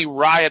started a mini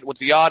riot with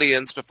the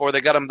audience before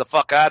they got him the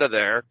fuck out of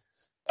there,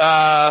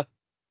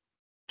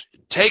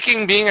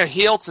 taking being a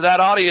heel to that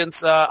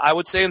audience, I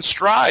would say in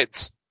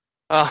strides.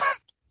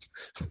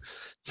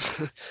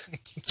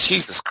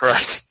 Jesus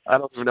Christ. I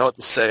don't even know what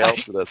to say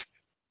else to this.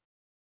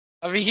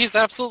 I mean, he's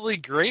absolutely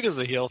great as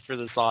a heel for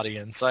this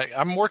audience.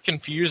 I'm more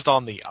confused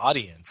on the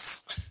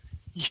audience,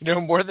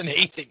 more than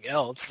anything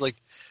else. Like,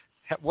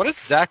 what has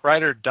Zack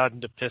Ryder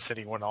done to piss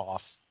anyone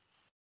off?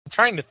 I'm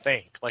trying to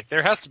think. Like,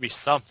 there has to be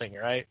something,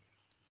 right?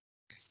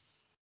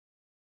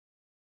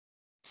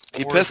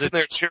 He pissed in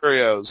their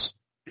Cheerios.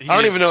 I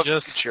don't even know if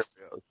it's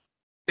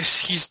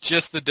Cheerios. He's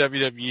just the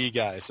WWE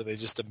guy, so they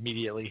just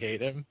immediately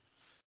hate him.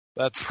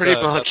 That's pretty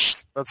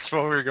much. That's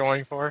what we're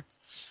going for.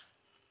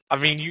 I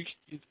mean,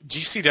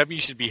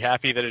 GCW should be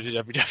happy that a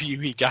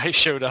WWE guy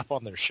showed up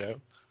on their show.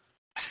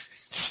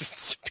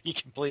 To be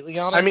completely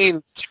honest. I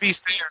mean, to be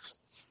fair,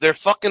 their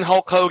fucking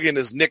Hulk Hogan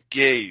is Nick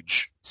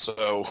Gage,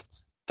 so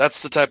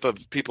that's the type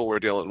of people we're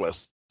dealing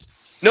with.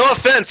 No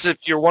offense if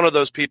you're one of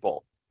those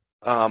people.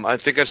 I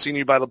think I've seen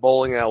you by the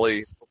bowling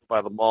alley,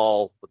 by the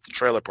mall, with the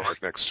trailer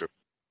park next to it.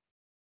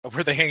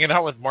 Were they hanging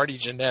out with Marty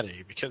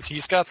Jannetty? Because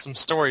he's got some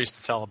stories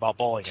to tell about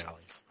bowling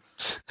alleys.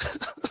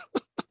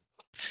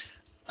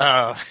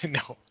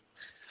 No.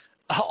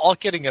 All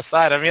kidding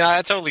aside, I mean,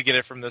 I totally get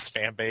it from this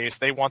fan base.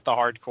 They want the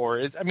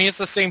hardcore. I mean, it's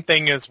the same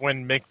thing as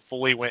when Mick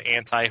Foley went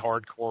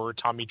anti-hardcore,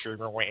 Tommy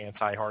Dreamer went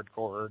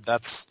anti-hardcore.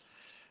 That's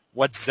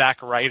what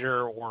Zack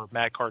Ryder or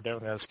Matt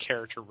Cardona's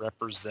character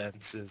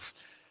represents is,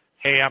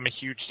 hey, I'm a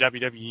huge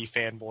WWE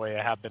fanboy.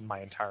 I have been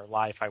my entire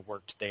life. I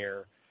worked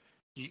there.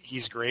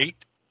 He's great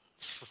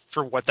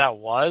for what that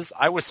was.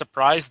 I was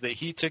surprised that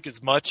he took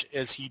as much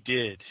as he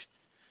did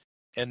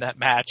in that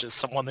match as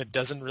someone that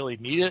doesn't really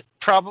need it,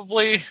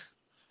 probably.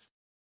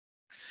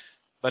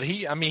 But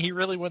he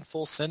really went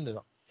full send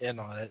in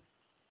on it.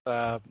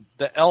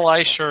 The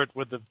LI shirt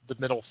with the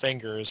middle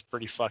finger is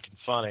pretty fucking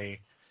funny,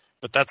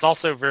 but that's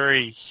also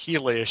very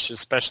heelish,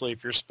 especially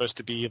if you're supposed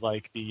to be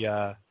like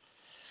the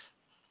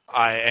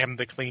I am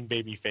the clean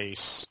baby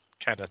face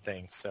kind of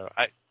thing. So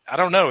I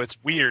don't know.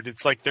 It's weird.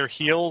 It's like their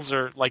heels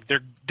are like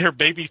their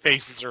baby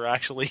faces are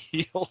actually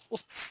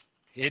heels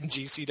in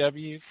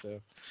GCW. So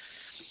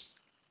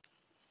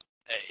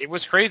it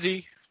was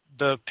crazy.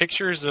 The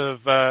pictures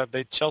of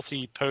that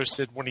Chelsea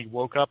posted when he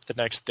woke up the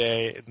next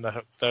day in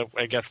the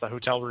I guess the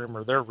hotel room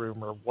or their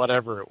room or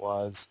whatever it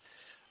was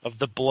of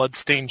the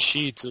blood-stained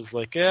sheets. It was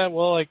like, yeah,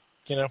 well, like,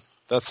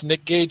 that's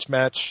Nick Gage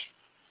match.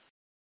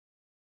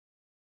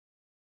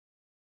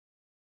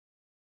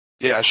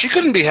 Yeah, she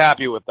couldn't be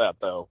happy with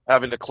that, though,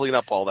 having to clean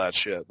up all that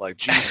shit. Like,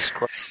 Jesus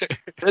Christ.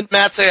 Didn't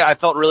Matt say I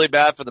felt really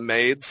bad for the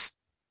maids?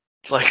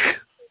 Like,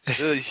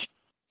 ugh.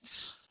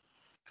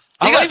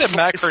 I like that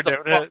Matt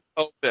Cardona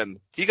open.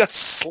 He got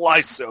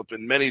sliced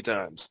open many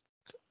times.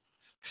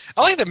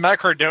 I like that Matt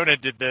Cardona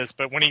did this,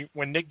 but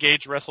when Nick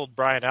Gage wrestled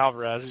Brian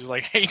Alvarez, he's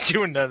like, I ain't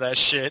doing none of that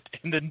shit,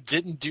 and then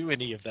didn't do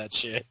any of that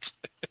shit.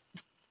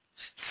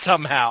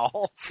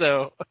 Somehow.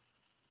 So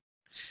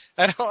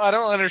I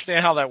don't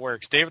understand how that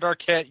works. David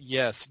Arquette,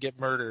 yes, get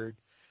murdered.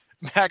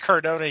 Matt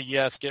Cardona,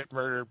 yes, get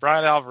murdered.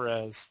 Brian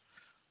Alvarez,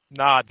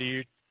 nah,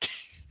 dude.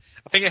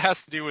 I think it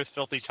has to do with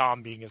Filthy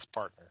Tom being his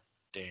partner,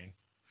 Dan.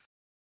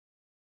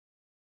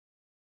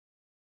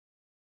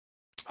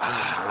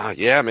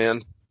 Yeah,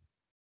 man.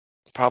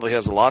 Probably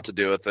has a lot to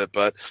do with it,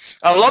 but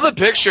I love the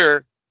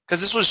picture because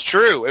this was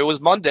true. It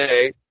was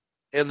Monday,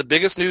 and the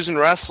biggest news in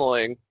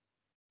wrestling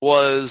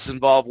was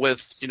involved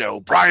with,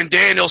 Bryan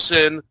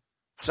Danielson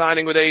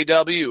signing with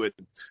AEW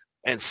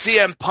and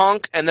CM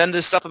Punk, and then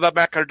this stuff about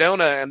Matt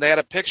Cardona, and they had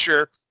a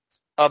picture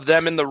of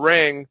them in the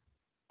ring,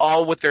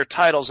 all with their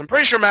titles. I'm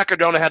pretty sure Matt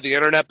Cardona had the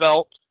internet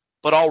belt,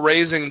 but all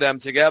raising them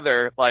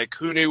together. Like,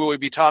 who knew we'd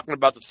be talking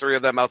about the three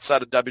of them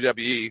outside of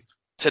WWE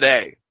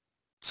today?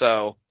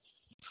 So,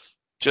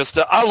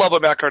 I love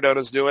what Matt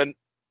Cardona's doing.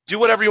 Do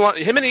whatever you want.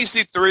 Him and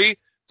EC3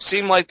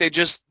 seem like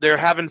they're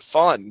having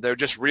fun. They're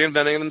just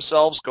reinventing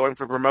themselves, going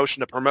from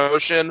promotion to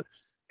promotion,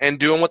 and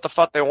doing what the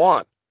fuck they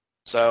want.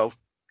 So,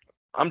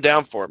 I'm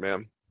down for it,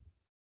 man.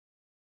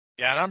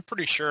 Yeah, and I'm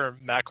pretty sure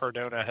Matt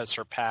Cardona has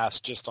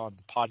surpassed just on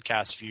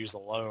podcast views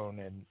alone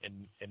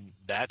and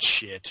that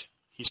shit.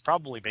 He's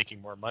probably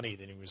making more money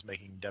than he was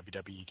making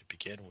WWE to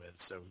begin with.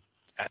 So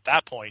at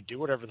that point, do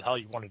whatever the hell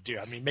you want to do.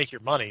 I mean, make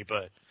your money,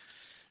 but at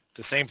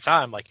the same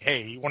time, like,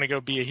 hey, you want to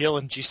go be a heel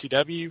in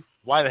GCW?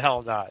 Why the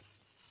hell not?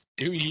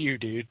 Do you,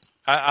 dude.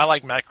 I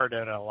like Matt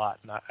Cardona a lot,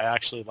 and I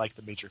actually like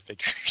the Major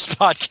Figures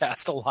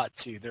podcast a lot,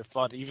 too. They're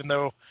fun, even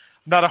though I'm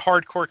not a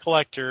hardcore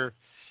collector.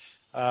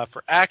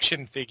 For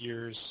action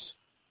figures,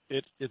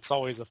 it's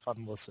always a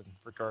fun listen,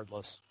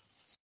 regardless.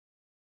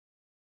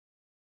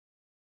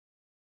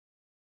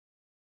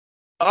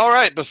 All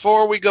right,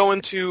 before we go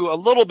into a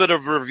little bit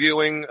of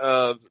reviewing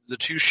the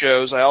two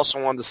shows, I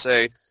also wanted to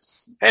say,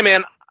 hey,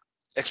 man,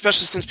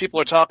 especially since people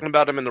are talking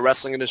about him in the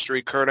wrestling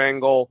industry, Kurt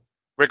Angle,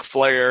 Ric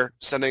Flair,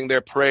 sending their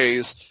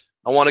praise,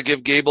 I want to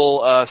give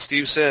Gable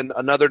Steveson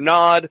another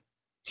nod.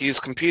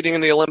 He's competing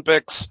in the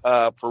Olympics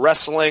for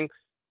wrestling.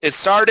 It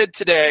started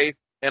today,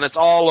 and it's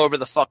all over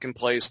the fucking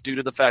place due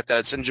to the fact that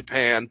it's in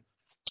Japan.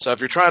 So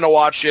if you're trying to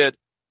watch it,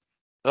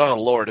 oh,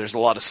 Lord, there's a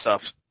lot of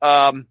stuff.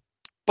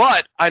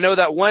 But I know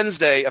that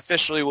Wednesday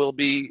officially will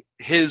be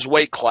his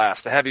weight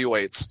class, the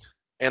heavyweights,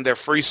 and their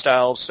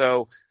freestyle.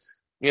 So,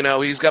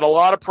 he's got a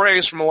lot of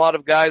praise from a lot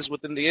of guys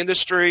within the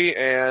industry,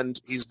 and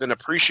he's been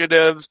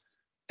appreciative.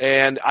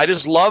 And I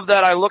just love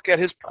that I look at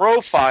his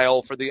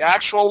profile for the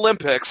actual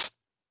Olympics,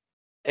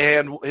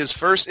 and his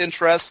first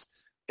interest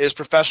is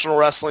professional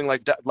wrestling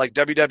like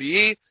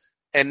WWE,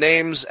 and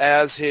names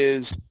as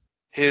his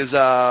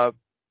the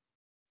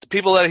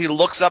people that he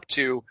looks up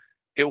to.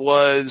 It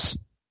was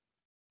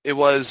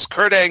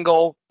Kurt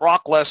Angle,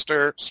 Brock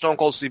Lesnar, Stone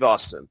Cold Steve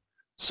Austin.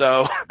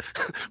 So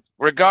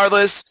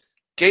regardless,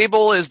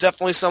 Gable is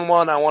definitely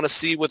someone I want to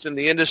see within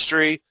the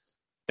industry.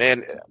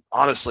 And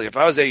honestly, if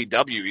I was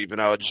AEW even,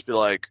 I would just be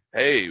like,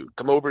 hey,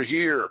 come over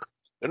here.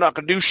 They're not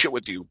going to do shit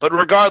with you. But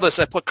regardless,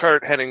 I put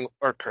Kurt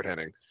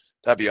Hennig.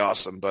 That'd be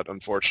awesome, but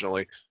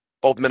unfortunately,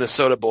 both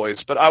Minnesota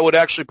boys. But I would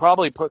actually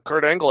probably put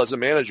Kurt Angle as a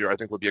manager. I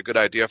think would be a good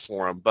idea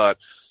for him. But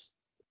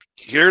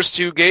here's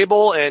to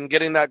Gable and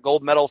getting that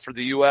gold medal for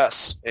the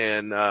U.S.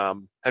 in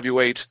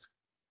heavyweight.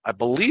 I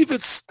believe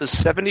it's the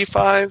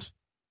 75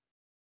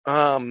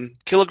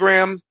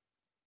 kilogram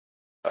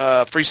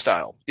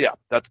freestyle. Yeah,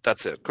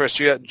 that's it. Chris,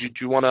 do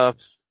you want to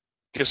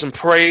give some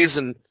praise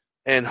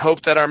and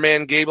hope that our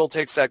man Gable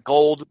takes that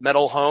gold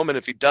medal home? And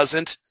if he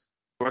doesn't,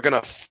 we're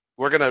gonna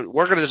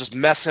just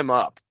mess him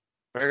up.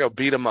 We're gonna go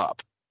beat him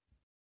up.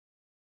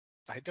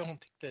 I don't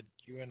think that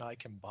you and I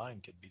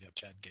combined could beat up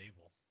Chad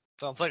Gable.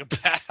 Sounds like a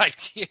bad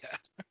idea.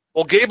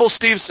 Well, Gable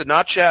Steveson,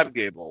 not Chad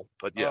Gable,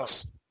 but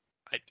yes.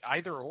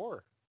 Either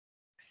or.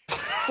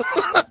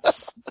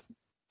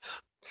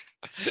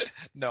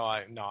 No,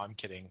 I'm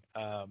kidding.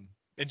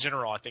 In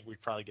general, I think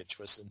we'd probably get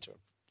twisted into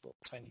little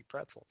tiny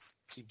pretzels.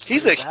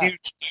 He's a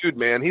huge dude,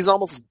 man. He's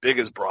almost as big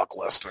as Brock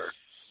Lesnar.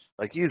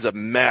 Like, he's a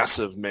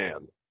massive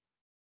man.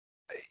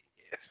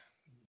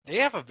 They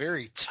have a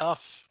very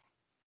tough...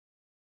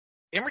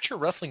 Amateur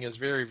wrestling is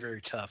very,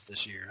 very tough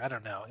this year. I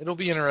don't know. It'll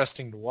be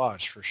interesting to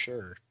watch for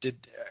sure.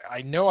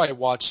 I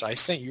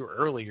sent you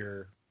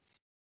earlier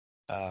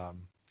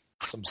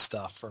some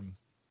stuff from,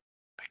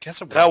 I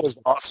guess it was... That was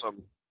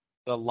awesome.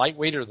 The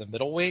lightweight or the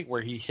middleweight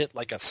where he hit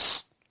like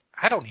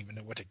I don't even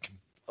know what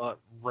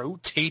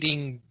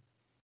rotating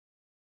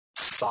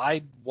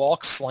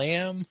sidewalk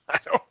slam. I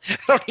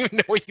don't even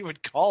know what you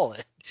would call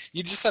it.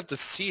 You just have to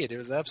see it. It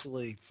was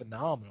absolutely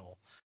phenomenal.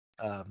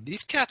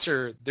 These cats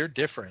they're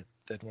different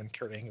than when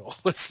Kurt Angle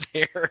was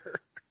there.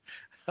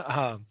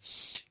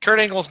 Kurt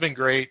Angle's been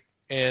great,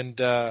 and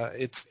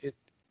it's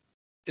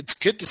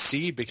good to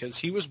see because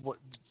he was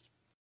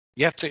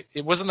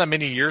it wasn't that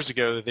many years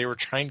ago that they were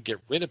trying to get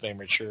rid of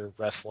amateur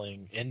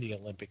wrestling in the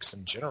Olympics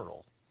in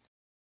general.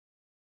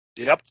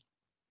 Yep.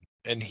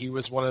 And he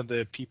was one of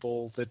the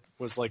people that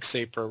was like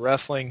Save Pro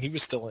Wrestling.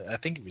 I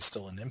think he was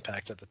still in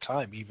Impact at the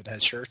time. He even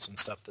had shirts and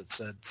stuff that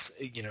said,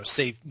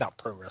 Save, not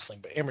pro wrestling,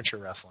 but amateur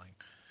wrestling.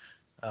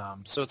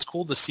 So it's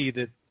cool to see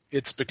that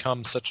it's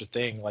become such a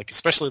thing, like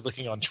especially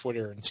looking on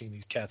Twitter and seeing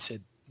these cats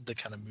hit the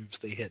kind of moves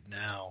they hit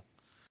now.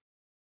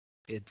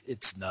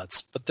 It's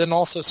nuts. But then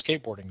also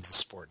skateboarding is a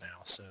sport now,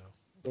 so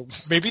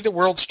maybe the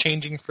world's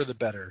changing for the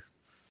better.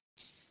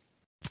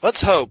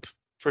 Let's hope,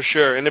 for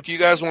sure. And if you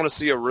guys want to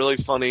see a really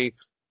funny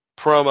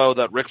promo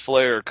that Ric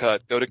Flair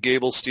cut, go to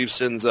Gable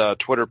Stevenson's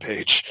Twitter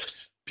page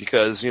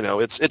because,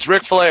 it's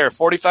Ric Flair,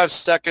 45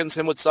 seconds,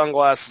 him with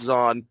sunglasses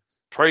on,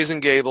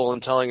 praising Gable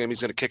and telling him he's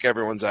going to kick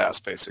everyone's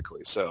ass,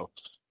 basically. So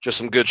just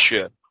some good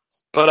shit.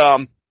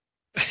 But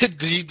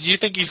do you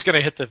think he's going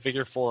to hit the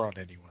figure four on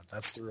anyone?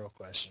 That's the real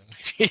question.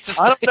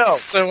 I don't know.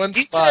 He's so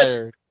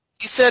inspired.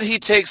 He said he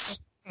takes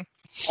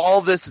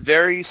all this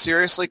very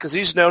seriously because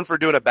he's known for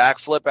doing a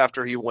backflip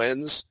after he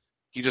wins.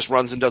 He just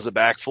runs and does a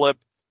backflip,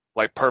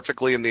 like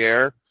perfectly in the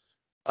air.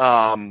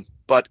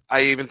 But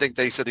I even think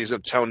they said he's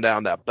going to tone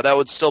down that. But that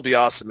would still be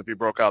awesome if he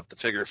broke out the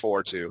figure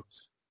four to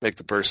make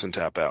the person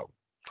tap out.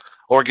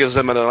 Or gives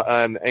them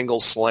an angle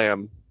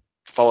slam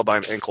followed by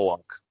an ankle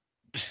lock.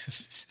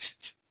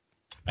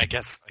 I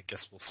guess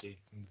we'll see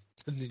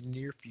in the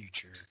near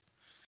future.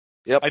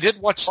 Yep. I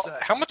did watch.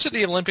 How much of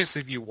the Olympics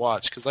have you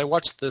watched? Because I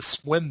watched the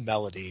swim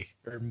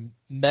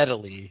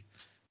medley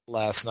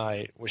last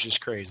night, which is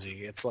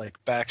crazy. It's like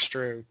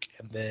backstroke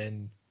and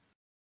then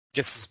I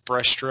guess it's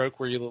breaststroke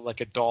where you look like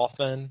a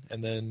dolphin,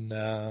 and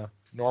then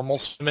normal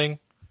swimming.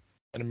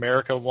 And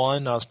America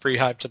won. I was pretty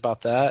hyped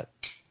about that.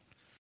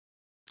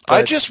 But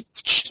I just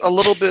watched a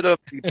little bit of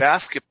the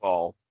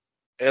basketball,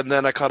 and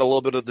then I caught a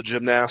little bit of the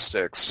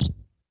gymnastics.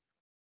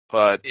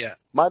 But yeah,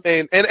 my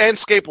main and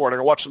skateboarding.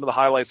 I watched some of the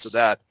highlights of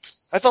that.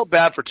 I felt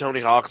bad for Tony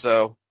Hawk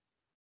though,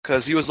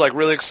 because he was like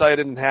really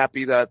excited and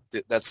happy that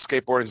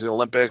skateboarding's in the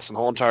Olympics, and the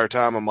whole entire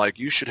time I'm like,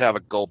 you should have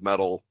a gold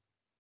medal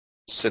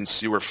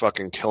since you were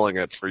fucking killing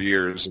it for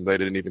years, and they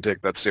didn't even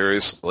take that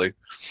seriously.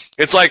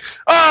 It's like,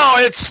 oh,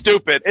 it's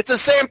stupid. It's the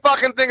same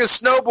fucking thing as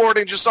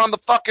snowboarding, just on the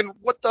fucking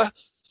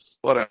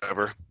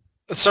whatever.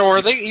 So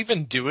are they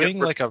even doing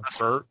like a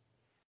vert?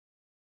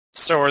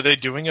 So are they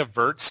doing a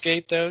vert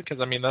skate though? Because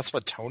I mean that's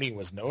what Tony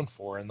was known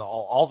for, and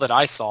all that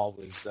I saw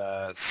was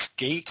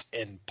skate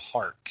and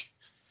park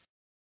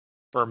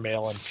for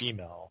male and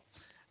female,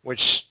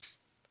 which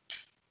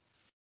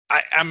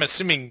I'm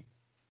assuming.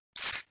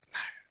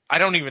 I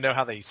don't even know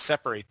how they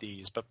separate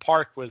these, but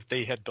park was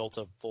they had built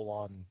a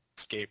full-on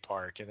skate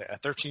park, and a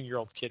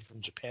 13-year-old kid from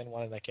Japan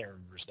wanted. I can't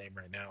remember his name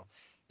right now.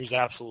 He's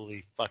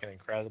absolutely fucking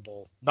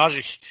incredible.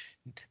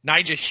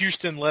 Nigel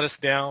Houston let us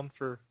down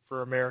for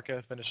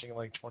America, finishing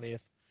like 20th or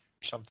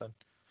something.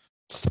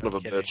 Son of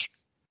a bitch.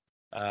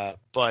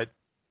 But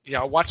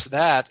yeah, I watched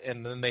that,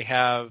 and then they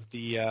have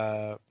they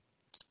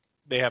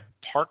had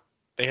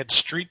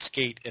street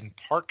skate and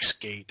park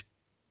skate,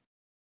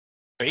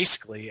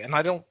 basically, and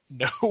I don't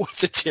know what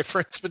the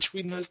difference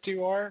between those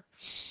two are.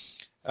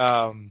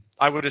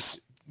 I would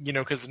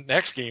because the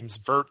next game's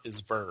vert is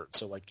vert.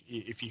 So like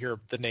if you hear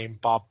the name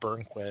Bob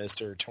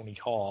Burnquist or Tony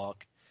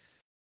Hawk,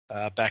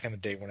 back in the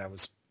day when I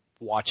was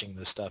watching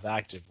this stuff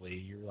actively,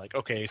 you're like,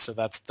 okay, so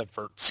that's the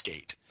vert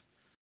skate.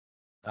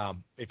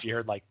 If you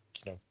heard like,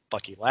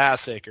 Bucky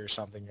Lasek or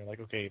something, you're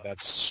like, okay,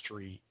 that's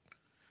street.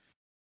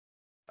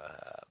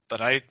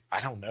 But I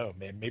don't know,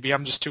 man. Maybe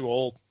I'm just too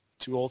old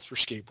for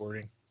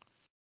skateboarding.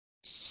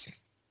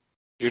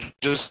 You're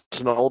just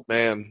an old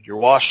man. You're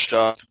washed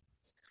up.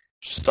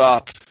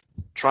 Stop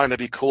trying to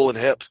be cool and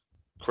hip,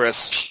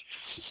 Chris.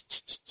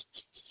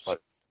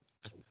 But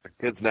the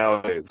kids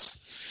nowadays.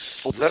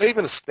 Is that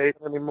even a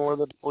statement anymore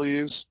that people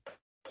use?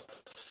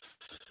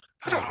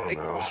 I don't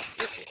know.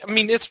 I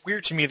mean, it's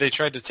weird to me they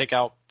tried to take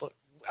out...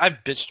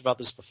 I've bitched about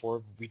this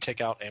before. We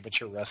take out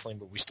amateur wrestling,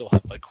 but we still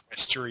have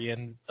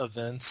equestrian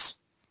events.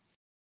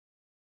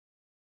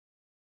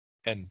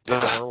 And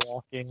power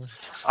walking.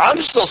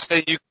 I'm still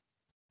saying if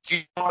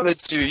you wanted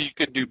to, you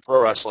could do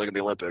pro wrestling in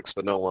the Olympics,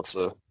 but no one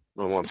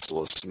wants to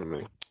listen to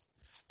me.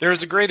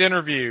 There's a great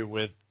interview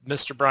with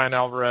Mr. Brian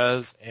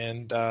Alvarez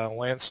and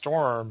Lance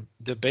Storm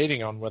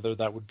debating on whether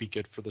that would be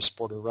good for the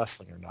sport of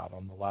wrestling or not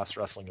on the Last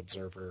Wrestling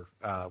Observer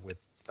with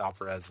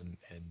Alvarez and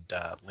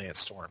Lance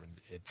Storm. And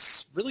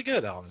it's really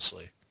good,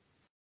 honestly.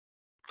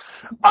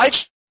 I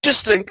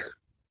just think,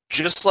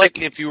 just like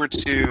if you were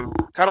to,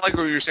 kind of like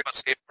what you were saying about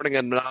skateboarding,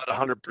 I'm not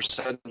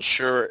 100%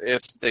 sure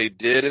if they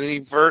did any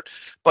vert,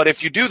 but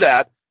if you do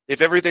that, if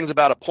everything's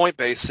about a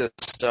point-based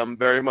system,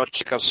 very much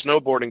like how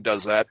snowboarding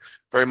does that,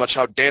 very much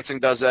how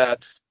dancing does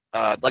that,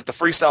 like the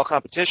freestyle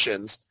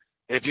competitions,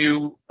 if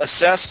you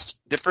assess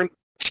different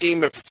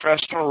team of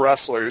professional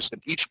wrestlers in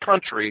each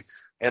country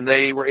and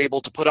they were able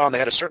to put on, they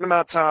had a certain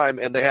amount of time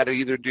and they had to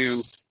either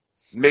do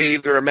made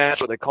either a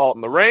match where they call it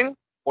in the ring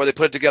or they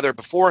put it together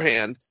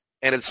beforehand,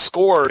 and it's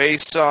scored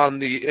based on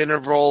the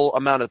interval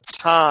amount of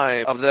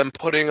time of them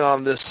putting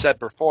on this set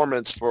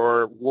performance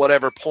for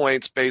whatever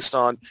points based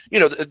on,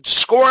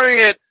 scoring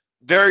it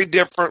very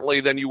differently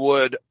than you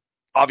would,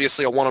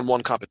 obviously, a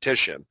one-on-one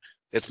competition.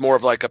 It's more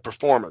of like a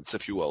performance,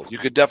 if you will. You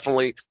could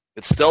definitely,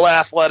 it's still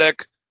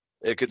athletic.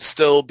 It could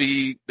still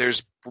be,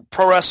 there's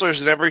pro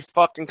wrestlers in every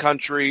fucking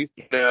country.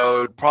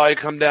 It'd probably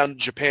come down to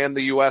Japan,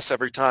 the U.S.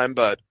 every time,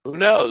 but who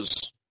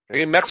knows?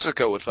 Maybe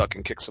Mexico would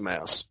fucking kick some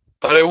ass.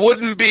 But it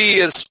wouldn't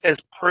be as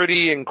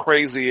pretty and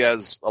crazy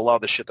as a lot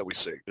of the shit that we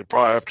see. It'd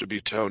probably have to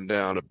be toned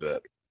down a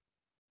bit.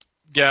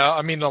 Yeah,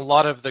 I mean, a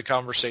lot of the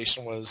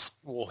conversation was,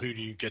 well, who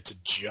do you get to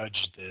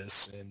judge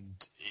this?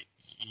 And,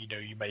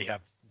 you may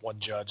have one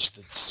judge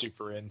that's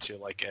super into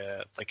like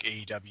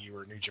AEW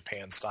or New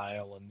Japan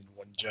style, and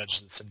one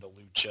judge that's into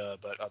Lucha,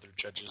 but other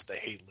judges that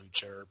hate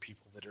Lucha, or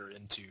people that are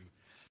into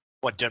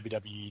what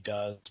WWE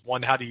does.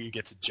 One, how do you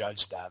get to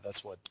judge that?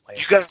 That's what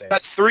Lance You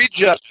got 3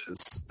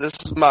 judges. This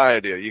is my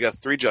idea. You got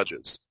 3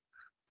 judges.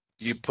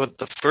 You put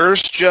the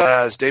first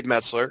judge as Dave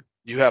Metzler.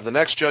 You have the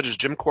next judge as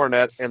Jim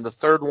Cornette, and the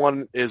third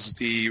one is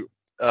the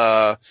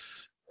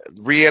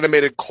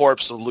reanimated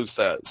corpse of Lou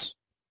Thesz.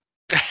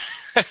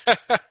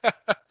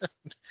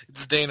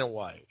 It's Dana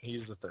White.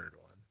 He's the third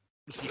one.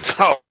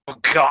 Oh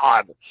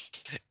God,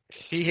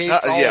 he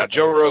hates all of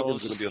Joe it, so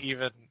Rogan's gonna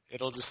be.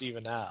 It'll just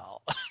even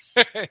out,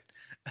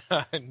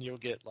 and you'll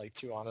get like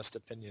 2 honest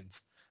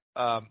opinions.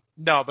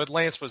 No, but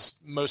Lance was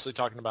mostly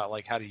talking about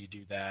like how do you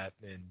do that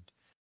and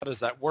how does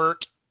that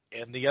work.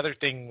 And the other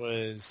thing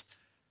was,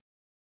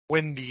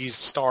 when these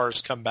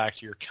stars come back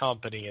to your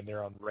company and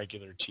they're on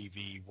regular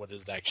TV, what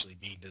does it actually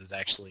mean? Does it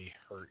actually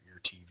hurt your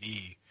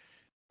TV?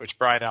 Which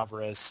Brian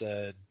Alvarez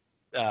said,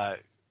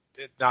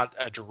 not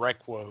a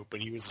direct quote, but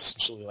he was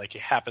essentially like,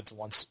 it happens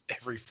once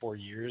every 4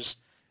 years,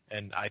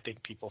 and I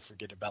think people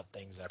forget about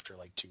things after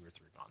like 2 or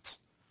 3 months.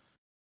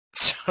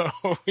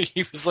 So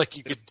he was like,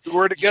 if you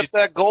were to get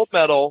that gold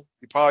medal,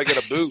 you probably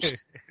get a boost.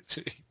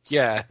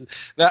 Yeah,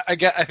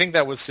 I think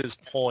that was his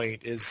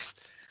point. Is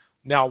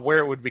now where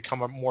it would become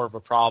more of a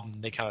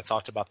problem. They kind of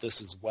talked about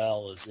this as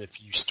well, is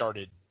if you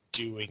started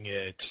doing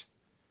it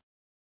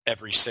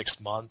every 6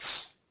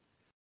 months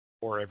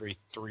or every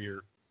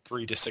 3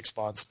 to 6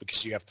 months,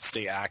 because you have to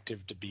stay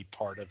active to be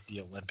part of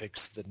the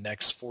Olympics the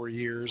next 4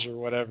 years or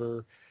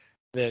whatever.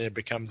 Then it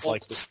becomes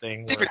like this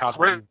thing where how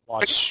do you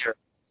watch?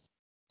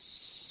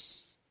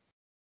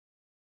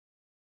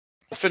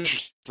 I'm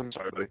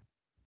sorry, buddy.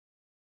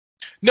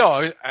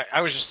 No,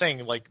 I was just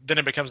saying, like, then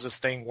it becomes this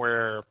thing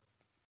where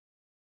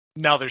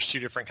now there's 2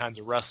 different kinds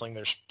of wrestling.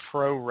 There's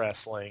pro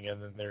wrestling,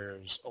 and then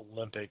there's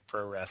Olympic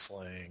pro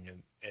wrestling,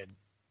 and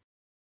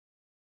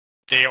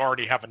they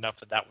already have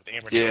enough of that with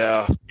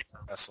amateur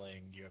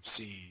wrestling,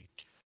 UFC,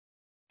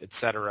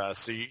 etc.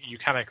 So you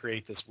kind of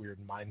create this weird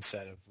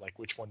mindset of, like,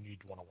 which one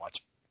you'd want to watch,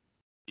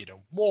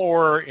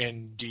 more,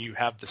 and do you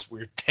have this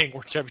weird thing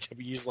where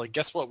WWE's like,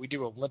 guess what, we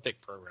do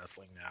Olympic pro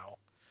wrestling now,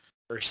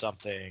 or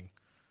something.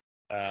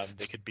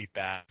 They could be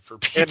bad for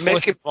people and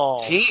make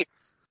involved. It team.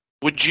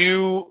 Would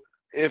you,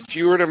 if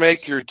you were to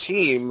make your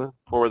team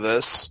for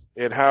this,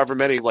 and however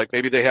many, like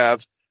maybe they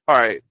have, all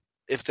right,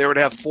 if they were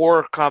to have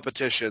 4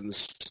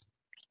 competitions,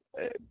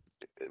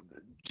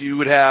 you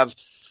would have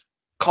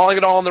calling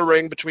it all in the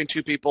ring between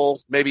 2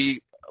 people,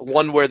 maybe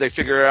one where they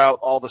figure out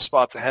all the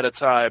spots ahead of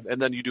time,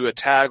 and then you do a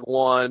tag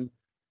one,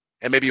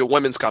 and maybe a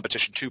women's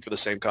competition too for the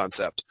same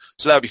concept.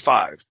 So that would be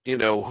 5.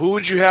 Who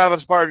would you have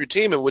as part of your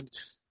team, and would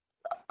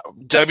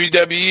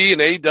WWE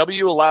and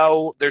AEW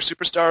allow their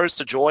superstars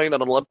to join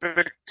an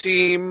Olympic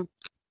team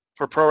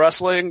for pro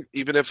wrestling,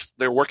 even if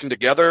they're working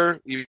together,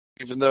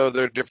 even though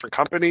they're different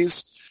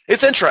companies?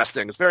 It's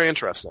interesting. It's very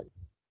interesting.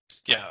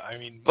 Yeah, I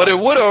mean, but it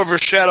would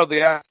overshadow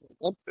the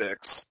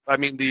Olympics. I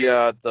mean,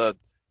 the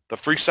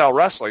freestyle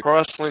wrestling. Pro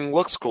wrestling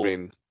looks cool. I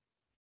mean,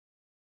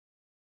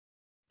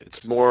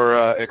 it's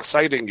more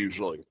exciting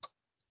usually.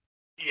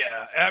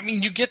 Yeah, I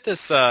mean, you get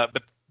this,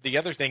 but the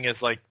other thing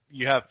is, like,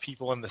 you have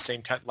people in the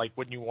same kind, like,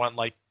 wouldn't you want,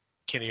 like,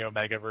 Kenny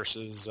Omega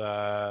versus,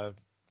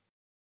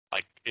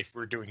 like, if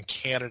we're doing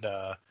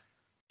Canada,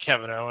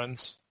 Kevin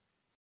Owens,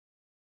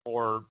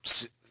 or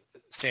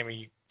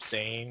Sami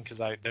Zayn, because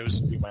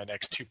those would be my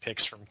next 2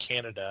 picks from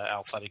Canada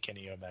outside of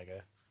Kenny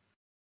Omega.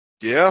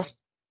 Yeah.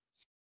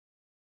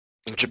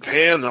 In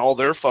Japan, all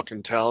their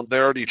fucking talent, they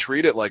already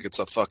treat it like it's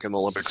a fucking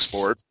Olympic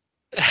sport.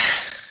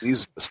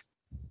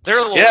 They're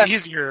a little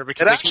easier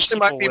because it actually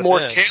might be more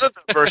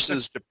Canada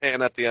versus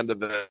Japan at the end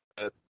of it.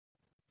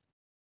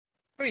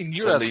 I mean,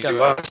 U.S.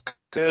 got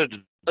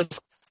good.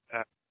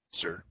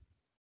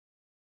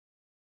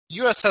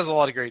 U.S. has a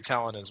lot of great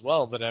talent as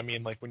well, but I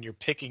mean, like, when you're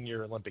picking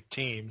your Olympic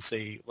team,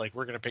 say, like,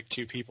 we're going to pick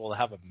 2 people to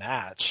have a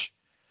match,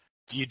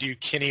 do you do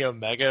Kenny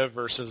Omega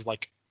versus,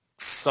 like,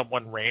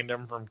 someone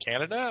random from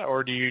Canada,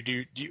 or do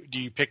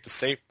you pick the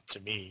safe? To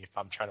me, if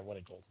I'm trying to win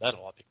a gold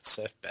medal, I pick the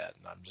safe bet,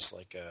 and I'm just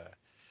like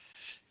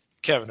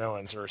Kevin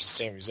Owens versus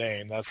Sami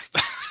Zayn.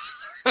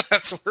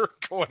 That's where we're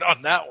going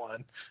on that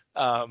one.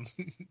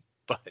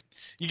 But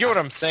you get what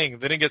I'm saying.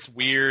 Then it gets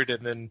weird,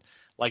 and then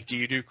like, do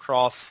you do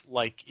cross?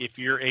 Like, if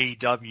you're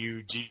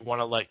AEW, do you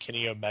want to let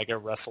Kenny Omega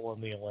wrestle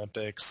in the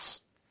Olympics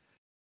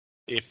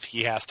if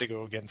he has to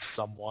go against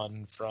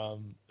someone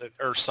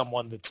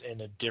someone that's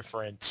in a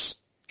different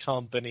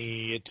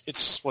company?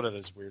 It's just one of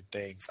those weird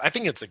things. I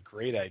think it's a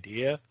great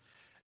idea.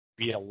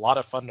 Be a lot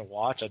of fun to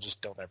watch. I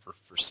just don't ever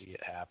foresee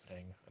it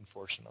happening,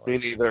 unfortunately.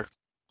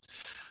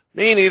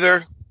 Me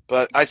neither.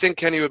 But I think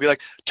Kenny would be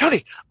like,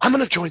 Tony, I'm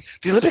going to join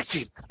the Olympic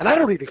team, and I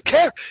don't even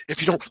care if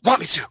you don't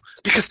want me to,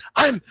 because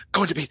I'm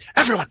going to beat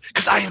everyone,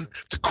 because I am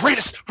the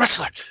greatest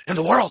wrestler in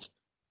the world,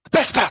 the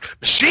best bout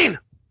machine.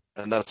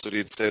 And that's what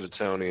he'd say to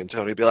Tony, and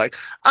Tony would be like,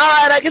 all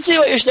right, I can see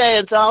what you're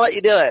saying, so I'll let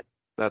you do it.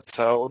 That's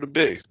how it would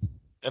be.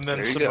 And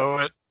then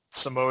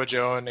Samoa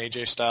Joe and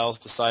AJ Styles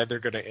decide they're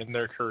going to end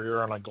their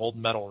career on a gold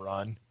medal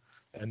run,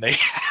 and they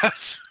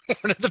have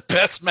one of the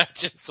best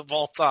matches of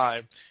all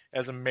time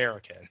as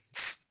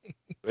Americans.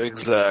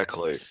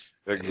 Exactly.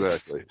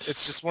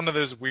 It's just one of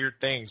those weird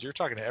things. You're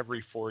talking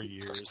every 4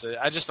 years.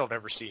 I just don't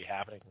ever see it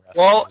happening.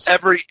 Well,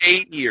 every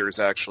 8 years,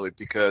 actually,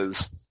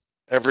 because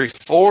every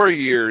 4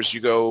 years you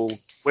go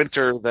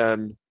winter,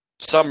 then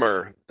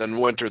summer, then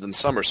winter, then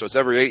summer. So it's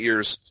every 8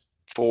 years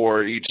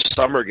for each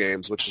summer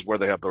games, which is where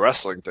they have the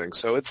wrestling thing.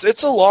 So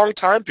it's a long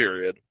time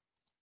period.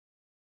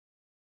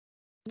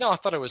 No, I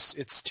thought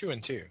it's 2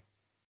 and 2.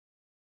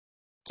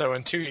 So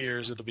in 2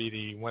 years, it'll be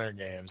the winter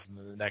games, and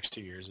then the next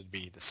 2 years, it'd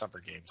be the summer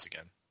games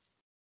again.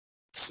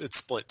 It's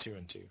split 2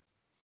 and 2.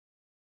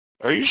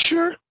 Are you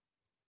sure?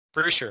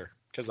 Pretty sure,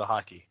 because of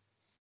hockey.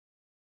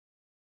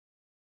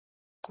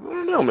 I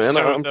don't know, man.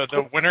 So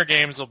the winter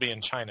games will be in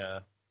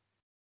China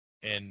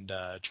in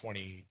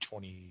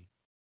 2020.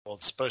 Well,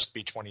 it's supposed to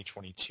be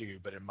 2022,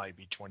 but it might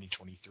be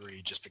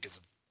 2023 just because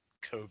of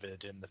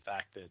COVID and the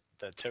fact that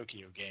the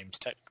Tokyo games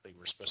technically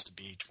were supposed to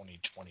be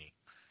 2020.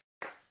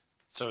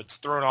 So it's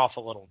thrown off a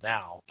little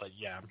now, but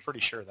yeah, I'm pretty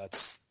sure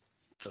that's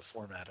the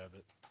format of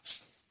it.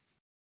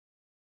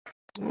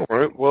 All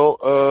right.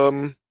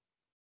 Well,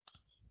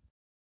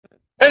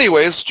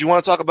 anyways, do you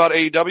want to talk about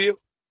AEW?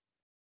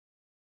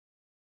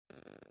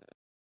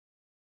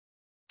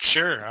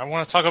 Sure. I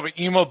want to talk about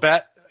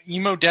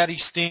Emo Daddy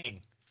Sting.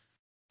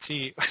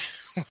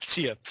 What's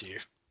he up to?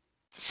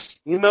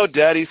 Emo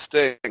Daddy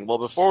Sting. Well,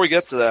 before we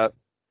get to that,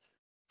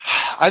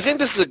 I think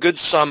this is a good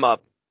sum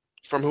up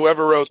from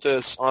whoever wrote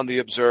this on The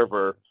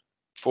Observer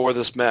for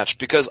this match,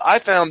 because I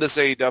found this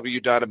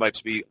AEW Dynamite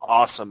to be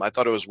awesome. I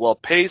thought it was well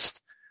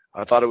paced.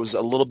 I thought it was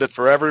a little bit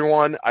for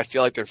everyone. I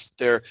feel like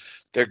they're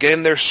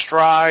getting their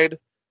stride.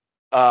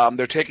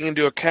 They're taking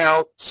into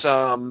account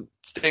some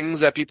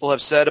things that people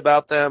have said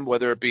about them,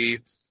 whether it be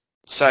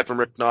aside from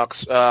Rick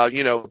Knox,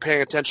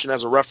 paying attention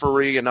as a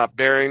referee and not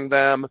burying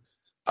them.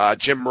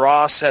 Jim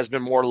Ross has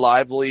been more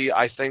lively,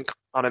 I think,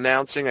 on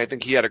announcing. I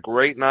think he had a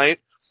great night.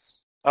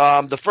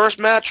 The first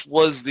match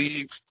was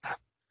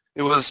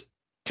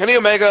Kenny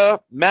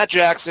Omega, Matt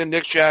Jackson,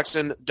 Nick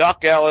Jackson,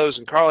 Doc Gallows,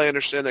 and Carl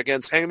Anderson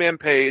against Hangman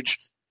Page,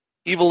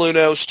 Evil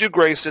Uno, Stu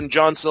Grayson,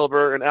 John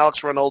Silver, and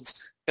Alex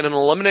Reynolds in an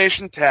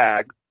elimination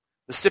tag.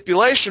 The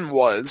stipulation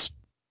was,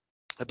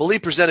 I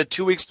believe presented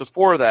 2 weeks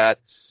before that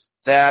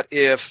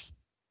if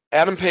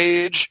Adam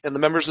Page and the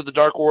members of the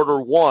Dark Order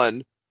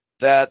won,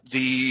 that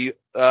the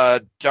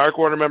Dark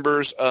Order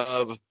members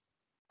of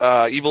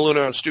Evil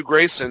Uno and Stu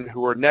Grayson,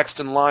 who were next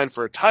in line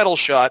for a title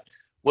shot,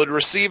 would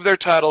receive their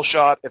title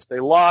shot. If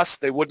they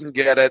lost, they wouldn't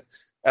get it,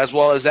 as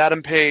well as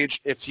Adam Page.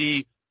 If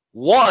he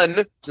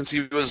won, since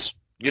he was,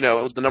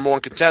 the number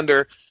one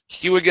contender,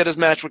 he would get his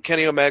match with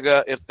Kenny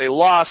Omega. If they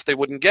lost, they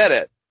wouldn't get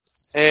it.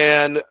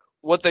 And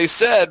what they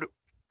said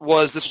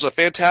was this was a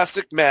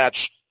fantastic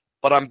match,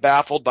 but I'm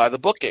baffled by the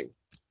booking.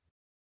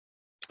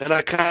 And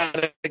I kind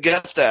of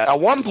get that. At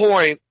one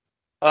point,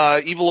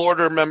 Evil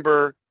Order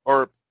member,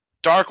 or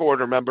Dark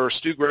Order member,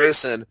 Stu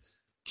Grayson,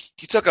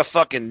 he took a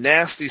fucking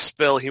nasty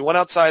spill. He went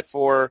outside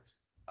for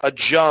a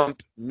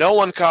jump. No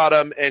one caught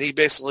him, and he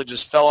basically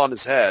just fell on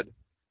his head.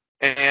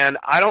 And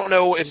I don't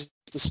know if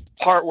this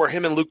part where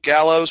him and Luke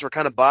Gallows were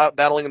kind of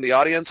battling in the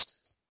audience,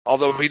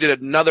 although he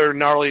did another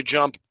gnarly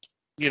jump,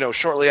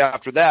 shortly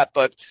after that.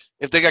 But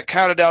if they got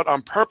counted out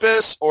on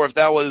purpose or if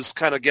that was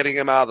kind of getting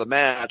him out of the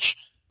match.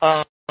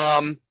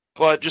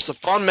 But just a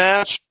fun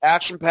match,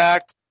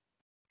 action-packed,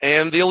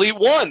 and the Elite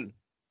won.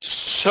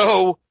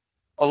 So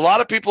a lot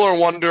of people are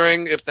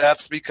wondering if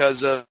that's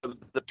because of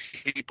the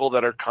people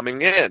that are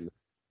coming in,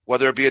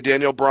 whether it be a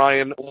Daniel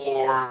Bryan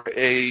or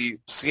a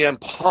CM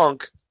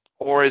Punk,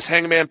 or is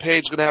Hangman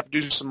Page going to have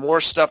to do some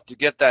more stuff to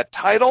get that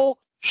title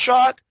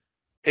shot?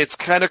 It's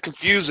kind of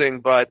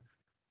confusing, but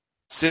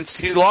since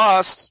he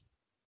lost,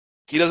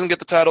 he doesn't get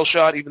the title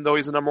shot, even though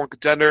he's the number one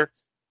contender.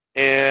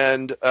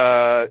 And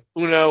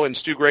Uno and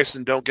Stu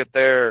Grayson don't get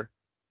their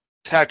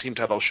tag team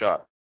title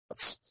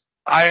shots.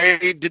 I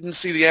didn't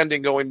see the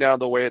ending going down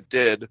the way it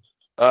did.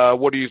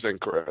 What do you think,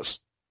 Chris?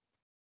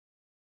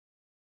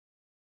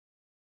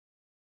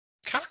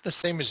 Kind of the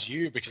same as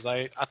you, because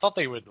I thought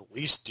they would at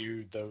least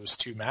do those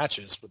two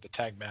matches with the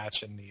tag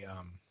match and the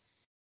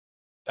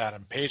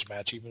Adam Page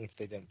match, even if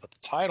they didn't put the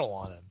title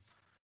on him.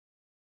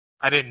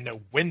 I didn't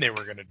know when they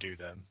were going to do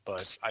them,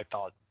 but I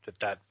thought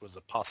that was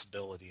a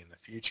possibility in the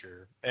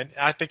future, and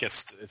I think it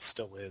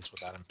still is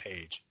with Adam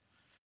Page.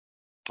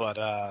 But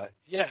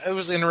yeah, it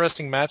was an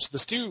interesting match. The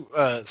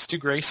Stu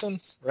Grayson,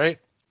 right?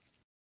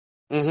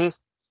 Mm-hmm.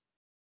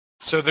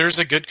 So there's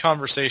a good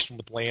conversation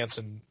with Lance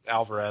and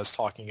Alvarez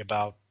talking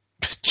about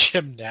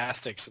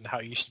gymnastics and how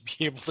you should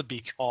be able to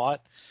be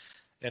caught,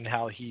 and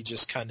how he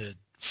just kind of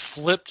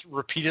flipped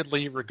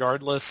repeatedly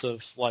regardless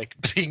of like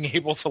being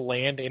able to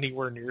land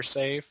anywhere near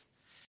safe,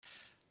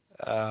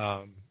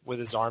 with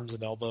his arms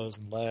and elbows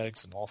and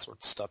legs and all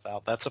sorts of stuff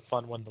out. That's a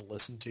fun one to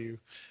listen to.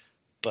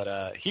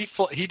 But he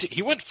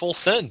went full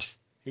send.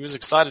 He was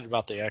excited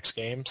about the X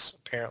Games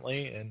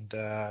apparently, and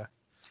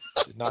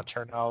did not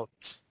turn out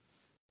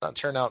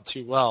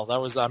too well. That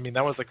was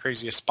the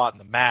craziest spot in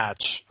the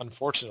match.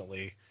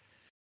 Unfortunately,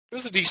 it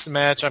was a decent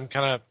match. I'm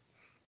kind of,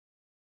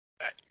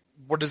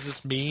 what does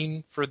this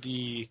mean for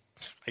the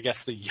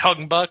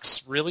Young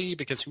Bucks really?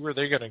 Because who are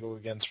they going to go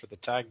against for the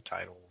tag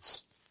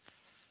titles?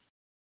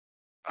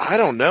 I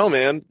don't know,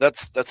 man.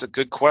 That's a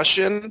good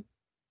question.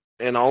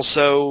 And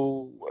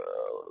also,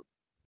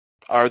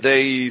 are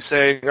they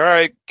saying, all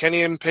right,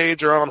 Kenny and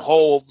Page are on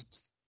hold.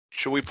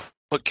 Should we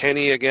put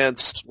Kenny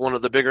against one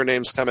of the bigger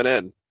names coming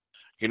in?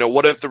 You know,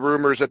 what if the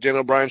rumors that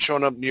Daniel Bryan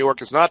showing up in New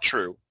York is not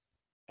true,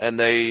 and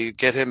they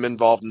get him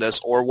involved in this?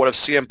 Or what if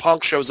CM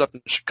Punk shows up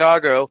in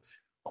Chicago,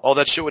 all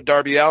that shit with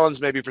Darby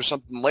Allin's maybe for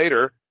something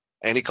later,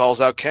 and he calls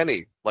out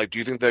Kenny? Like, do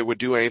you think they would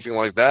do anything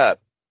like that?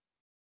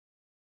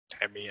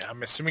 I mean,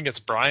 I'm assuming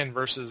it's Bryan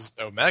versus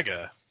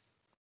Omega.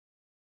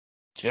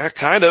 Yeah,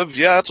 kind of.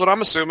 Yeah, that's what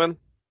I'm assuming.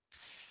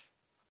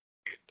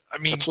 I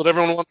mean, that's what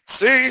everyone wants to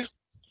see,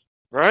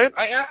 right?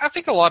 I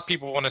think a lot of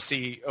people want to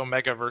see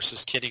Omega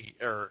versus Kitty,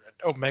 or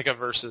Omega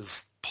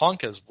versus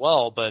Punk as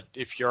well. But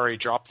if you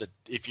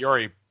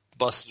already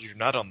busted your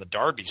nut on the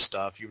Darby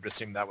stuff, you would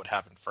assume that would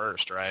happen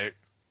first, right?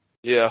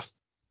 Yeah.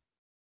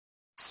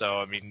 So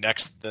I mean,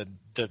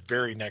 the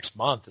very next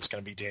month is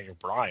going to be Daniel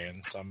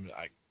Bryan. So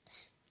I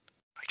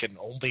can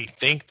only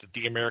think that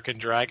the American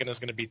Dragon is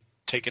going to be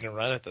taking a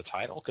run at the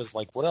title, because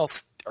like, what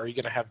else are you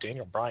going to have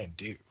Daniel Bryan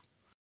do?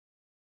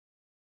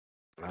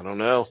 I don't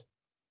know.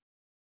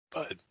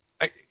 But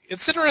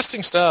it's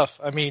interesting stuff.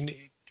 I mean,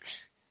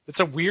 it's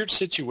a weird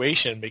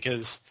situation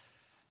because,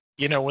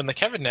 you know, when the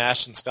Kevin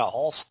Nash and Scott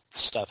Hall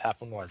stuff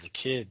happened when I was a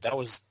kid, that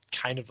was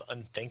kind of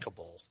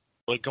unthinkable.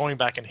 But going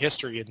back in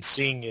history and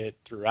seeing it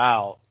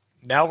throughout,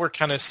 now we're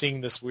kind of seeing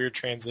this weird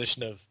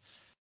transition of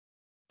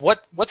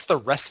what's the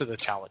rest of the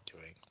talent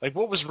doing? Like,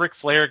 what was Ric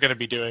Flair going to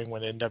be doing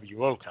when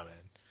NWO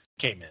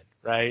came in,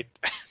 right?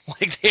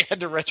 Like, they had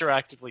to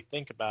retroactively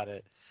think about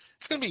it.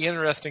 It's going to be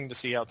interesting to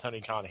see how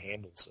Tony Khan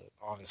handles it,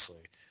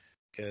 honestly,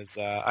 because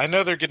I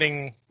know they're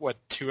getting,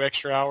 2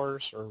 extra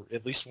hours, or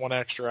at least 1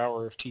 extra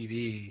hour of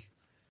TV.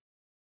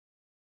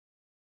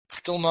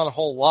 Still not a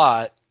whole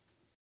lot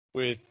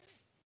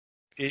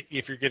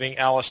if you're getting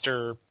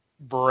Aleister,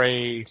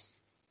 Bray,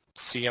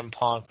 CM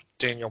Punk,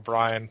 Daniel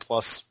Bryan,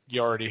 plus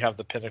you already have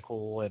the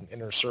Pinnacle and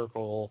Inner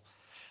Circle,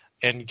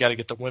 and you got to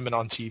get the women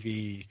on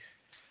TV.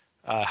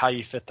 How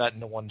you fit that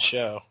into one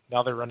show.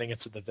 Now they're running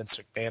into the Vince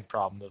McMahon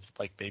problem of,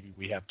 like, maybe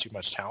we have too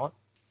much talent.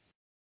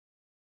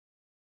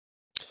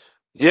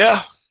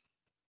 Yeah.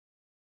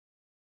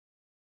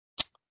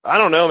 I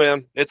don't know,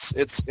 man.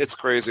 It's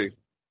crazy.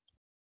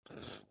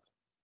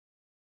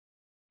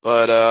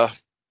 But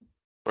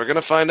we're going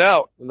to find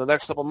out in the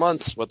next couple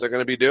months what they're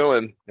going to be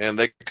doing. And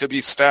they could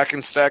be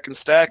stacking.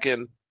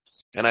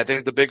 And I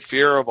think the big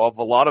fear of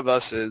a lot of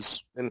us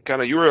is, and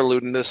kind of you were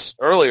alluding to this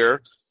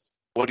earlier,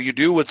 what do you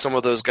do with some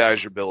of those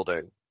guys you're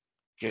building?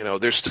 You know,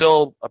 there's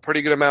still a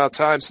pretty good amount of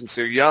time since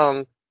they're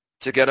young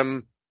to get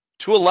them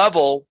to a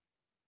level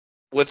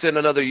within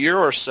another year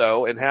or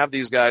so and have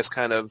these guys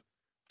kind of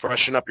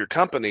freshen up your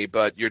company.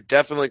 But you're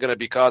definitely going to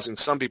be causing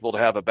some people to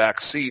have a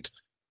back seat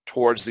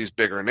towards these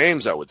bigger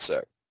names, I would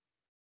say.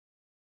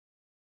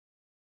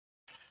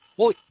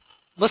 Well,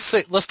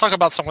 let's talk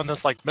about someone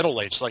that's like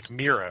middle-aged, like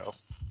Miro,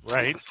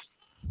 right?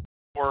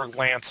 Or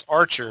Lance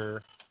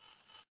Archer.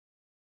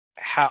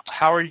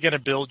 How are you going to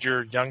build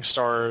your young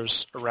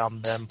stars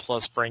around them,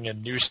 plus bring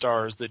in new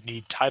stars that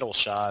need title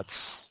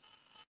shots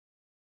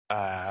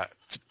to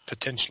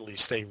potentially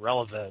stay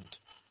relevant?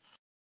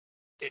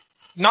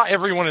 Not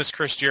everyone is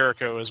Chris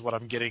Jericho is what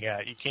I'm getting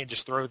at. You can't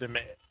just throw them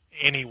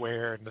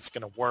anywhere and it's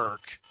going to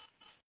work.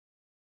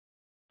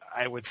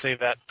 I would say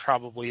that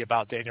probably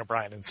about Daniel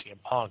Bryan and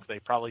CM Punk. They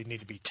probably need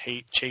to be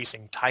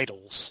chasing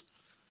titles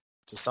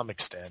to some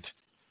extent.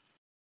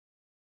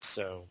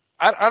 So,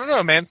 I don't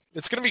know, man.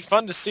 It's going to be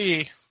fun to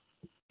see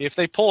if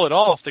they pull it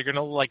off. They're going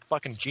to look like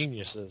fucking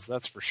geniuses,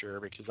 that's for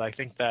sure, because I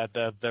think that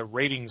the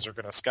ratings are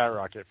going to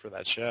skyrocket for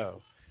that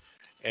show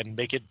and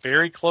make it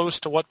very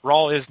close to what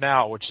Raw is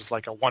now, which is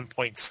like a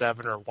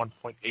 1.7 or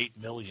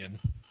 1.8 million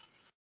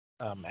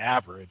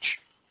average.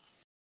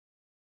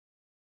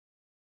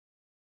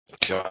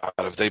 God,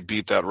 if they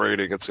beat that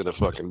rating, it's going to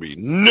fucking be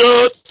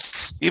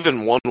nuts.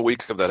 Even 1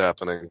 week of that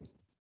happening.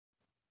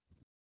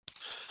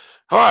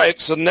 All right,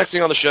 so the next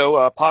thing on the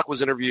show, Pac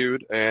was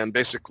interviewed and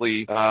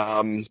basically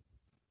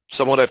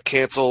someone had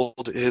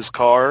canceled his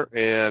car,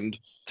 and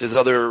his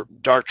other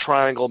Dark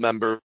Triangle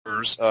members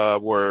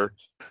were,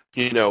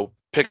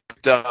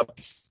 picked up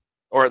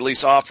or at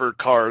least offered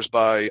cars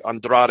by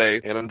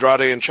Andrade. And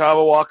Andrade and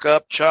Chavo walk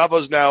up.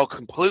 Chavo's now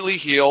completely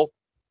heel.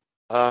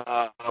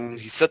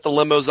 He set the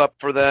limos up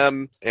for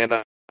them,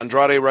 and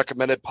Andrade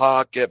recommended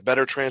Pac get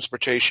better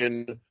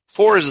transportation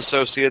for his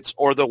associates,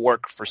 or they'll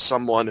work for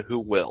someone who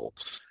will.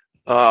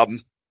 I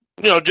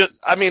just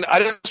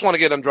want to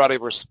get Andrade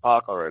versus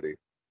Pac already.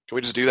 Can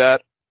we just do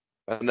that?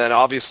 And then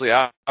obviously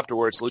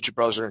afterwards, Lucha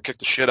Brothers are going to kick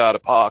the shit out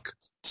of Pac.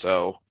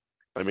 So,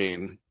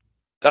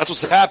 that's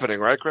what's happening,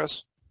 right,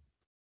 Chris?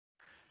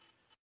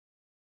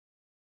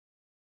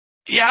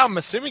 Yeah, I'm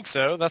assuming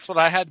so. That's what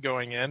I had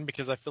going in,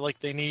 because I feel like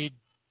they need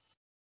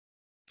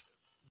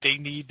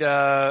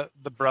the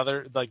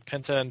brother, like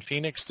Penta and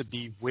Phoenix, to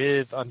be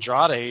with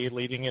Andrade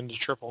leading into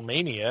Triple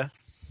Mania,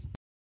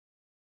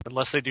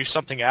 unless they do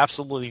something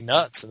absolutely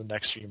nuts in the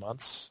next few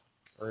months.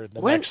 Or in the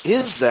when next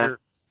is that?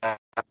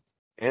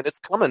 And it's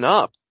coming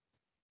up.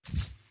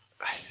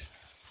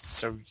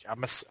 So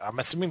I'm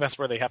assuming that's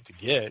where they have to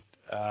get.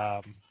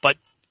 But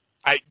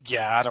I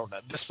don't know.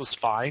 This was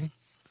fine.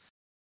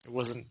 It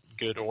wasn't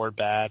good or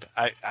bad.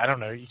 I don't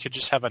know. You could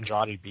just have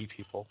Andrade beat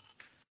people.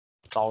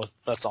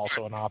 That's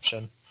also an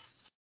option.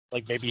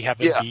 Like maybe have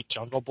him beat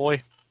Jungle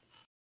Boy.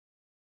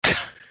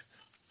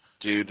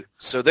 Dude,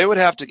 so they would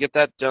have to get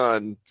that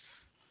done.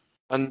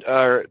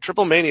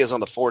 Triple Mania is on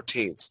the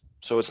 14th.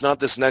 So it's not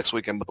this next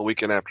weekend, but the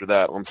weekend after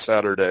that on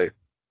Saturday.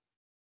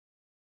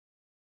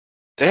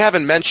 They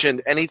haven't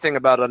mentioned anything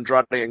about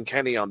Andrade and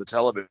Kenny on the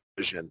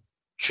television.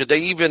 Should they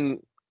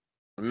even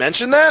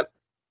mention that?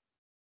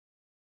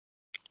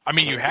 I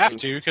mean, you have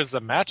to, because the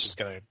match is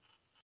going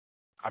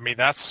to...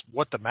 that's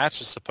what the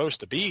match is supposed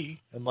to be,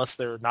 unless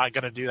they're not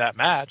going to do that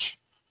match.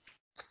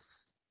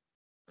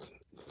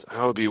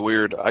 That would be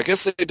weird. I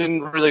guess they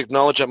didn't really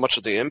acknowledge that much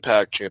of the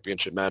Impact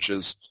Championship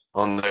matches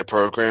on their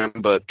program,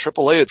 but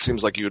AAA, it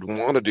seems like you'd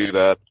want to do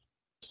that.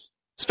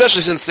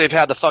 Especially since they've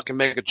had the fucking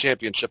Mega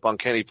Championship on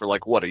Kenny for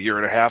a year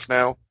and a half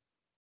now?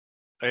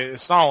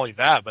 It's not only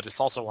that, but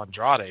it's also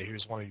Andrade,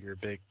 who's one of your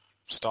big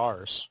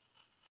stars.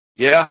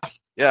 Yeah,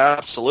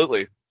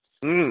 absolutely.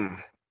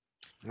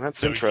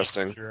 That's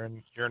interesting.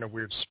 You're in a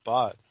weird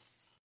spot.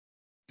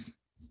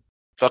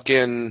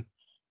 Fucking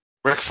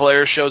Ric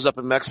Flair shows up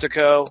in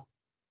Mexico,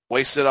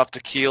 wasted off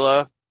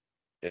tequila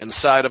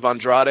inside of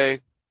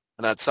Andrade,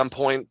 and at some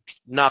point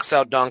knocks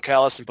out Don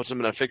Callis and puts him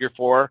in a figure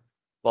four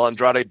while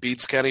Andrade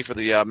beats Kenny for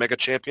the Mega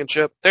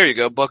Championship. There you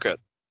go, book it.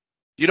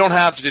 You don't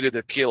have to do the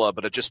tequila,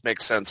 but it just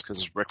makes sense because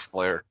it's Ric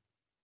Flair.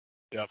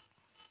 Yep.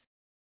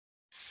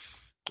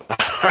 All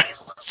right,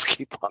 let's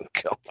keep on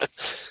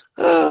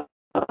going.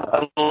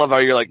 I love how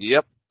you're like,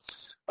 yep.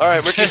 All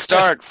right, Ricky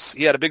Starks.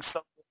 He had a big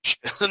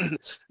celebration,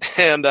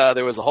 and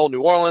there was a whole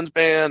New Orleans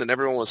band, and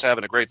everyone was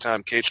having a great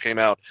time. Cage came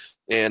out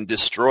and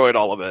destroyed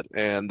all of it,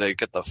 and they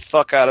get the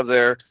fuck out of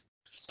there.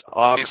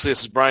 Obviously,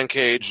 this is Brian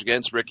Cage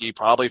against Ricky,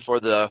 probably for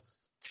the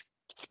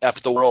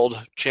F the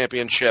World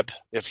Championship,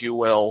 if you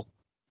will.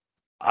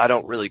 I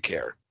don't really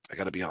care. I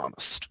got to be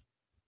honest.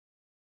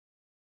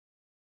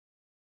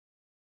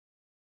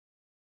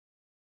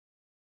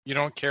 You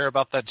don't care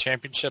about that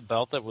championship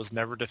belt that was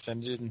never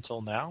defended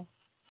until now?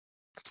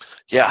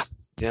 Yeah,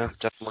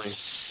 definitely.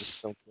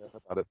 Just don't care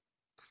about it.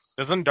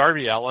 Doesn't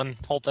Darby Allin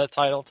hold that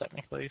title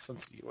technically?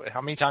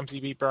 How many times he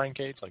beat Brian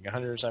Cage?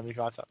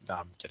 175 times? No,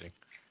 I'm kidding.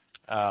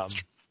 I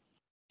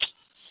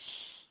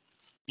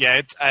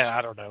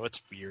don't know.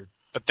 It's weird.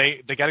 But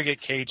they got to get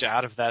Cage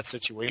out of that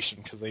situation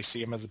because they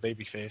see him as a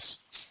babyface.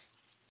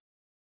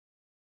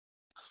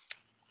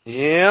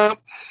 Yeah.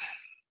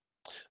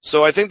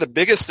 So I think the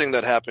biggest thing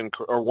that happened,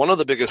 or one of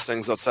the biggest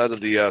things outside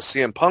of the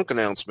CM Punk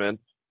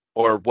announcement,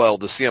 the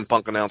CM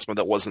Punk announcement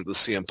that wasn't the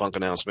CM Punk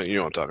announcement, you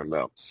know what I'm talking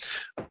about.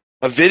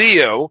 A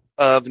video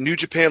of New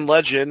Japan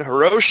legend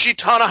Hiroshi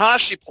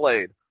Tanahashi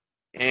played,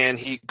 and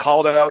he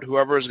called out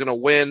whoever is going to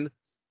win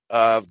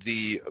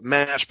the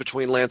match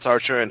between Lance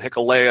Archer and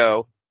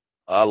Hikuleo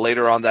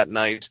later on that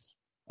night.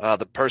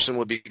 The person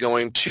would be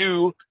going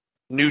to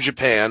New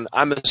Japan.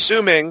 I'm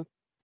assuming,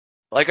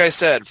 like I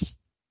said,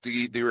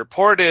 the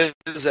report is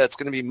that it's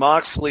going to be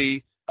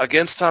Moxley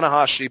against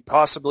Tanahashi,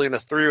 possibly in a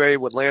three-way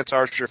with Lance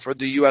Archer for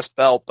the U.S.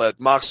 belt, but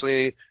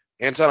Moxley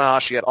and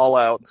Tanahashi at All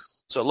Out.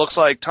 So it looks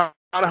like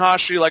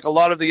Tanahashi, like a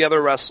lot of the other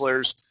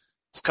wrestlers,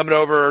 is coming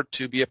over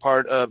to be a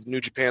part of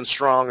New Japan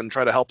Strong and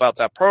try to help out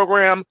that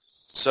program.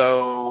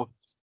 So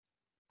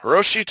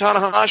Hiroshi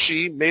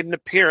Tanahashi made an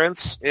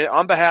appearance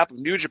on behalf of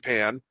New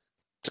Japan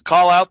to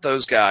call out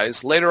those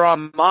guys. Later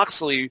on,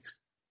 Moxley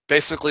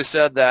basically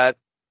said that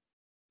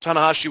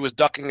Tanahashi was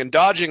ducking and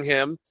dodging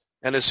him,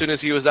 and as soon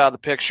as he was out of the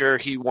picture,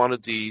 he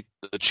wanted the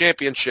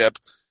championship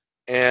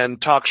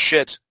and talk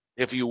shit,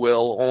 if you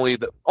will, only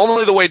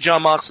the way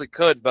Jon Moxley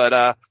could.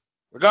 But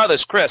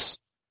regardless, Chris,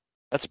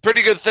 that's a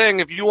pretty good thing.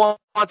 If you want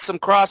some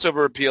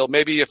crossover appeal,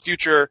 maybe a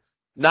future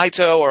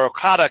Naito or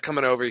Okada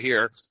coming over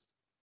here,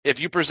 if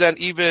you present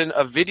even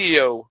a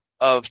video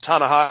of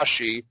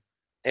Tanahashi,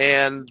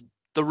 and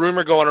the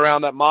rumor going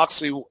around that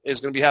Moxley is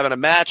going to be having a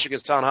match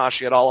against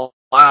Tanahashi at All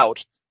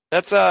Out.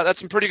 That's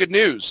some pretty good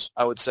news,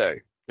 I would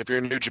say, if you're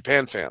a New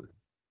Japan fan.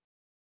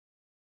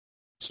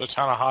 So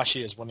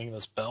Tanahashi is winning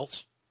this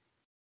belt?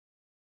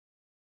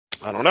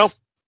 I don't know.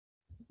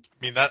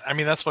 I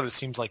mean that's what it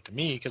seems like to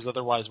me, because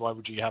otherwise why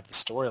would you have the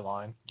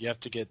storyline? You have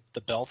to get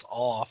the belt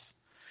off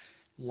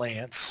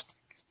Lance,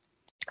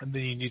 and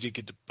then you need to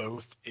get to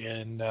both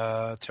in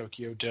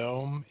Tokyo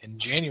Dome in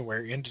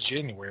January, into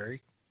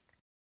January,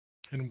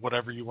 and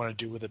whatever you want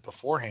to do with it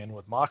beforehand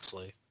with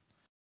Moxley.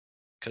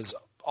 Because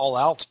All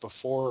Out's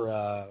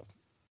before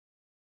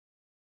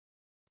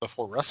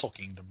Wrestle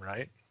Kingdom,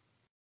 right?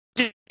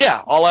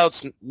 Yeah, All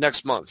Out's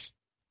next month.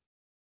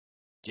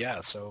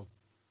 Yeah, so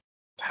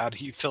how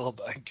do you feel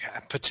about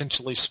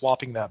potentially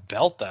swapping that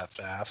belt that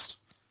fast?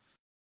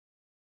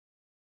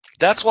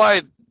 That's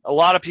why a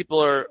lot of people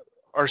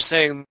are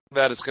saying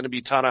that it's going to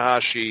be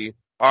Tanahashi,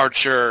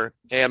 Archer,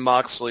 and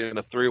Moxley in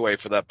a three-way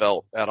for that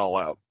belt at All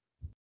Out.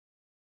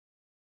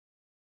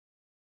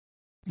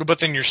 But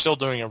then you're still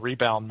doing a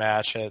rebound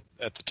match at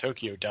the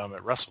Tokyo Dome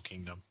at Wrestle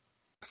Kingdom.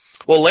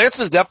 Well, Lance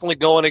is definitely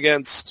going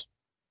against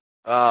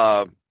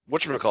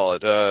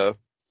whatchamacallit,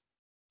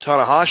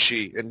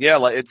 Tanahashi, and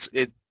yeah,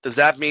 does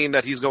that mean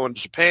that he's going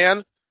to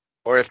Japan,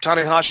 or if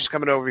Tanahashi's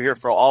coming over here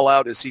for All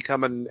Out, is he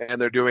coming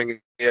and they're doing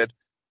it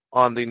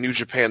on the New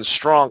Japan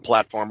Strong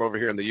platform over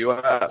here in the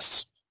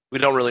U.S.? We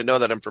don't really know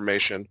that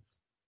information.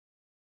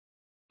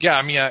 Yeah,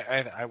 I mean,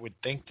 I would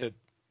think that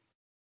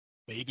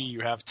maybe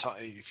you have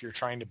if you're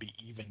trying to be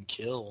even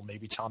kill,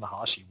 maybe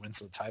Tanahashi wins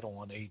the title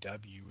on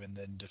AEW and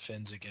then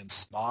defends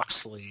against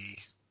Moxley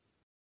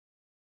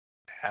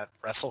at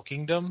Wrestle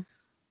Kingdom,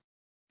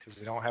 because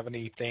they don't have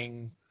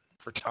anything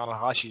for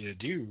Tanahashi to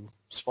do,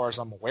 as far as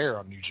I'm aware,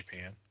 on New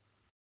Japan.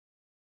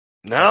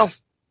 No.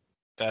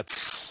 I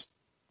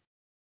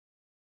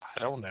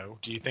don't know.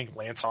 Do you think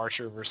Lance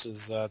Archer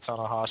versus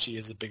Tanahashi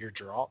is a bigger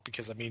draw?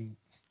 Because, I mean,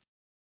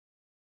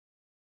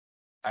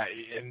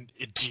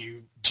 do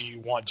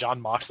you want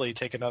John Moxley to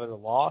take another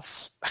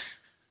loss?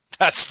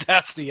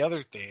 That's the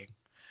other thing.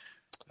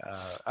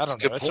 I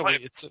don't know.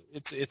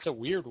 It's a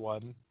weird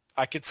one.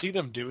 I could see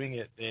them doing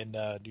it in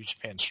New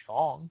Japan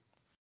Strong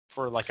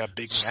for like a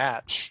big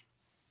match.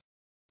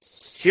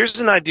 Here's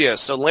an idea.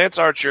 So Lance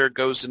Archer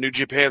goes to New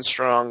Japan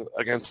Strong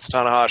against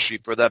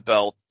Tanahashi for that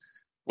belt,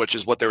 which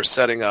is what they were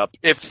setting up.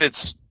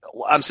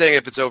 I'm saying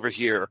if it's over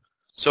here.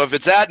 So if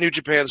it's at New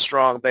Japan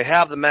Strong, they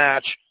have the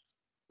match.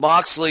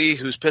 Moxley,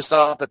 who's pissed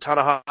off that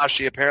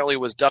Tanahashi apparently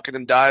was ducking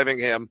and diving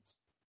him,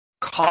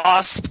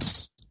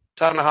 costs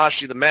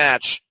Tanahashi the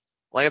match.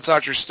 Lance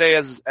Archer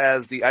stays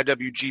as the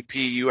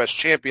IWGP US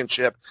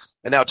Championship,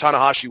 and now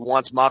Tanahashi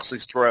wants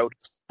Moxley's throat,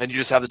 and you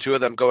just have the two of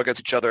them go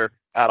against each other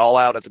at All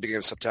Out at the beginning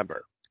of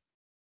September.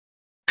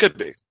 Could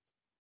be.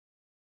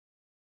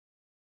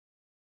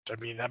 I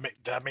mean,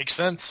 that makes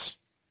sense.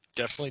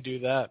 Definitely do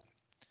that.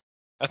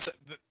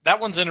 That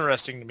one's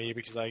interesting to me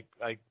because I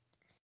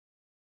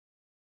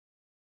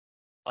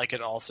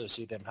could also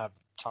see them have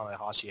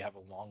Tanahashi have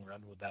a long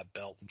run with that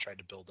belt and try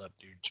to build up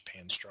New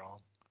Japan Strong.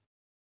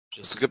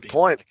 That's a good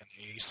point. Like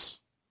an ace.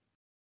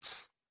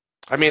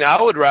 I mean,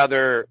 I would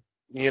rather,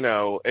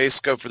 Ace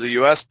go for the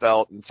U.S.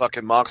 belt and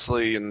fucking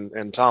Moxley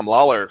and Tom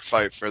Lawler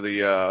fight for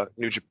the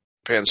New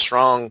Japan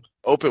Strong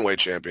Openweight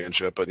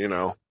Championship, but,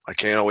 I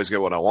can't always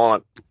get what I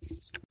want.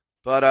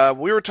 But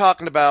we were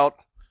talking about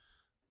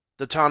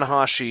the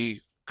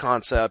Tanahashi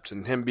concept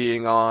and him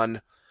being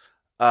on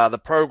the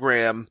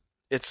program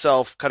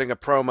itself, cutting a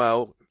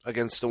promo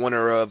against the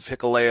winner of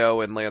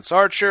Hikuleo and Lance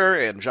Archer,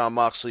 and John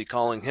Moxley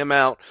calling him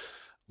out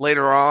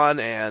later on,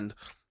 and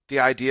the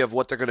idea of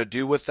what they're going to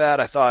do with that.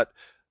 I thought,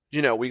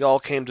 we all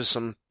came to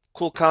some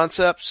cool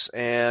concepts,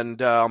 and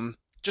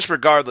just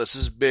regardless,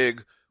 this is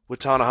big with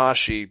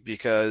Tanahashi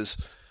because,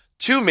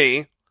 to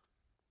me,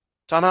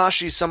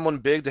 Tanahashi is someone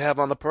big to have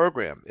on the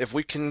program. If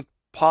we can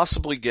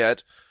possibly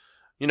get,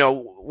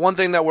 one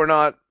thing that we're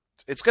not,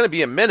 it's going to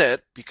be a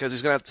minute because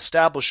he's going to have to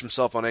establish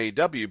himself on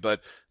AEW,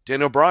 but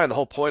Daniel Bryan, the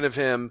whole point of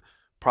him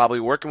probably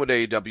working with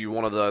AEW,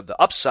 one of the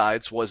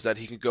upsides was that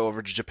he could go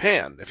over to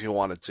Japan if he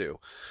wanted to.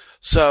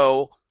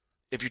 So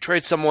if you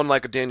trade someone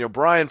like a Daniel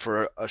Bryan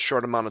for a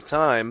short amount of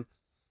time,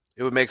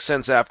 it would make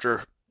sense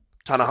after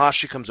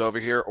Tanahashi comes over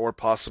here, or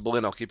possibly,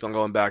 and I'll keep on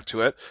going back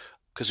to it,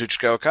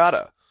 Kazuchika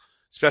Okada.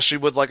 Especially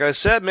with, like I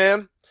said,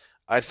 man,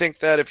 I think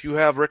that if you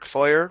have Ric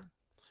Flair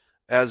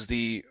as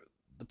the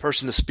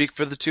person to speak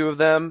for the two of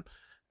them,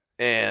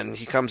 and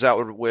he comes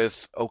out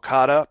with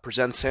Okada,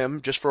 presents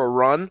him just for a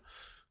run,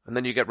 and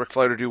then you get Ric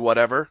Flair to do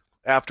whatever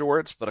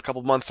afterwards, but a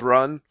couple-month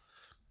run,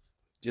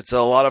 it's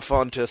a lot of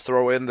fun to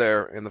throw in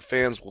there, and the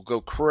fans will go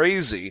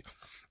crazy.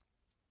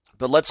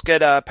 But let's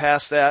get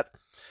past that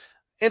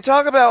and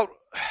talk about...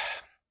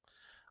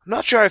 I'm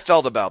not sure how I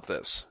felt about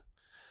this.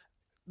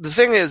 The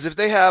thing is, if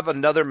they have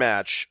another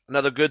match,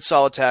 another good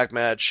solid tag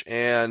match,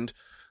 and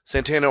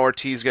Santana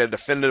Ortiz get a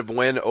definitive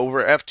win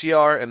over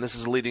FTR, and this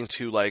is leading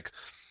to,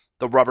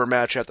 the rubber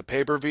match at the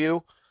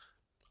pay-per-view,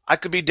 I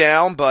could be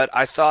down, but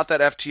I thought that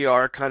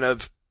FTR kind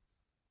of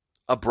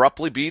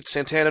abruptly beat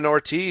Santana and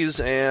Ortiz,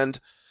 and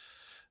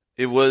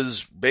it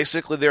was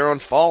basically their own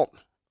fault.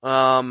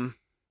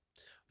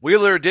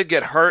 Wheeler did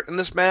get hurt in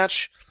this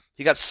match.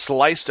 He got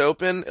sliced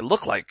open. It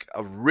looked like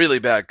a really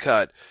bad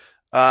cut.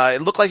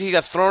 It looked like he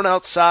got thrown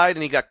outside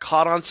and he got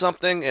caught on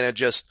something, and it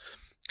just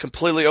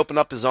completely opened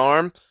up his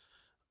arm.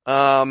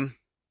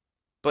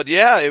 But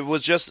yeah, it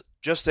was just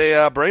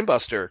a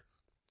brainbuster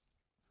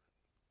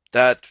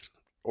that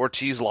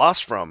Ortiz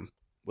lost from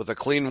with a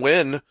clean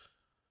win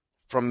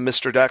from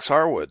Mr. Dax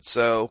Harwood.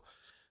 So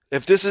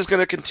if this is going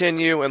to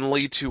continue and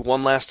lead to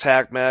one last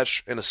tag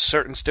match in a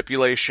certain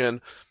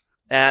stipulation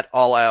at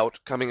All Out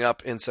coming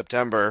up in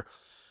September,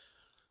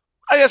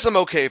 I guess I'm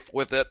okay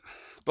with it.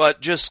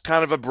 But just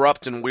kind of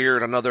abrupt and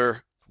weird,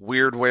 another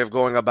weird way of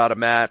going about a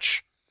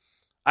match.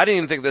 I didn't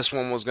even think this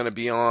one was going to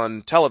be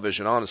on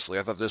television, honestly.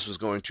 I thought this was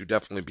going to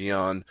definitely be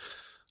on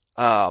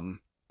All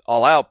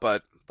Out,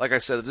 but like I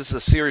said, this is a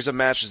series of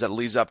matches that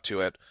leads up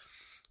to it.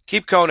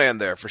 Keep Konnan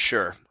there for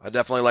sure. I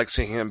definitely like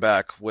seeing him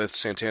back with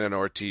Santana and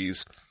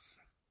Ortiz.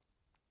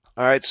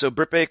 All right, so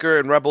Britt Baker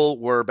and Rebel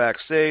were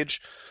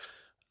backstage.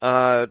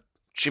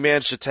 She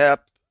managed to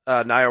tap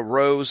Nia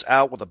Rose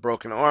out with a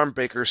broken arm.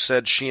 Baker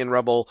said she and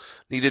Rebel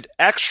needed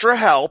extra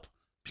help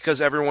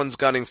because everyone's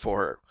gunning for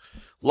her.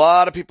 A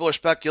lot of people are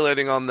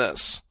speculating on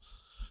this.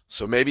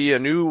 So maybe a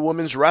new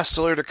women's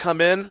wrestler to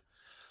come in.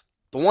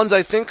 The ones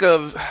I think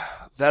of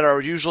that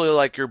are usually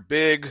like your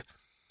big,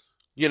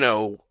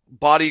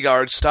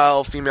 bodyguard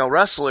style female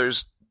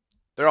wrestlers,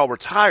 they're all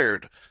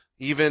retired.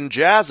 Even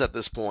Jazz at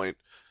this point,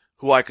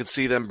 who I could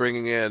see them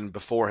bringing in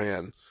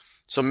beforehand.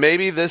 So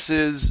maybe this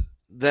is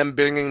them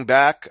bringing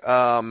back,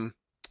 man,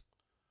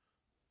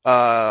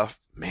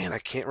 I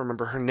can't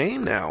remember her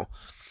name now.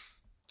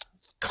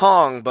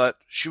 Kong, but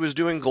she was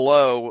doing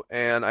Glow,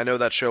 and I know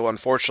that show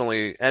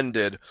unfortunately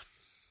ended,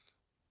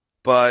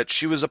 but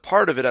she was a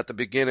part of it at the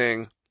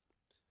beginning,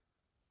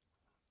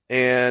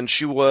 and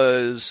she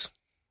was,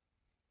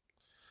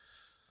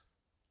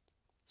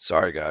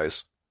 sorry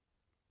guys,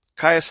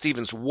 Kaya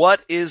Stevens.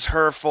 What is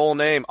her full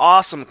name?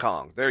 Awesome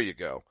Kong. There you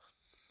go.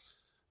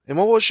 And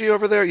what was she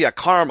over there? Yeah,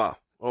 Karma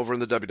over in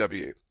the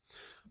WWE.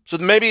 So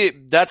maybe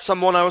that's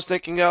someone I was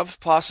thinking of,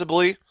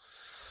 possibly.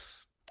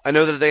 I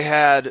know that they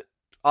had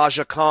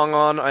Aja Kong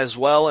on as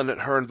well, and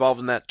her involved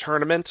in that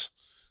tournament.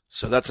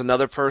 So that's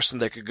another person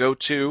they could go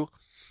to.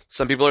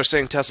 Some people are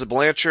saying Tessa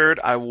Blanchard.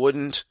 I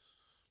wouldn't.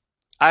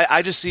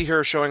 I just see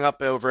her showing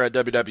up over at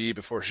WWE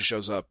before she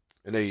shows up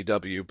in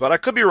AEW. But I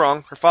could be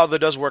wrong. Her father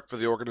does work for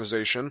the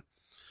organization.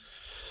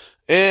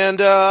 And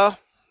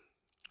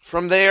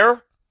from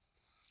there,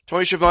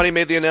 Tony Schiavone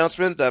made the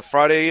announcement that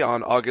Friday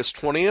on August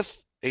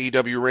 20th,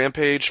 AEW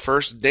Rampage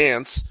First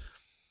Dance,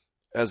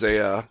 as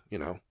a,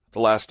 the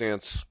Last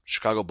Dance,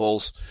 Chicago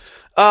Bulls.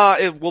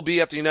 It will be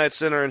at the United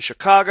Center in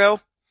Chicago.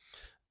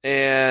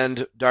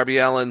 And Darby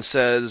Allin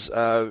says,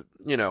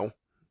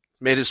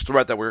 made his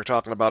threat that we were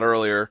talking about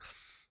earlier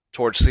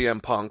towards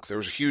CM Punk. There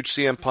was a huge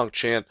CM Punk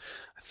chant.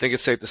 I think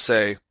it's safe to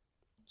say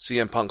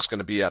CM Punk's going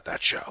to be at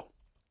that show.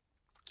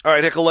 All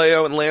right,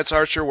 Hikuleo and Lance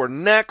Archer were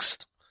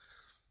next.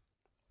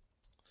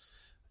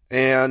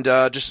 And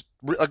just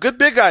a good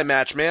big guy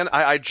match, man.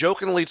 I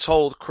jokingly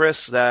told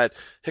Chris that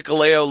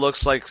Hikuleo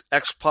looks like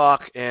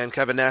X-Pac and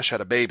Kevin Nash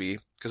had a baby,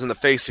 because in the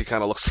face he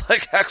kind of looks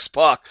like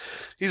X-Pac.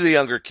 He's a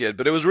younger kid,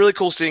 but it was really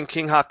cool seeing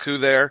King Haku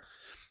there,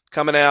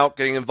 coming out,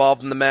 getting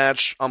involved in the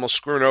match, almost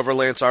screwing over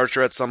Lance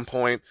Archer at some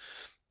point.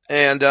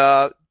 And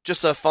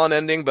just a fun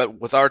ending, but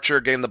with Archer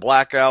getting the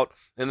blackout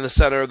in the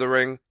center of the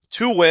ring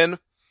to win.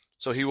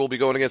 So he will be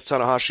going against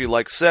Tanahashi,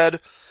 like said.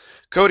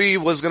 Cody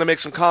was going to make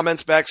some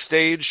comments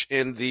backstage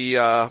in the,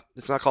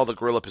 it's not called the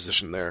gorilla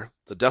position there,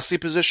 the Dusty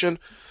position.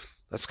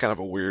 That's kind of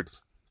a weird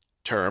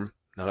term,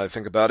 now that I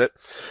think about it.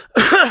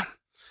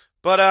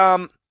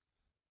 But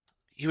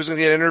he was going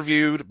to get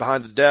interviewed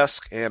behind the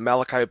desk, and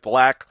Malachi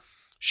Black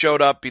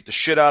showed up, beat the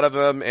shit out of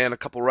him, and a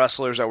couple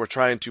wrestlers that were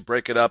trying to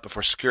break it up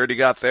before security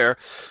got there.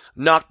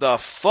 Knocked the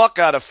fuck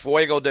out of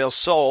Fuego del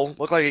Sol.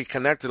 Looked like he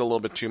connected a little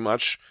bit too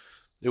much.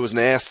 It was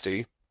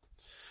nasty.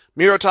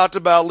 Miro talked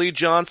about Lee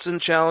Johnson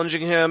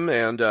challenging him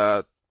and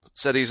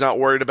said he's not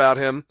worried about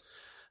him.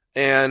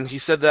 And he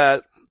said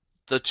that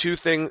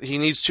he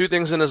needs two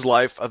things in his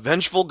life, a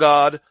vengeful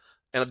God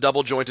and a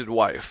double-jointed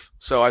wife.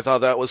 So I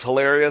thought that was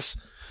hilarious.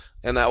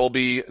 And that will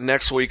be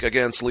next week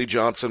against Lee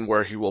Johnson,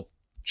 where he will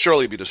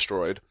surely be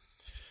destroyed.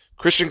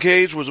 Christian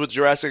Cage was with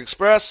Jurassic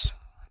Express,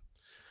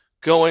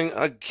 going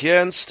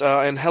against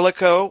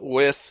Angelico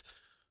with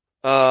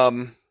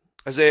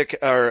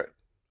Angelico,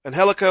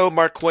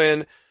 Mark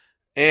Quinn,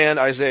 and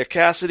Isaiah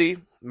Cassidy.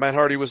 Matt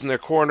Hardy was in their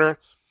corner.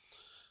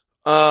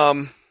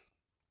 And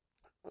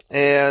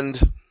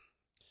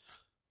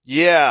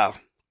yeah,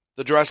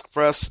 the Jurassic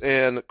Express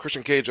and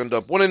Christian Cage ended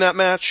up winning that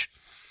match.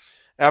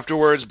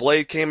 Afterwards,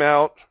 Blade came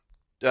out,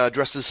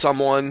 dressed as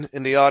someone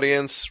in the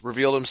audience,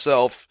 revealed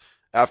himself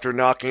after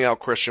knocking out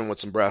Christian with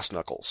some brass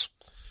knuckles.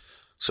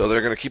 So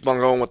they're going to keep on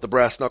going with the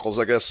brass knuckles.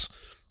 I guess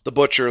the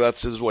Butcher,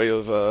 that's his way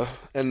of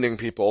ending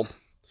people.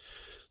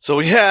 So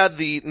we had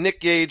the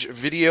Nick Gage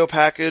video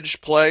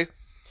package play.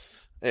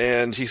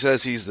 and he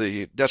says he's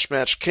the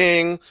deathmatch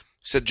king.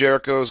 He said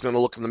Jericho is going to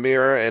look in the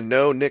mirror, and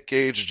no, Nick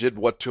Gage did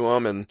what to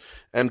him, and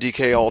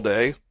MDK all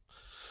day.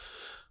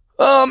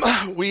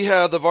 We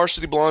had the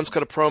Varsity Blondes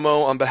cut a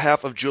promo on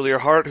behalf of Julia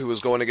Hart, who was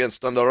going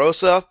against Thunder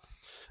Rosa,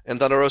 and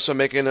Thunder Rosa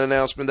making an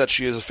announcement that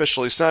she is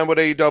officially signed with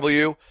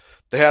AEW.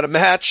 They had a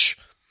match,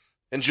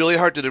 and Julia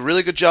Hart did a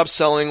really good job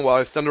selling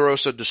while Thunder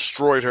Rosa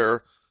destroyed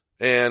her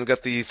and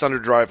got the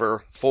Fire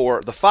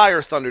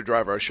Thunder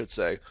Driver, I should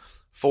say,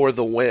 for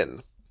the win.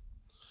 It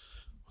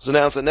was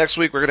announced that next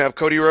week we're going to have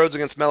Cody Rhodes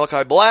against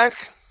Malachi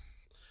Black,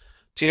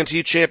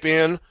 TNT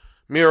champion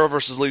Miro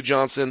versus Lee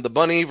Johnson, The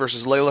Bunny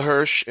versus Layla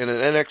Hirsch in an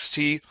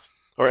NXT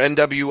or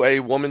NWA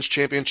Women's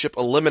Championship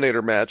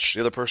Eliminator match. The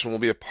other person will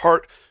be a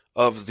part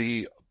of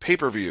the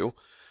pay-per-view,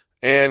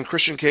 and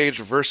Christian Cage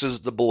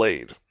versus The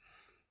Blade.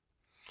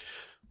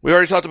 We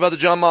already talked about the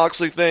Jon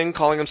Moxley thing,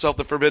 calling himself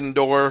the Forbidden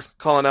Door,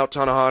 calling out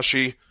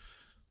Tanahashi,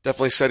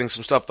 definitely setting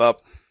some stuff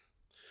up.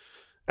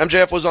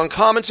 MJF was on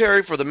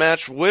commentary for the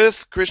match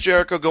with Chris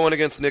Jericho going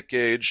against Nick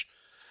Gage,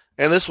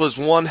 and this was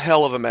one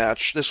hell of a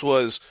match. This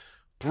was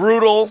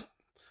brutal,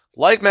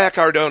 like Matt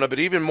Cardona, but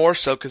even more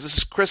so because this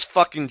is Chris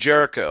fucking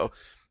Jericho.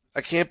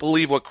 I can't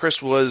believe what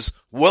Chris was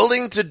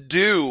willing to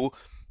do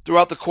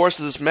throughout the course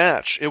of this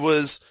match. It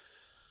was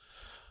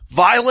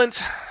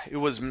violent. It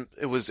was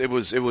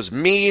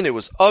mean. It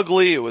was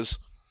ugly. It was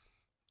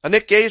a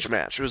Nick Gage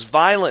match. It was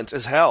violent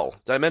as hell.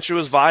 Did I mention it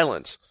was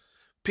violent?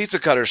 Pizza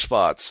cutter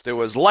spots. There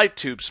was light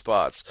tube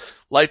spots.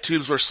 Light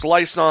tubes were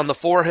sliced on the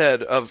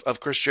forehead of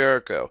Chris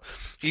Jericho.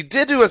 He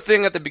did do a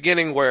thing at the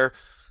beginning where,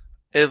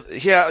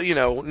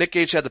 Nick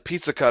Gage had the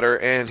pizza cutter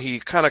and he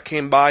kind of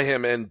came by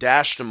him and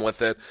dashed him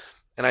with it.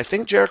 And I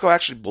think Jericho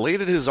actually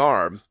bladed his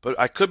arm, but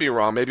I could be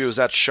wrong. Maybe it was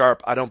that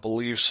sharp. I don't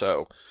believe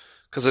so,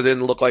 because it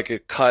didn't look like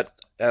it cut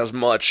as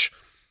much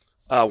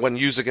when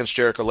used against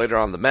Jericho later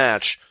on in the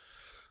match.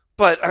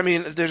 But, I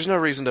mean, there's no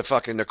reason to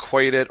fucking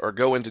equate it or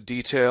go into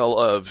detail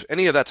of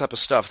any of that type of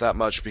stuff that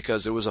much,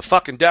 because it was a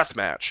fucking death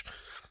match.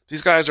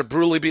 These guys are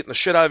brutally beating the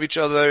shit out of each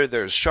other.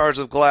 There's shards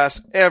of glass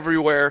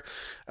everywhere.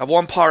 At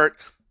one part,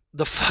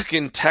 the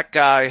fucking tech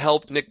guy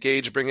helped Nick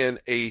Gage bring in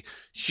a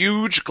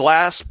huge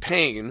glass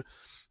pane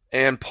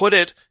and put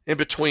it in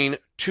between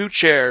two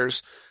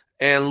chairs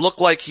and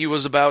looked like he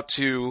was about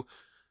to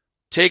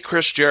take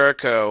Chris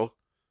Jericho.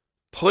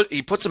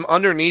 He puts him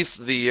underneath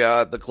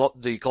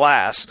the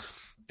glass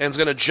and is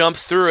going to jump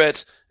through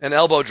it and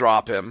elbow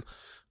drop him.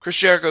 Chris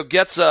Jericho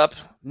gets up,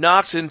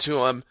 knocks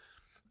into him,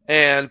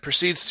 and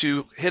proceeds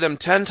to hit him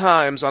 10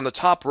 times on the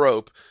top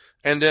rope,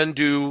 and then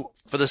do,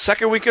 for the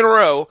second week in a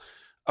row,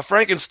 a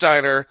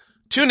Frankensteiner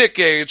to Nick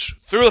Gage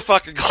through the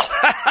fucking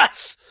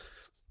glass.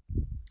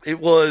 It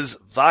was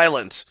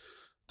violent.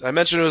 I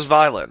mentioned it was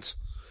violent.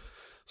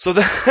 So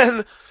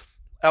then,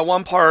 at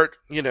one part,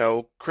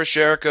 Chris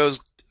Jericho's,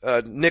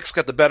 Nick's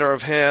got the better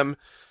of him.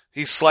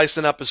 He's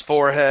slicing up his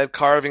forehead,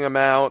 carving him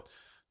out.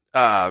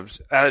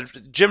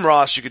 Jim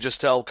Ross, you could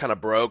just tell, kind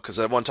of broke, because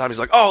at one time he's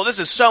like, oh, this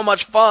is so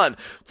much fun.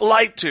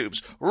 Light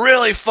tubes,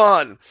 really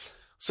fun.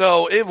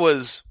 So it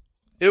was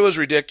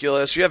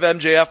ridiculous. You have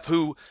MJF,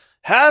 who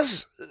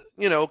has,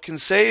 can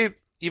say,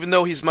 even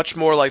though he's much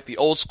more like the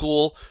old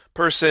school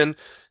person,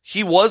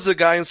 he was the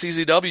guy in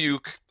CZW,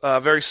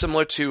 very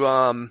similar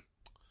to,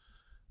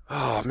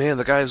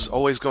 the guy's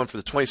always going for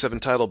the 27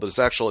 title, but it's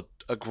actually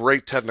a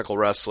great technical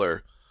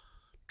wrestler.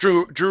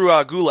 Drew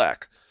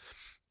Gulak.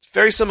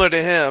 Very similar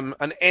to him,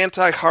 an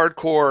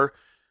anti-hardcore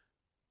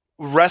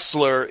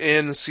wrestler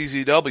in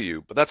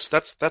CZW, but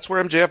that's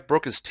where MJF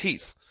broke his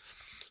teeth.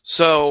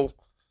 So,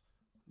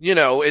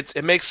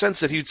 it makes sense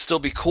that he'd still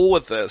be cool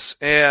with this.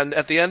 And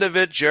at the end of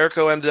it,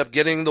 Jericho ended up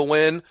getting the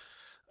win.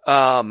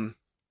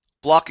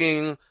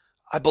 Blocking,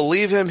 I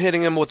believe him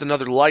hitting him with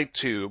another light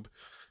tube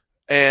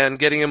and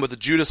getting him with the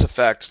Judas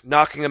effect,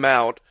 knocking him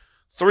out.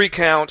 3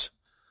 count.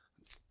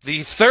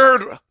 The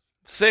third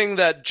thing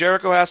that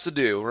Jericho has to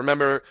do,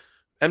 remember,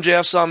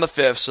 MJF's on the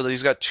 5th, so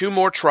he's got 2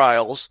 more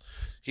trials.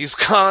 He's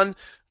gone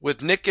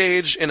with Nick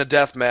Gage in a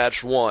death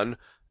match, 1,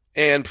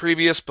 and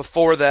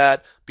before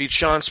that, beat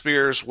Shawn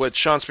Spears, with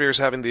Shawn Spears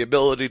having the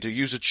ability to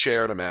use a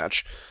chair in a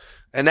match.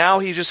 And now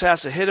he just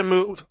has to hit a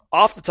move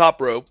off the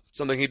top rope,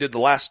 something he did the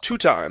last 2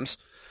 times,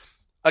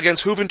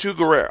 against Juventud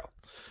Guerrera.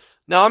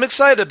 Now, I'm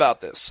excited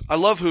about this. I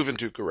love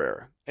Juventud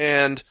Guerrera,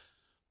 and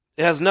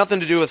it has nothing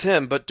to do with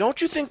him, but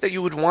don't you think that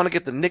you would want to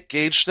get the Nick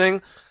Gage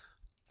thing?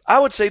 I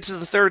would say to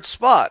the 3rd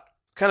spot.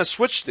 Kind of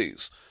switch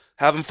these.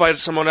 Have him fight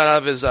someone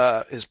out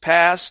of his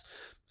past,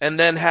 and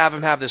then have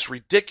him have this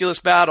ridiculous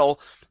battle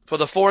for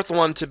the 4th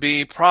one to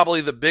be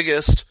probably the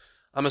biggest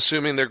I'm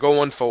assuming they're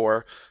going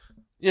for.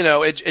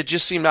 It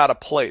just seemed out of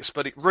place.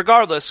 But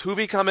regardless,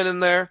 Juvi coming in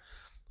there,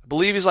 I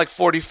believe he's like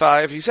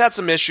 45. He's had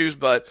some issues,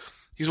 but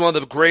he's one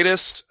of the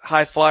greatest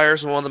high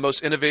flyers and one of the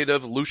most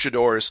innovative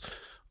luchadors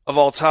of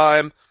all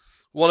time.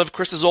 One of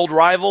Chris's old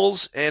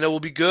rivals, and it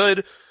will be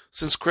good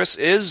since Chris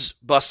is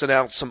busting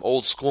out some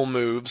old school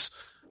moves,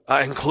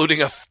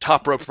 including a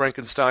top rope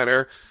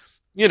Frankensteiner,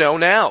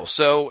 now.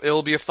 So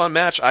it'll be a fun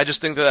match. I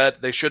just think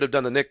that they should have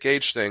done the Nick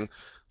Gage thing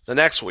the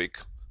next week.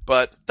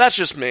 But that's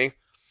just me.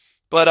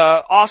 But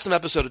awesome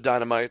episode of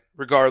Dynamite,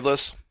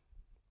 regardless.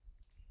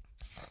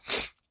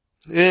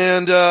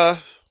 And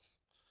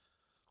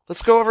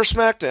let's go over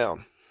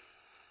SmackDown.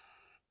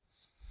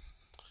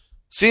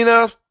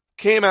 Cena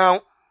came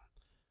out.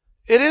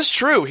 It is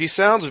true. He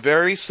sounds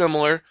very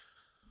similar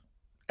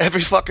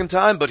every fucking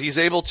time, but he's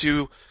able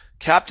to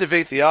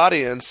captivate the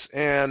audience,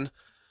 and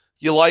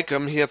you like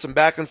him. He had some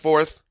back and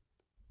forth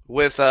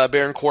with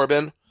Baron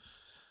Corbin,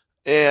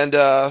 and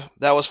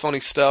that was funny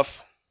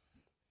stuff.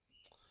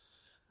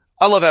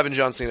 I love having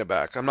John Cena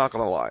back. I'm not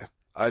going to lie.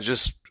 I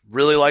just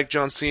really like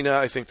John Cena.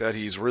 I think that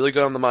he's really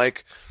good on the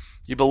mic.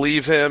 You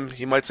believe him.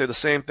 He might say the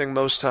same thing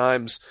most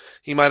times.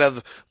 He might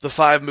have the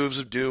 5 moves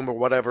of doom or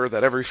whatever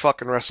that every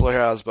fucking wrestler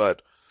has,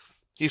 but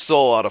he's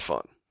still a lot of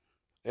fun.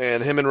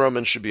 And him and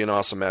Roman should be an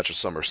awesome match at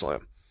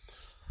SummerSlam.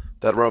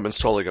 That Roman's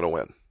totally going to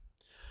win.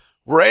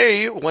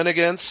 Rey went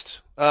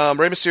against Rey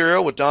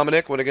Mysterio with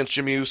Dominic, went against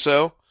Jimmy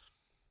Uso.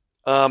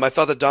 I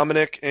thought that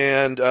Dominic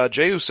and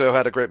Jey Uso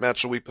had a great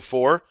match the week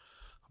before.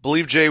 I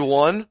believe Jey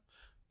won,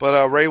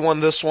 but Rey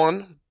won this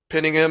one,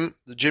 pinning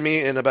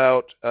Jimmy, in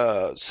about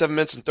 7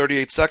 minutes and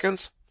 38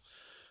 seconds.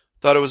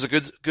 Thought it was a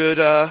good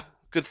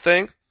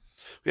thing.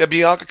 We had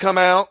Bianca come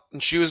out,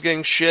 and she was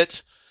getting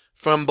shit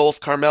from both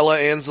Carmella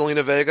and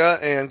Zelina Vega,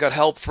 and got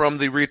help from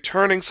the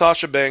returning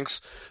Sasha Banks,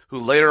 who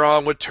later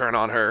on would turn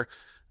on her,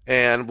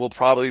 and will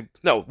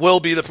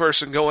be the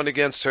person going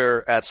against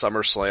her at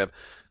SummerSlam.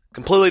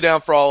 Completely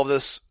down for all of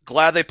this.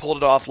 Glad they pulled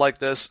it off like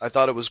this. I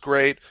thought it was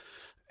great.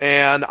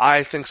 And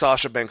I think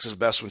Sasha Banks is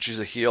best when she's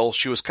a heel.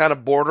 She was kind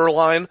of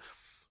borderline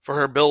for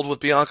her build with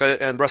Bianca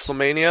and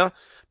WrestleMania,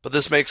 but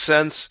this makes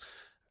sense,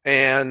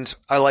 and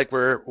I like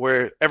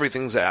where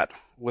everything's at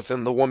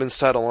within the women's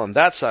title on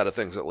that side of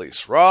things, at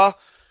least. Raw,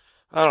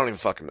 I don't even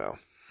fucking know.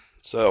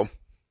 So,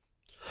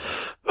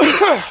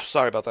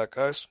 sorry about that,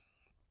 guys.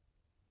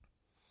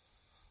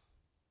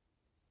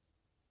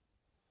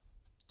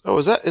 Oh,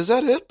 is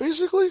that it,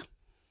 basically?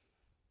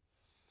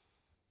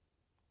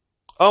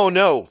 Oh,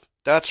 no,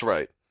 that's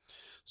right.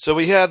 So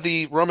we had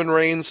the Roman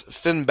Reigns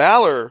Finn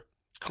Balor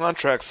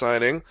contract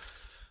signing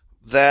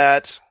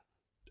that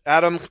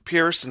Adam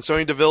Pearce and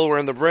Sonya Deville were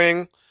in the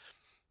ring.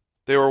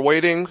 They were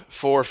waiting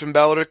for Finn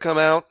Balor to come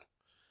out.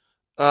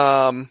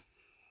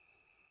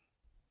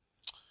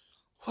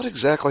 What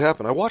exactly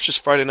happened? I watched this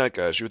Friday night,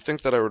 guys. You would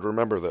think that I would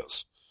remember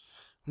this.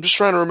 I'm just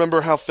trying to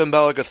remember how Finn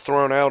Balor got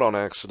thrown out on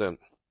accident.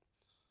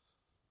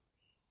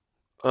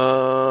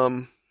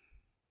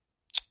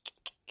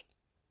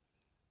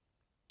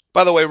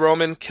 By the way,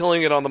 Roman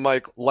killing it on the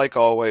mic like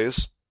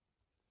always.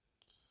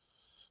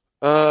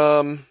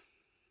 Baron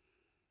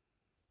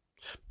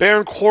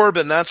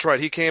Corbin, that's right.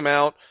 He came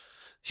out.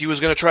 He was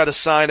going to try to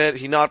sign it.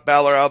 He knocked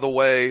Balor out of the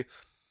way,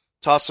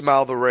 tossed him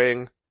out of the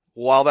ring.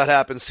 While that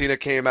happened, Cena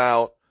came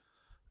out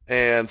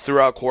and threw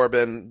out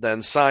Corbin,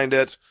 then signed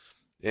it.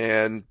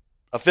 And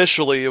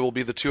officially, it will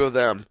be the two of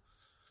them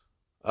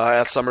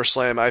at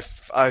SummerSlam.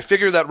 I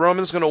figure that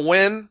Roman's going to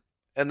win,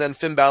 and then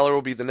Finn Balor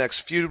will be the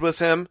next feud with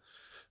him,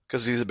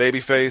 because he's a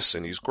babyface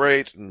and he's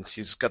great, and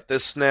he's got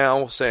this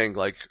now saying,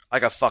 like, I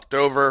got fucked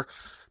over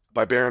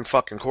by Baron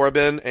fucking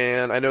Corbin,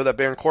 and I know that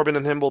Baron Corbin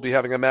and him will be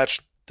having a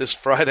match this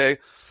Friday,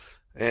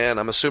 and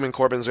I'm assuming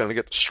Corbin's going to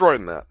get destroyed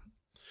in that.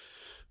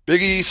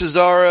 Big E,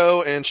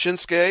 Cesaro, and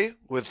Shinsuke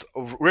with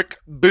Rick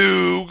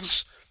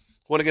Boogs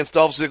went against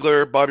Dolph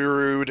Ziggler, Bobby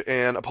Roode,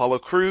 and Apollo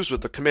Crews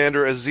with the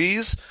Commander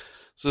Aziz.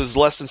 So it was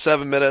less than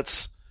 7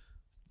 minutes.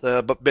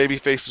 The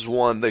babyfaces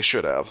won. They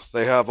should have.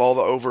 They have all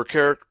the over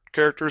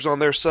characters on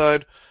their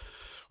side.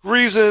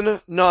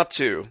 Reason not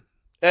to.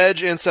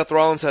 Edge and Seth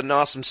Rollins had an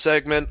awesome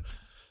segment.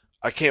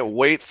 I can't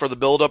wait for the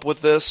build-up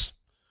with this.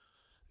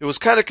 It was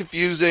kind of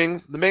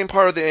confusing. The main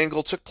part of the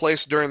angle took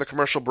place during the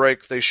commercial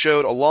break. They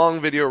showed a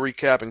long video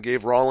recap and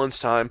gave Rollins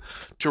time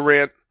to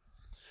rant.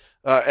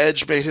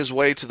 Edge made his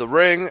way to the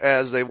ring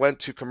as they went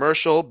to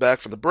commercial. Back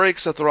from the break,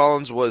 Seth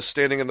Rollins was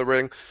standing in the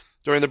ring.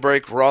 During the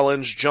break,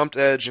 Rollins jumped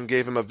Edge and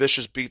gave him a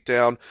vicious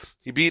beatdown.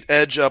 He beat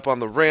Edge up on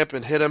the ramp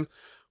and hit him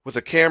with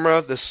a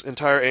camera. This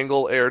entire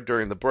angle aired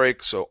during the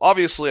break, so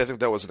obviously I think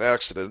that was an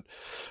accident.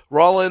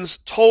 Rollins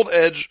told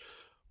Edge,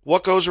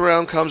 "What goes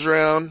around comes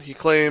around," he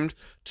claimed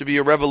to be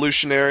a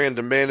revolutionary and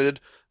demanded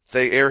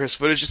they air his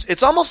footage.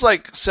 It's almost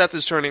like Seth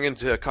is turning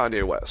into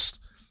Kanye West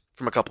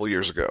from a couple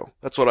years ago.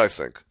 That's what I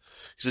think.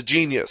 He's a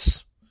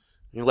genius.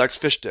 He likes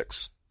fish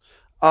sticks.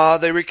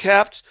 They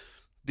recapped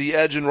the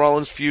Edge and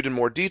Rollins feud in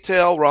more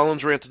detail.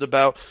 Rollins ranted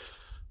about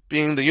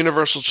being the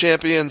Universal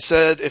Champion,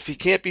 said if he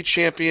can't be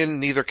champion,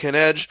 neither can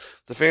Edge.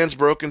 The fans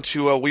broke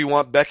into a "We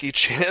Want Becky"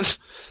 chant,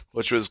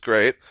 which was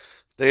great.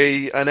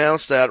 They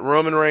announced that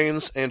Roman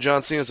Reigns and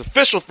John Cena is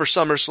official for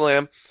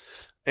SummerSlam,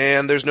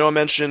 and there's no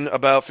mention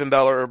about Finn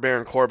Balor or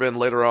Baron Corbin.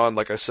 Later on,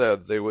 like I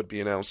said, they would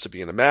be announced to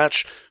be in a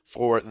match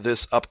for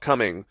this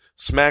upcoming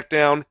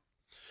SmackDown.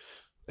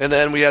 And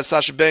then we had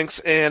Sasha Banks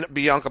and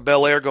Bianca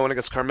Belair going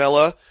against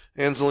Carmella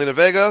and Zelina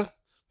Vega.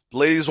 The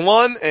ladies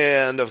won,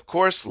 and of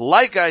course,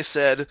 like I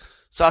said,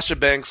 Sasha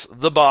Banks,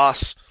 the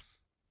boss,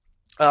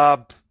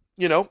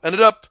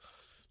 ended up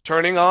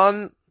turning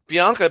on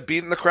Bianca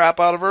beating the crap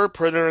out of her,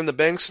 putting her in the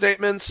bank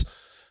statements.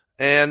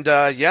 And,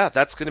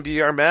 that's going to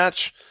be our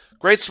match.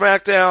 Great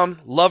SmackDown.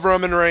 Love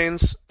Roman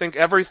Reigns. Think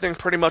everything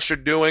pretty much they're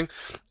doing.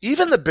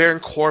 Even the Baron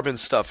Corbin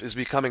stuff is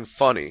becoming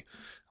funny.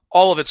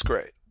 All of it's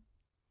great.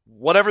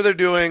 Whatever they're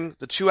doing,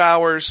 the 2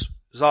 hours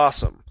is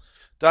awesome.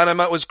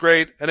 Dynamite was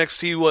great.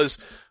 NXT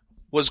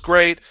was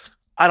great.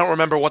 I don't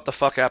remember what the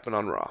fuck happened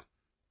on Raw.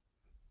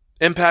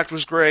 Impact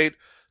was great.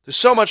 There's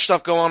so much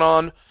stuff going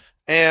on.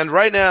 And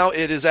right now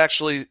it is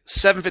actually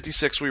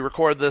 7:56. We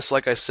record this,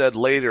 like I said,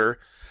 later.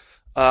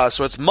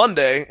 So it's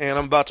Monday, and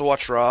I'm about to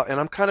watch Raw, and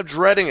I'm kind of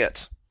dreading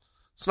it.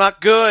 It's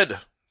not good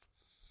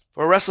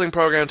for a wrestling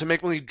program to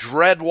make me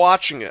dread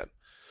watching it.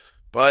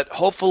 But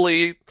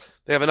hopefully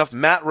they have enough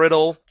Matt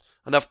Riddle,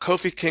 enough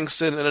Kofi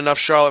Kingston, and enough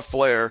Charlotte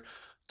Flair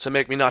to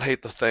make me not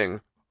hate the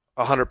thing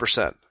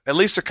 100%. At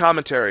least the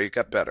commentary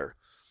got better.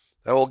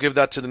 I will give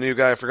that to the new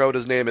guy. I forgot what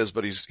his name is,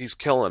 but he's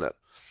killing it.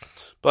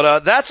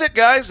 But that's it,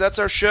 guys. That's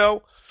our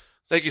show.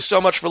 Thank you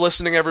so much for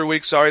listening every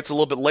week. Sorry it's a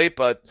little bit late,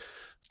 but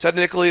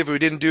technically, if we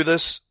didn't do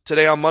this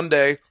today on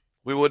Monday,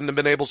 we wouldn't have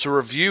been able to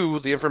review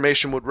the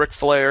information with Ric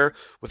Flair,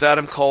 with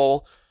Adam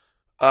Cole.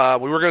 We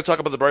were going to talk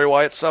about the Bray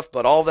Wyatt stuff,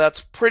 but all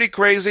that's pretty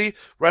crazy.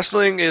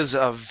 Wrestling is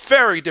a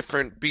very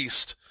different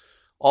beast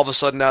all of a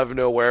sudden out of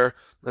nowhere.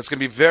 It's going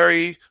to be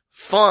very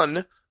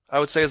fun, I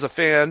would say, as a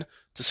fan,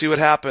 to see what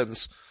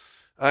happens.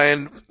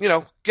 And,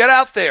 get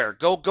out there.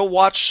 Go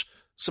watch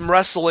some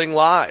wrestling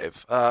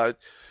live. I'm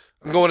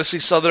going to see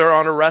Southern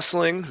Honor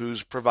Wrestling,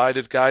 who's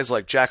provided guys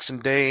like Jackson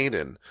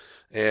Dane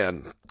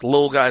and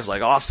little guys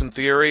like Austin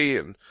Theory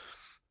and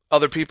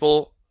other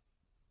people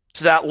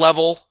to that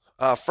level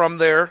from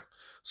there.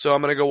 So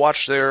I'm going to go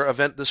watch their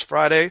event this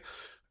Friday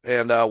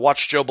and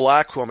watch Joe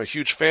Black, who I'm a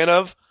huge fan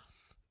of.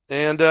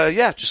 And,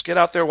 just get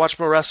out there, watch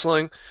more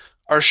wrestling.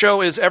 Our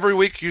show is every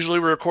week. Usually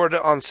we record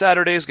it on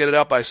Saturdays, get it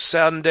out by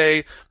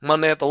Sunday,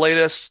 Monday at the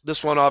latest.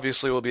 This one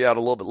obviously will be out a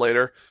little bit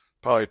later.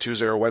 Probably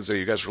Tuesday or Wednesday.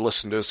 You guys are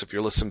listening to us if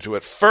you're listening to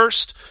it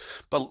first.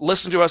 But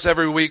listen to us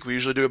every week. We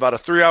usually do about a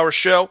 3-hour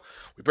show.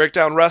 We break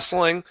down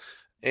wrestling.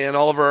 And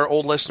all of our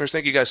old listeners,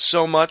 thank you guys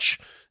so much.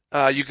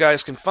 You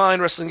guys can find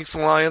Wrestling Geeks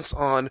Alliance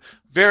on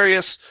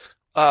various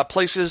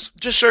places.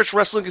 Just search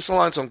Wrestling Geeks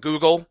Alliance on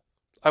Google,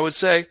 I would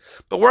say.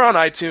 But we're on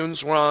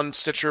iTunes. We're on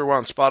Stitcher. We're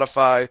on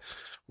Spotify.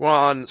 We're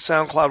on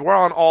SoundCloud. We're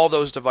on all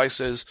those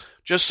devices.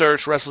 Just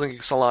search Wrestling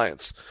Geeks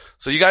Alliance.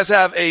 So you guys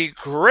have a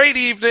great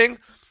evening.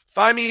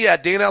 Find me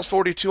at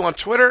DaneAlves42 on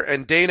Twitter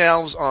and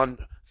DaneAlves on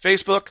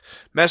Facebook.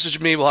 Message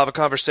me. We'll have a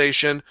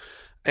conversation.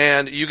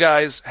 And you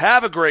guys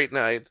have a great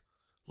night.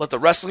 Let the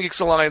Wrestling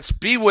Geeks Alliance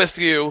be with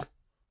you.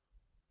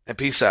 And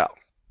peace out.